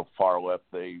foundations are so far left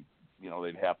they'd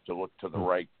have to look to the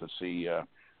right to see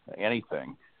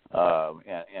anything.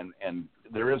 And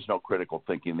there is no critical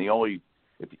thinking. The only,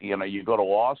 you go to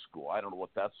law school, I don't know what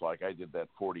that's like. I did that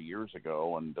 40 years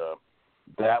ago, and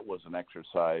that was an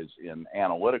exercise in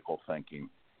analytical thinking.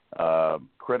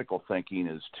 Critical thinking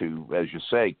is to, as you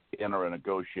say, enter a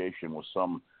negotiation with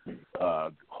some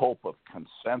hope of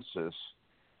consensus.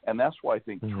 And that's why I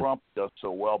think Trump does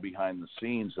so well behind the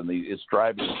scenes, and it's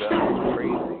driving them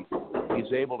crazy.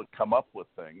 He's able to come up with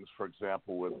things. For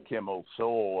example, with Kim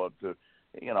Il-sung,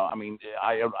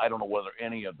 I don't know whether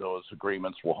any of those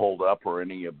agreements will hold up or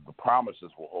any of the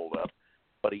promises will hold up.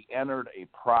 But he entered a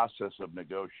process of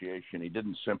negotiation. He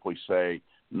didn't simply say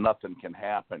nothing can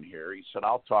happen here. He said,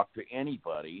 "I'll talk to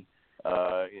anybody,"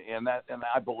 and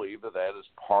I believe that is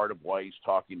part of why he's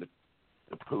talking to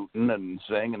Putin and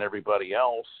Xi and everybody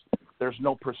else. There's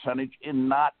no percentage in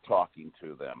not talking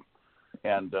to them.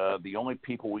 And the only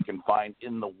people we can find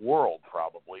in the world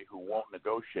probably who won't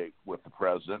negotiate with the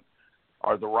president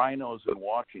are the rhinos in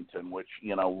Washington, which,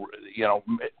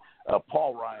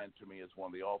 Paul Ryan to me is one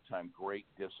of the all-time great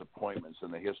disappointments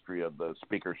in the history of the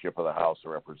speakership of the House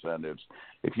of Representatives.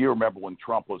 If you remember when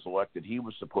Trump was elected, he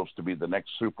was supposed to be the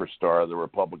next superstar of the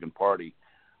Republican Party.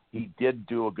 He did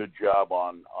do a good job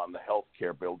on the health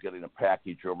care bill, getting a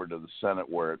package over to the Senate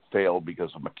where it failed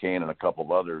because of McCain and a couple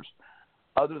of others.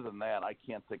 Other than that, I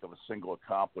can't think of a single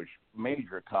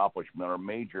major accomplishment or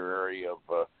major area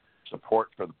of support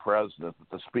for the president that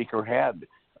the speaker had.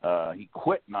 He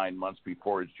quit 9 months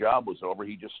before his job was over.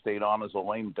 He just stayed on as a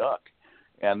lame duck.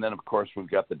 And then, of course, we've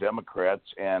got the Democrats.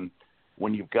 And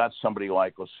when you've got somebody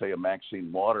like, let's say, a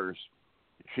Maxine Waters,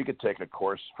 she could take a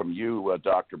course from you,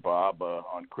 Dr. Bob,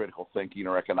 on critical thinking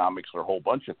or economics or a whole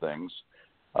bunch of things.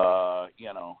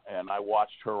 And I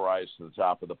watched her rise to the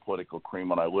top of the political cream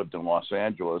when I lived in Los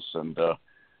Angeles, and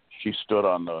she stood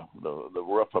on the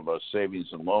roof of a savings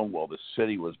and loan while the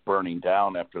city was burning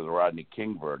down after the Rodney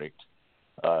King verdict.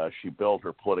 She built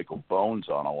her political bones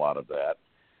on a lot of that,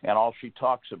 and all she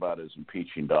talks about is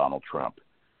impeaching Donald Trump.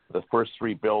 The first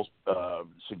three bills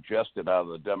suggested out of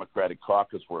the Democratic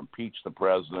caucus were impeach the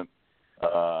president.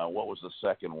 What was the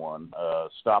second one?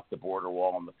 Stop the border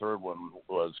wall, and the third one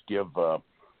was give,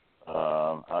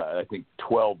 I think,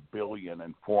 $12 billion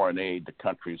in foreign aid to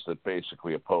countries that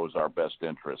basically oppose our best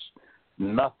interests.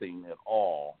 Nothing at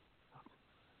all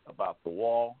about the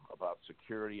wall, about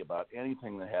security, about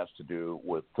anything that has to do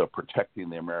with protecting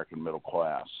the American middle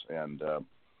class. And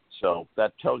so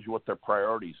that tells you what their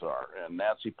priorities are. And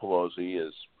Nancy Pelosi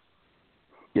is,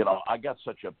 I got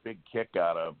such a big kick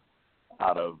out of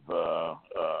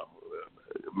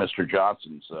Mr.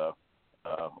 Johnson's,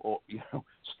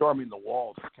 storming the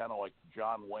walls. It's kind of like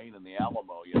John Wayne in the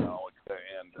Alamo,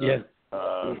 And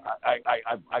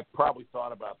I probably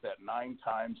thought about that 9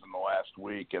 times in the last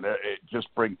week, and it just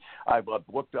I've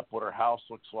looked up what her house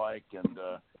looks like, and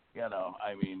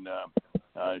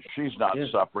she's not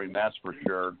suffering, that's for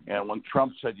sure. And when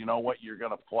Trump said, you know what, you're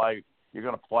going to fly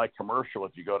commercial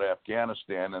if you go to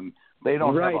Afghanistan, and they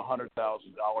don't have $100,000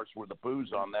 worth of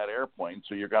booze on that airplane,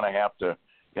 so you're going to have to,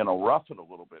 rough it a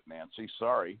little bit, Nancy.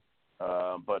 Sorry,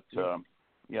 but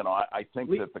I think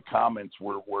that the comments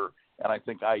were, and I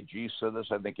think IG said this.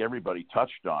 I think everybody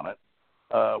touched on it.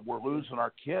 We're losing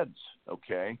our kids,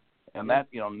 okay? And that,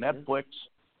 Netflix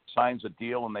signs a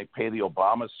deal and they pay the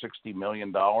Obamas $60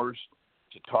 million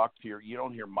to talk to you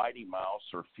don't hear Mighty Mouse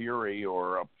or Fury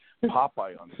or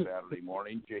Popeye on Saturday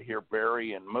morning. You hear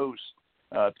Barry and Moose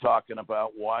talking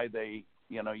about why they,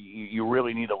 you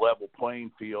really need a level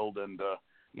playing field, and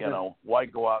why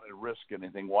go out and risk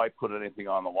anything? Why put anything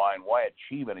on the line? Why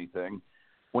achieve anything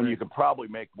when you could probably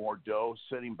make more dough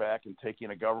sitting back and taking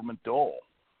a government dole?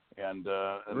 And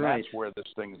that's where this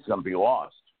thing is going to be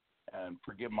lost. And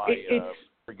forgive my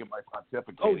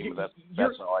pontificating, but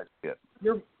that's how I see it.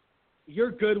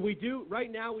 You're good. We do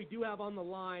have on the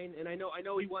line, and I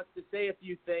know he wants to say a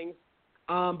few things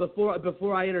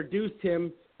before I introduced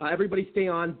him. Everybody stay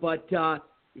on, but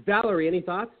Valerie, any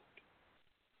thoughts?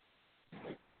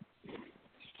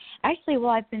 Actually, well,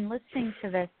 I've been listening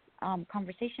to this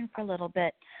conversation for a little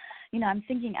bit. I'm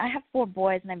thinking, I have 4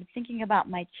 boys, and I've been thinking about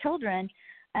my children.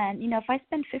 And, if I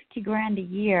spend $50,000 a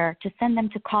year to send them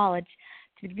to college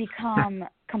to become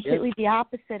completely the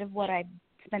opposite of what I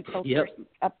spent for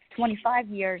 25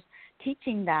 years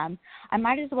teaching them, I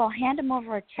might as well hand them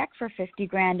over a check for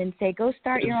 $50,000 and say, go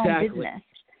start your own business.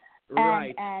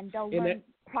 And they'll learn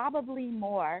probably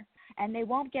more, and they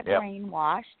won't get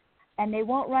brainwashed, and they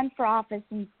won't run for office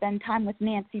and spend time with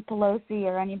Nancy Pelosi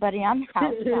or anybody on the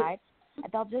outside.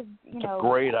 They'll just, It's a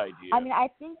great idea. I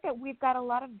think that we've got a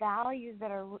lot of values that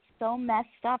are so messed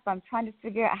up. I'm trying to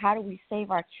figure out how do we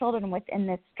save our children within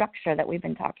this structure that we've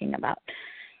been talking about.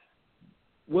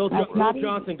 Will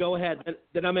Johnson, go ahead.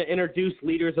 Then I'm going to introduce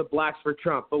leaders of Blacks for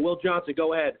Trump. But Will Johnson,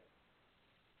 go ahead.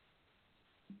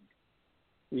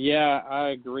 Yeah, I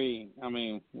agree.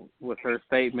 With her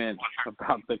statement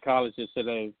about the colleges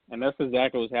today, and that's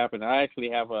exactly what's happening. I actually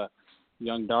have a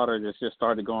young daughter that's just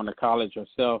started going to college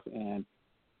herself, and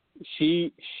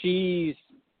she's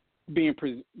being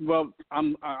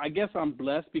I guess I'm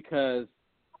blessed because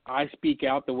I speak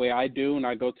out the way I do, and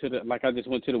I go to I just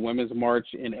went to the Women's March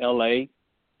in LA,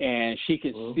 and she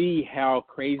can see how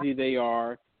crazy they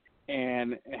are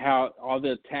and how all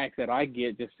the attacks that I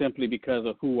get just simply because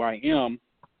of who I am.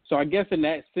 So I guess in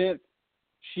that sense,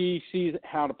 she sees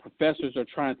how the professors are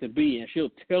trying to be, and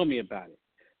she'll tell me about it.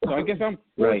 So I guess I'm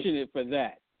fortunate for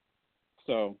that.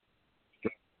 So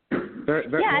very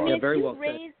if you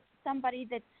raise somebody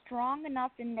that's strong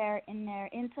enough in their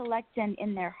intellect and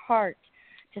in their heart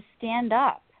to stand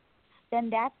up, then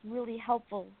that's really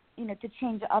helpful, to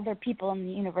change other people in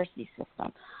the university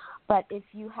system. But if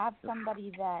you have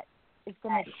somebody that is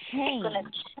going to change,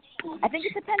 I think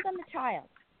it depends on the child.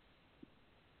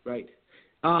 Right.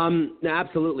 No,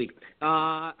 absolutely.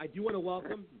 I do want to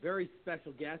welcome very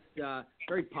special guest,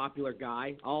 very popular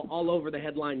guy, all over the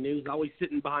headline news, always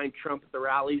sitting behind Trump at the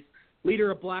rallies,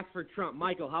 leader of Blacks for Trump.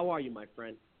 Michael, how are you, my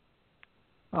friend?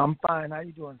 I'm fine. How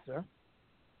you doing, sir?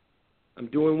 I'm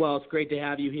doing well. It's great to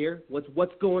have you here.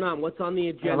 What's going on? What's on the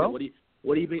agenda? Hello?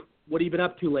 What have you been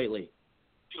up to lately?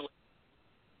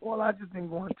 Well, I've just been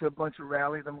going to a bunch of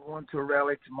rallies. I'm going to a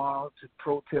rally tomorrow to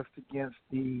protest against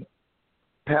the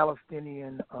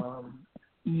Palestinian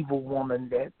evil woman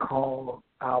that called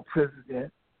our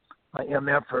president an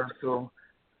MFer. So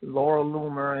Laura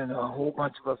Loomer and a whole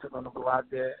bunch of us are going to go out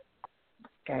there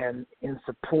and in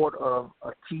support of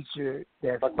a teacher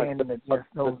that's standing against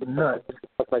those nuts.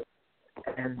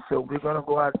 And so we're going to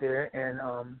go out there, and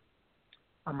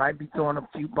I might be throwing a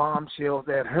few bombshells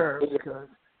at her because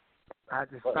I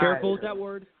decided. Careful with that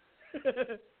word.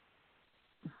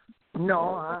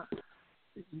 No,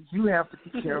 you have to be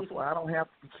careful. I don't have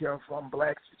to be careful. I'm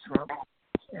black for Trump,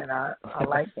 and I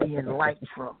like being like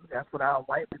Trump. That's what our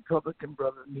white Republican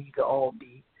brothers need to all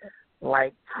be,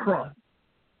 like Trump.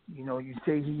 You know, you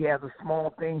say he has a small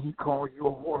thing, he calls you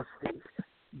a horse face.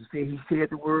 You say he said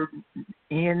the word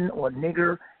N or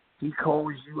nigger, he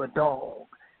calls you a dog.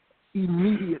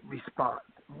 Immediate response.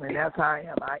 When that's how I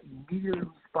am, I immediately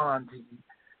respond to you.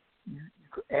 You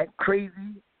act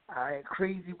crazy, I act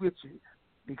crazy with you,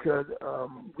 because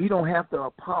we don't have to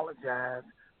apologize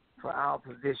for our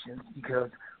positions because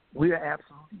we are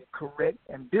absolutely correct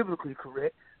and biblically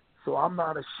correct. So I'm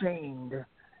not ashamed.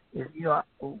 You know,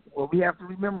 what we have to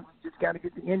remember, we just got to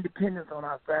get the independence on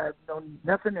our side. We don't need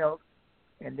nothing else,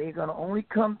 and they're going to only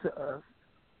come to us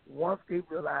once they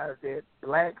realize that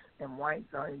blacks and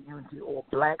whites are in unity, or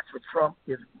blacks for Trump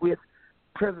is with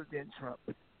President Trump,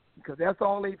 because that's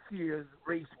all they fear is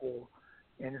race war,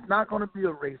 and it's not going to be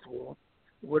a race war.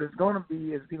 What it's going to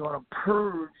be is they're going to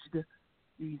purge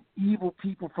these evil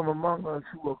people from among us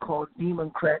who are called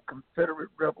Democrat,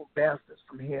 Confederate, rebel bastards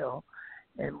from hell.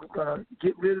 And we're going to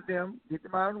get rid of them, get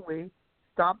them out of the way,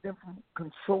 stop them from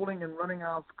controlling and running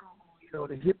our schools. You know,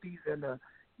 the hippies and the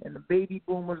baby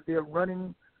boomers, they're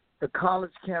running the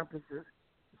college campuses. So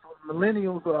the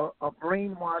millennials are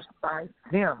brainwashed by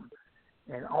them.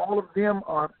 And all of them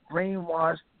are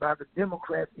brainwashed by the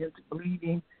Democrats into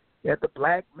believing that the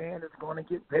black man is going to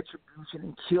get retribution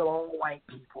and kill all white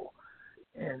people.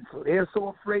 And so they're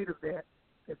so afraid of that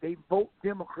they vote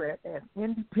Democrat as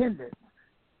independents.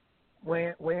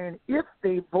 When if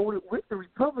they voted with the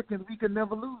Republicans, we could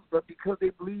never lose. But because they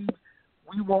believe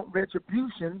we want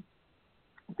retribution,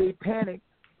 they panic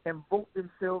and vote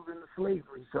themselves into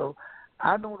slavery. So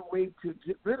I know the way to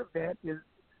get rid of that is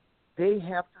they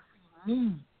have to see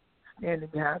me standing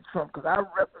behind Trump, because I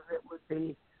represent what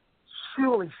they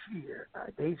surely fear.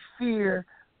 They fear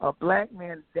a black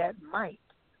man that might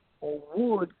or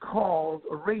would cause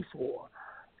a race war.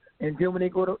 And then when they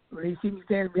see me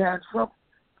standing behind Trump,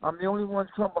 I'm the only one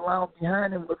Trump allowed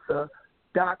behind him with the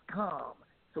 .com.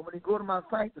 So when they go to my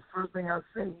site, the first thing I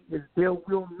say is there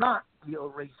will not be a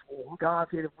race war. God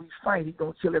said if we fight, he's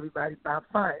going to kill everybody by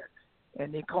fire.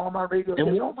 And they call my radio and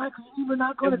say, oh, Michael, you were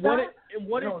not going to die? And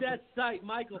what is that site,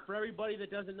 Michael? For everybody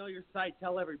that doesn't know your site,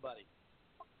 tell everybody.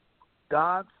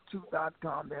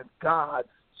 Gods2.com. That's Gods,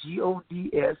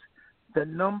 Gods, the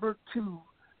number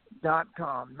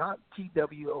 2.com, not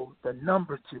TWO, the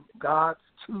number 2,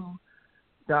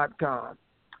 Gods2.com.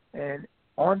 And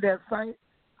on that site,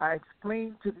 I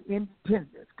explained to the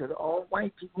independents, because all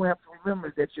white people have to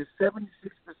remember that you're 76%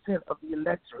 of the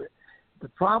electorate. The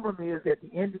problem is that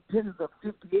the independents are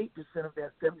 58% of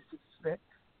that 76%,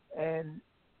 and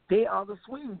they are the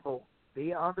swing vote.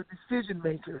 They are the decision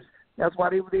makers. That's why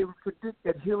they were able to predict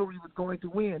that Hillary was going to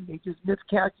win. They just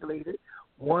miscalculated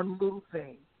one little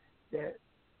thing, that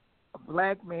a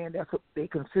black man, that's what they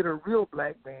consider a real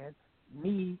black man,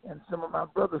 me and some of my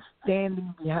brothers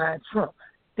standing behind Trump.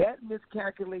 That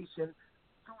miscalculation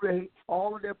threw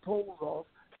all of their polls off,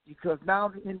 because now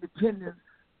the independents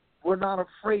were not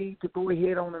afraid to go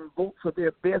ahead on and vote for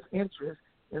their best interest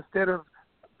instead of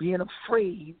being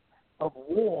afraid of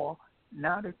war.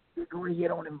 Now they go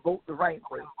ahead on and vote the right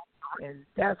way. And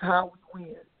that's how we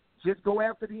win. Just go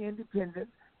after the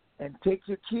independents and take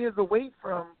your kids away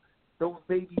from those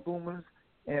baby boomers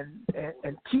and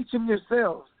teach them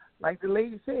yourselves. Like the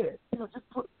lady said, just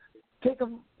take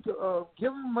them,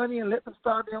 give them money and let them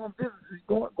start their own businesses.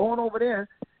 Going over there,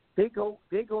 they go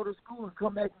to school and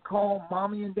come back and call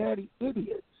mommy and daddy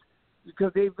idiots,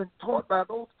 because they've been taught by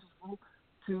those people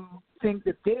to think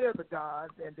that they're the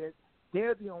gods and that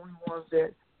they're the only ones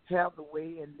that have the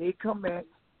way, and they come back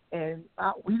and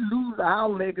we lose our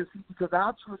legacy because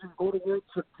our children go to work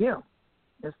for them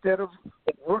instead of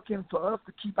working for us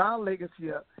to keep our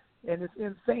legacy up. And it's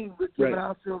insane. We're giving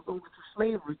ourselves over to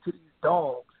slavery, to these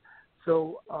dogs.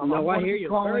 So no, I hear you.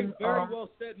 Very well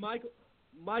said, Michael.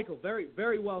 Michael, very,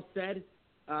 very well said.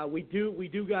 We do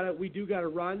gotta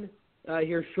run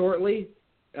here shortly,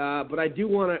 but I do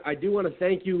want to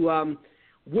thank you.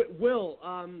 Will,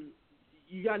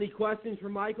 you got any questions for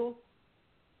Michael?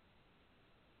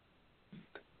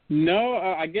 No,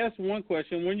 I guess one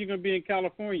question: when are you going to be in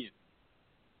California?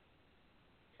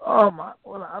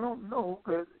 Well, I don't know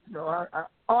because I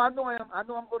know I'm going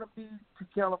to be to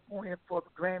California for the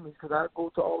Grammys because I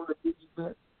go to all of the big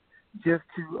events just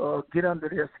to get under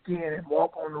their skin and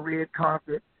walk on the red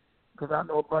carpet because I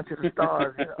know a bunch of the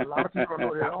stars. A lot of people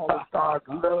know that all the stars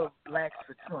love blacks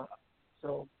for Trump.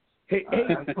 So, hey,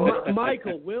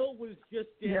 Michael, Will was just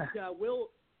at Will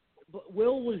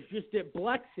was just at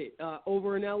Blexit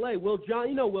over in L.A. Will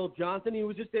Johnson. He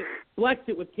was just at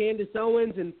Blexit with Candace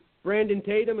Owens and Brandon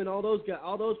Tatum and all those guys,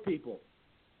 all those people.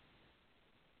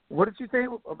 What did you say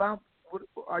about? What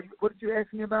did you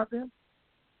ask me about them?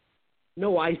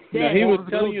 No, I said he was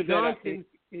telling Will you Johnson.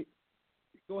 that.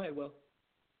 Go ahead, Will.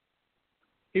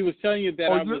 He was telling you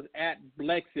that I was at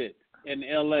Blexit in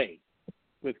L.A.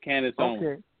 with Candace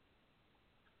Owens.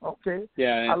 Okay.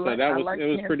 Yeah, and it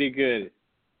was pretty good.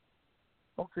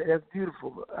 Okay, that's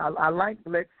beautiful. I like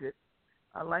Blexit.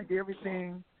 I like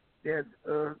everything that's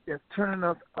turning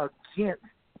us against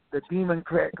the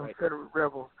Democrat Confederate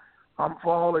rebels. I'm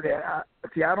for all of that.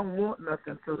 I don't want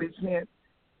nothing, so they can't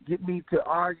get me to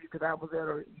argue because I was at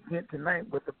an event tonight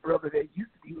with a brother that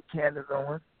used to be with Candace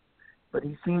Owens, but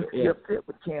he seems to be upset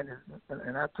with Candace.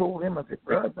 And I told him, I said,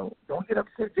 brother, don't get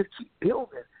upset. Just keep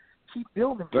building. Keep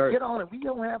building. Forget all that. We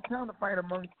don't have time to fight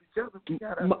amongst each other.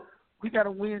 We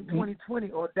gotta win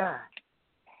 2020 or die.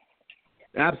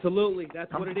 Absolutely.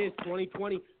 That's what it is,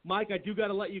 2020. Mike, I do got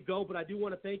to let you go, but I do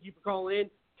want to thank you for calling in.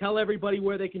 Tell everybody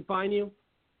where they can find you.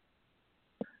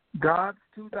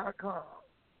 Gods2.com.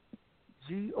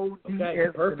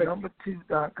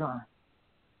 GODS2.com.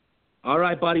 All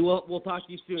right, buddy. We'll talk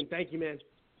to you soon. Thank you, man.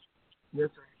 Yes,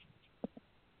 sir.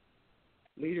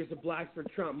 Leaders of Blacks for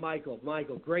Trump, Michael,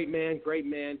 great man.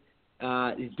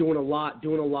 He's doing a lot.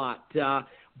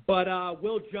 But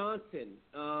Will Johnson,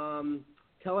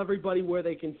 tell everybody where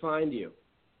they can find you.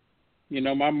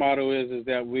 My motto is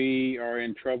that we are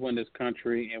in trouble in this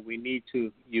country, and we need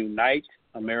to unite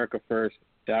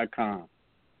AmericaFirst.com.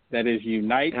 That is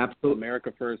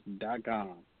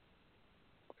UniteAmericaFirst.com.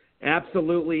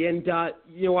 Absolutely, and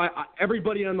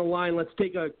everybody on the line, let's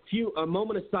take a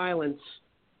moment of silence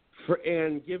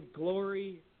and give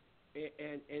glory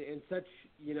and such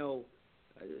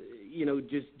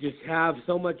just have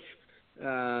so much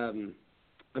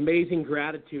amazing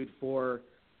gratitude for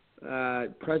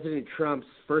President Trump's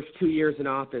first 2 years in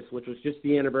office, which was just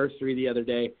the anniversary the other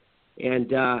day,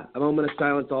 and a moment of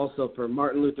silence also for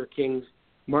Martin Luther King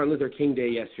Day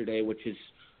yesterday, which is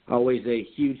always a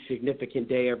huge, significant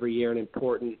day every year and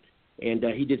important. And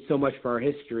he did so much for our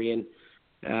history, and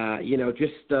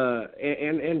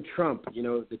and Trump.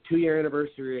 The 2-year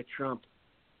anniversary of Trump.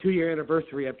 2-year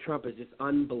anniversary of Trump is just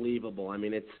unbelievable. I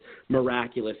mean, it's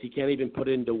miraculous. You can't even put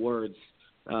into words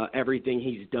everything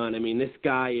he's done. I mean, this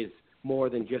guy is more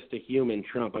than just a human,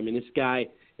 Trump. I mean, this guy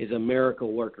is a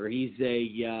miracle worker. He's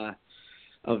a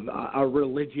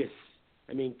religious,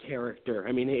 character.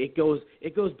 I mean, it goes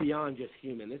beyond just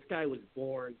human. This guy was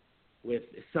born with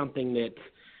something that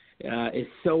is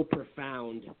so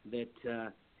profound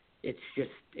that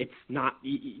it's not,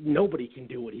 nobody can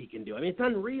do what he can do. I mean, it's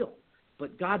unreal.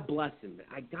 But God bless him.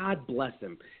 God bless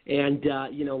him. And,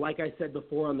 like I said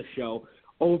before on the show,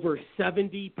 over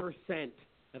 70%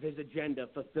 of his agenda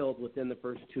fulfilled within the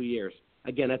first 2 years.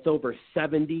 Again, that's over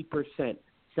 70%,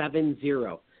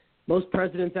 7-0. Most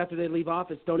presidents, after they leave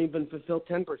office, don't even fulfill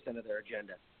 10% of their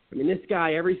agenda. I mean, this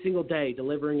guy, every single day,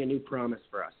 delivering a new promise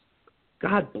for us.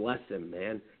 God bless him,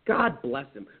 man. God bless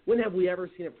him. When have we ever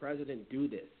seen a president do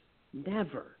this?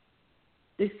 Never.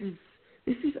 This is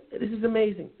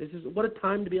amazing. This is what a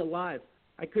time to be alive.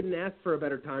 I couldn't ask for a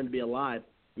better time to be alive.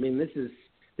 I mean, this is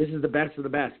the best of the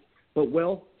best. But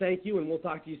Will, thank you, and we'll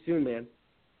talk to you soon, man.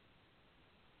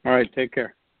 All right, take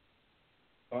care.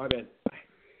 All right, man. Bye.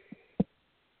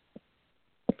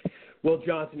 Will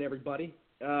Johnson, everybody.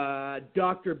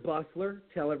 Dr. Bussler,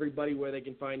 tell everybody where they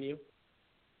can find you.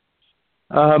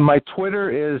 My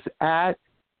Twitter is at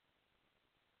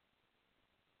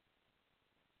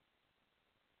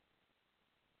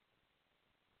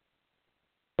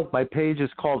my page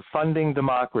is called Funding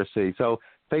Democracy. So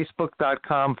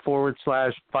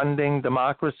Facebook.com/Funding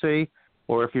Democracy,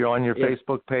 or if you're on your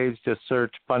Facebook page, just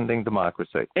search Funding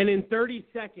Democracy. And in 30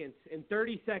 seconds,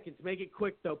 make it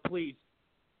quick though, please.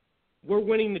 We're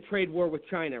winning the trade war with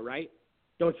China, right?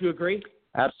 Don't you agree?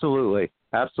 Absolutely.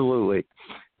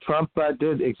 Trump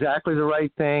did exactly the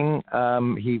right thing.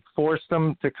 He forced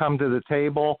them to come to the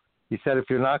table. He said, if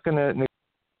you're not going to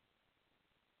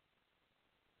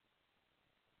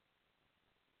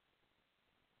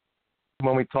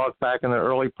when we talked back in the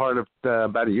early part of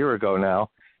about a year ago now.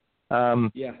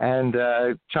 And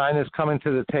China's coming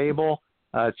to the table.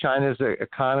 China's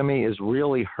economy is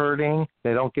really hurting.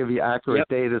 They don't give you accurate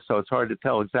data, so it's hard to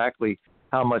tell exactly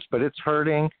how much, but it's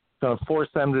hurting. It's going to force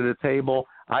them to the table.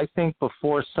 I think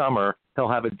before summer, he'll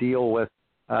have a deal with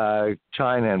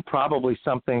China, and probably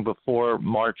something before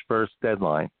March 1st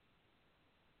deadline.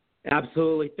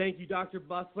 Absolutely. Thank you, Dr.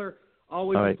 Bustler.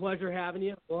 Always a pleasure having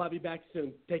you. We'll have you back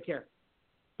soon. Take care.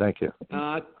 Thank you.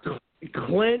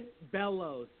 Clint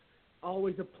Bellows,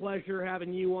 always a pleasure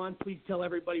having you on. Please tell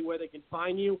everybody where they can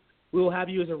find you. We will have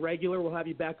you as a regular. We'll have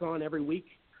you back on every week.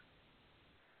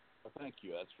 Well, thank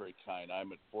you. That's very kind.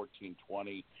 I'm at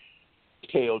 1420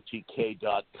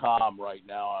 KOTK.com right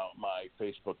now. My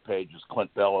Facebook page is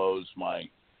Clint Bellows. My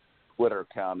Twitter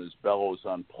account is Bellows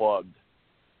Unplugged.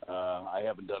 I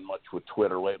haven't done much with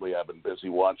Twitter lately. I've been busy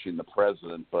watching the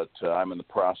president, but I'm in the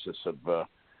process of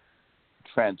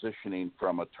transitioning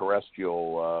from a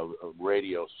terrestrial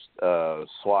radio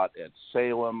slot at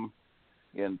Salem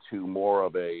into more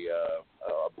of a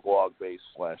blog-based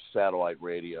 / satellite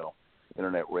radio,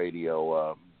 internet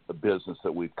radio business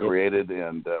that we've created,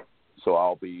 and so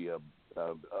I'll be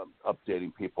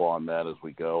updating people on that as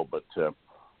we go. But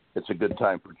it's a good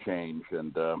time for change,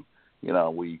 and the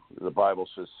Bible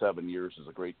says 7 years is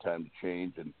a great time to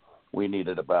change, and we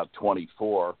needed about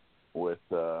 24 with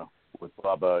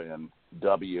Bubba and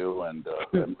W and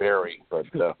Barry, but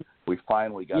we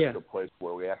finally got to a place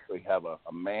where we actually have a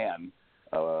man,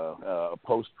 a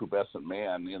post-pubescent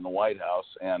man in the White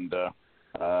House, and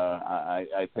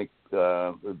I think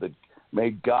that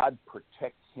may God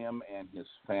protect him and his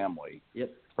family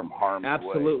from harm's way.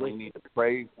 Absolutely. We need to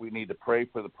pray. We need to pray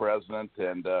for the president,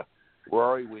 and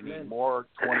Rory, we need more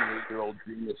 28-year-old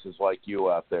geniuses like you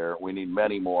out there. We need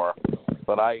many more.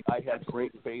 But I have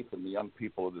great faith in the young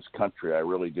people of this country. I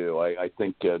really do. I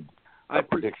think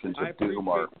predictions of doom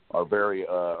are very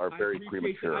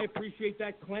premature. I appreciate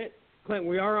that, Clint. Clint,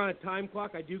 we are on a time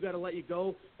clock. I do got to let you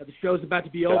go. The show's about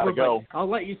to be over. But I'll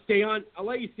let you stay on. I'll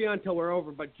let you stay on until we're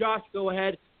over. But Josh, go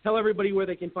ahead. Tell everybody where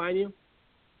they can find you.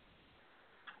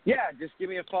 Yeah, just give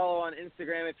me a follow on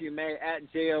Instagram if you may, at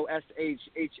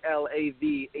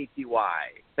JOSHHLAVATY.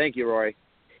 Thank you, Rory.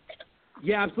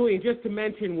 Yeah, absolutely. And just to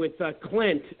mention with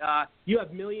Clint, you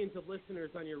have millions of listeners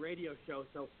on your radio show,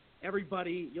 so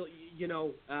everybody,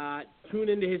 tune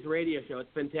into his radio show.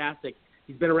 It's fantastic.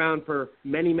 He's been around for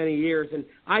many, many years. And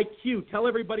IQ, tell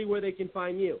everybody where they can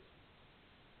find you.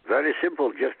 Very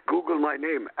simple. Just Google my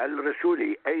name, Al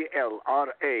Rassooli,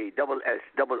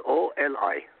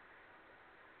 ALRASSOOLI.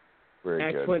 Very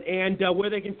excellent. Good. And where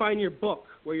they can find your book,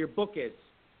 where your book is.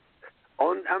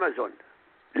 On Amazon.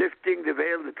 Lifting the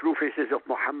Veil, The True Faces of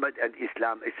Muhammad and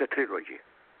Islam. It's a trilogy.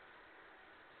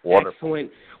 Wonderful.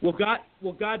 Excellent. Well,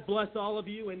 God bless all of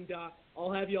you, and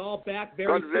I'll have you all back very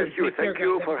soon. God bless you. Thank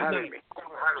you for having me.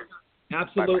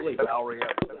 Absolutely.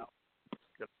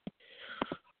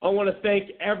 I want to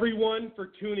thank everyone for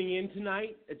tuning in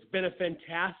tonight. It's been a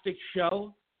fantastic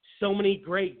show. So many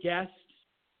great guests.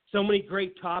 So many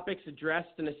great topics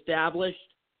addressed and established.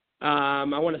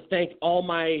 I want to thank all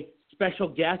my special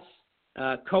guests,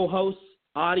 co-hosts,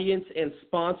 audience, and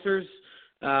sponsors.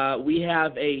 We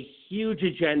have a huge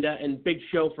agenda and big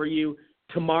show for you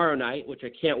tomorrow night, which I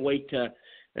can't wait to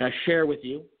share with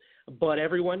you. But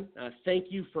everyone, thank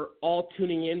you for all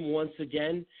tuning in once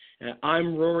again.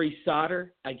 I'm Rory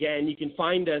Sauter. Again, you can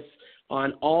find us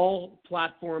on all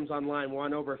platforms online. We're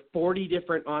on over 40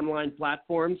 different online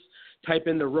platforms. Type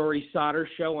in the Rory Sauter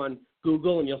Show on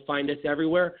Google, and you'll find us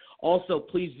everywhere. Also,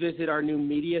 please visit our new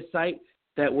media site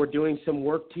that we're doing some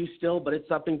work to still, but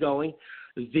it's up and going,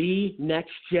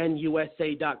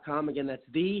 thenextgenusa.com. Again, that's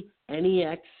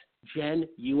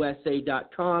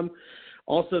thenextgenusa.com.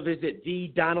 Also visit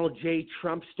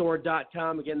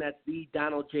thedonaldjtrumpstore.com. Again, that's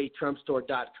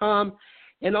thedonaldjtrumpstore.com.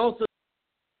 And also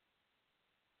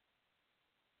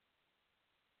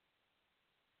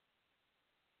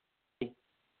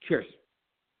cheers.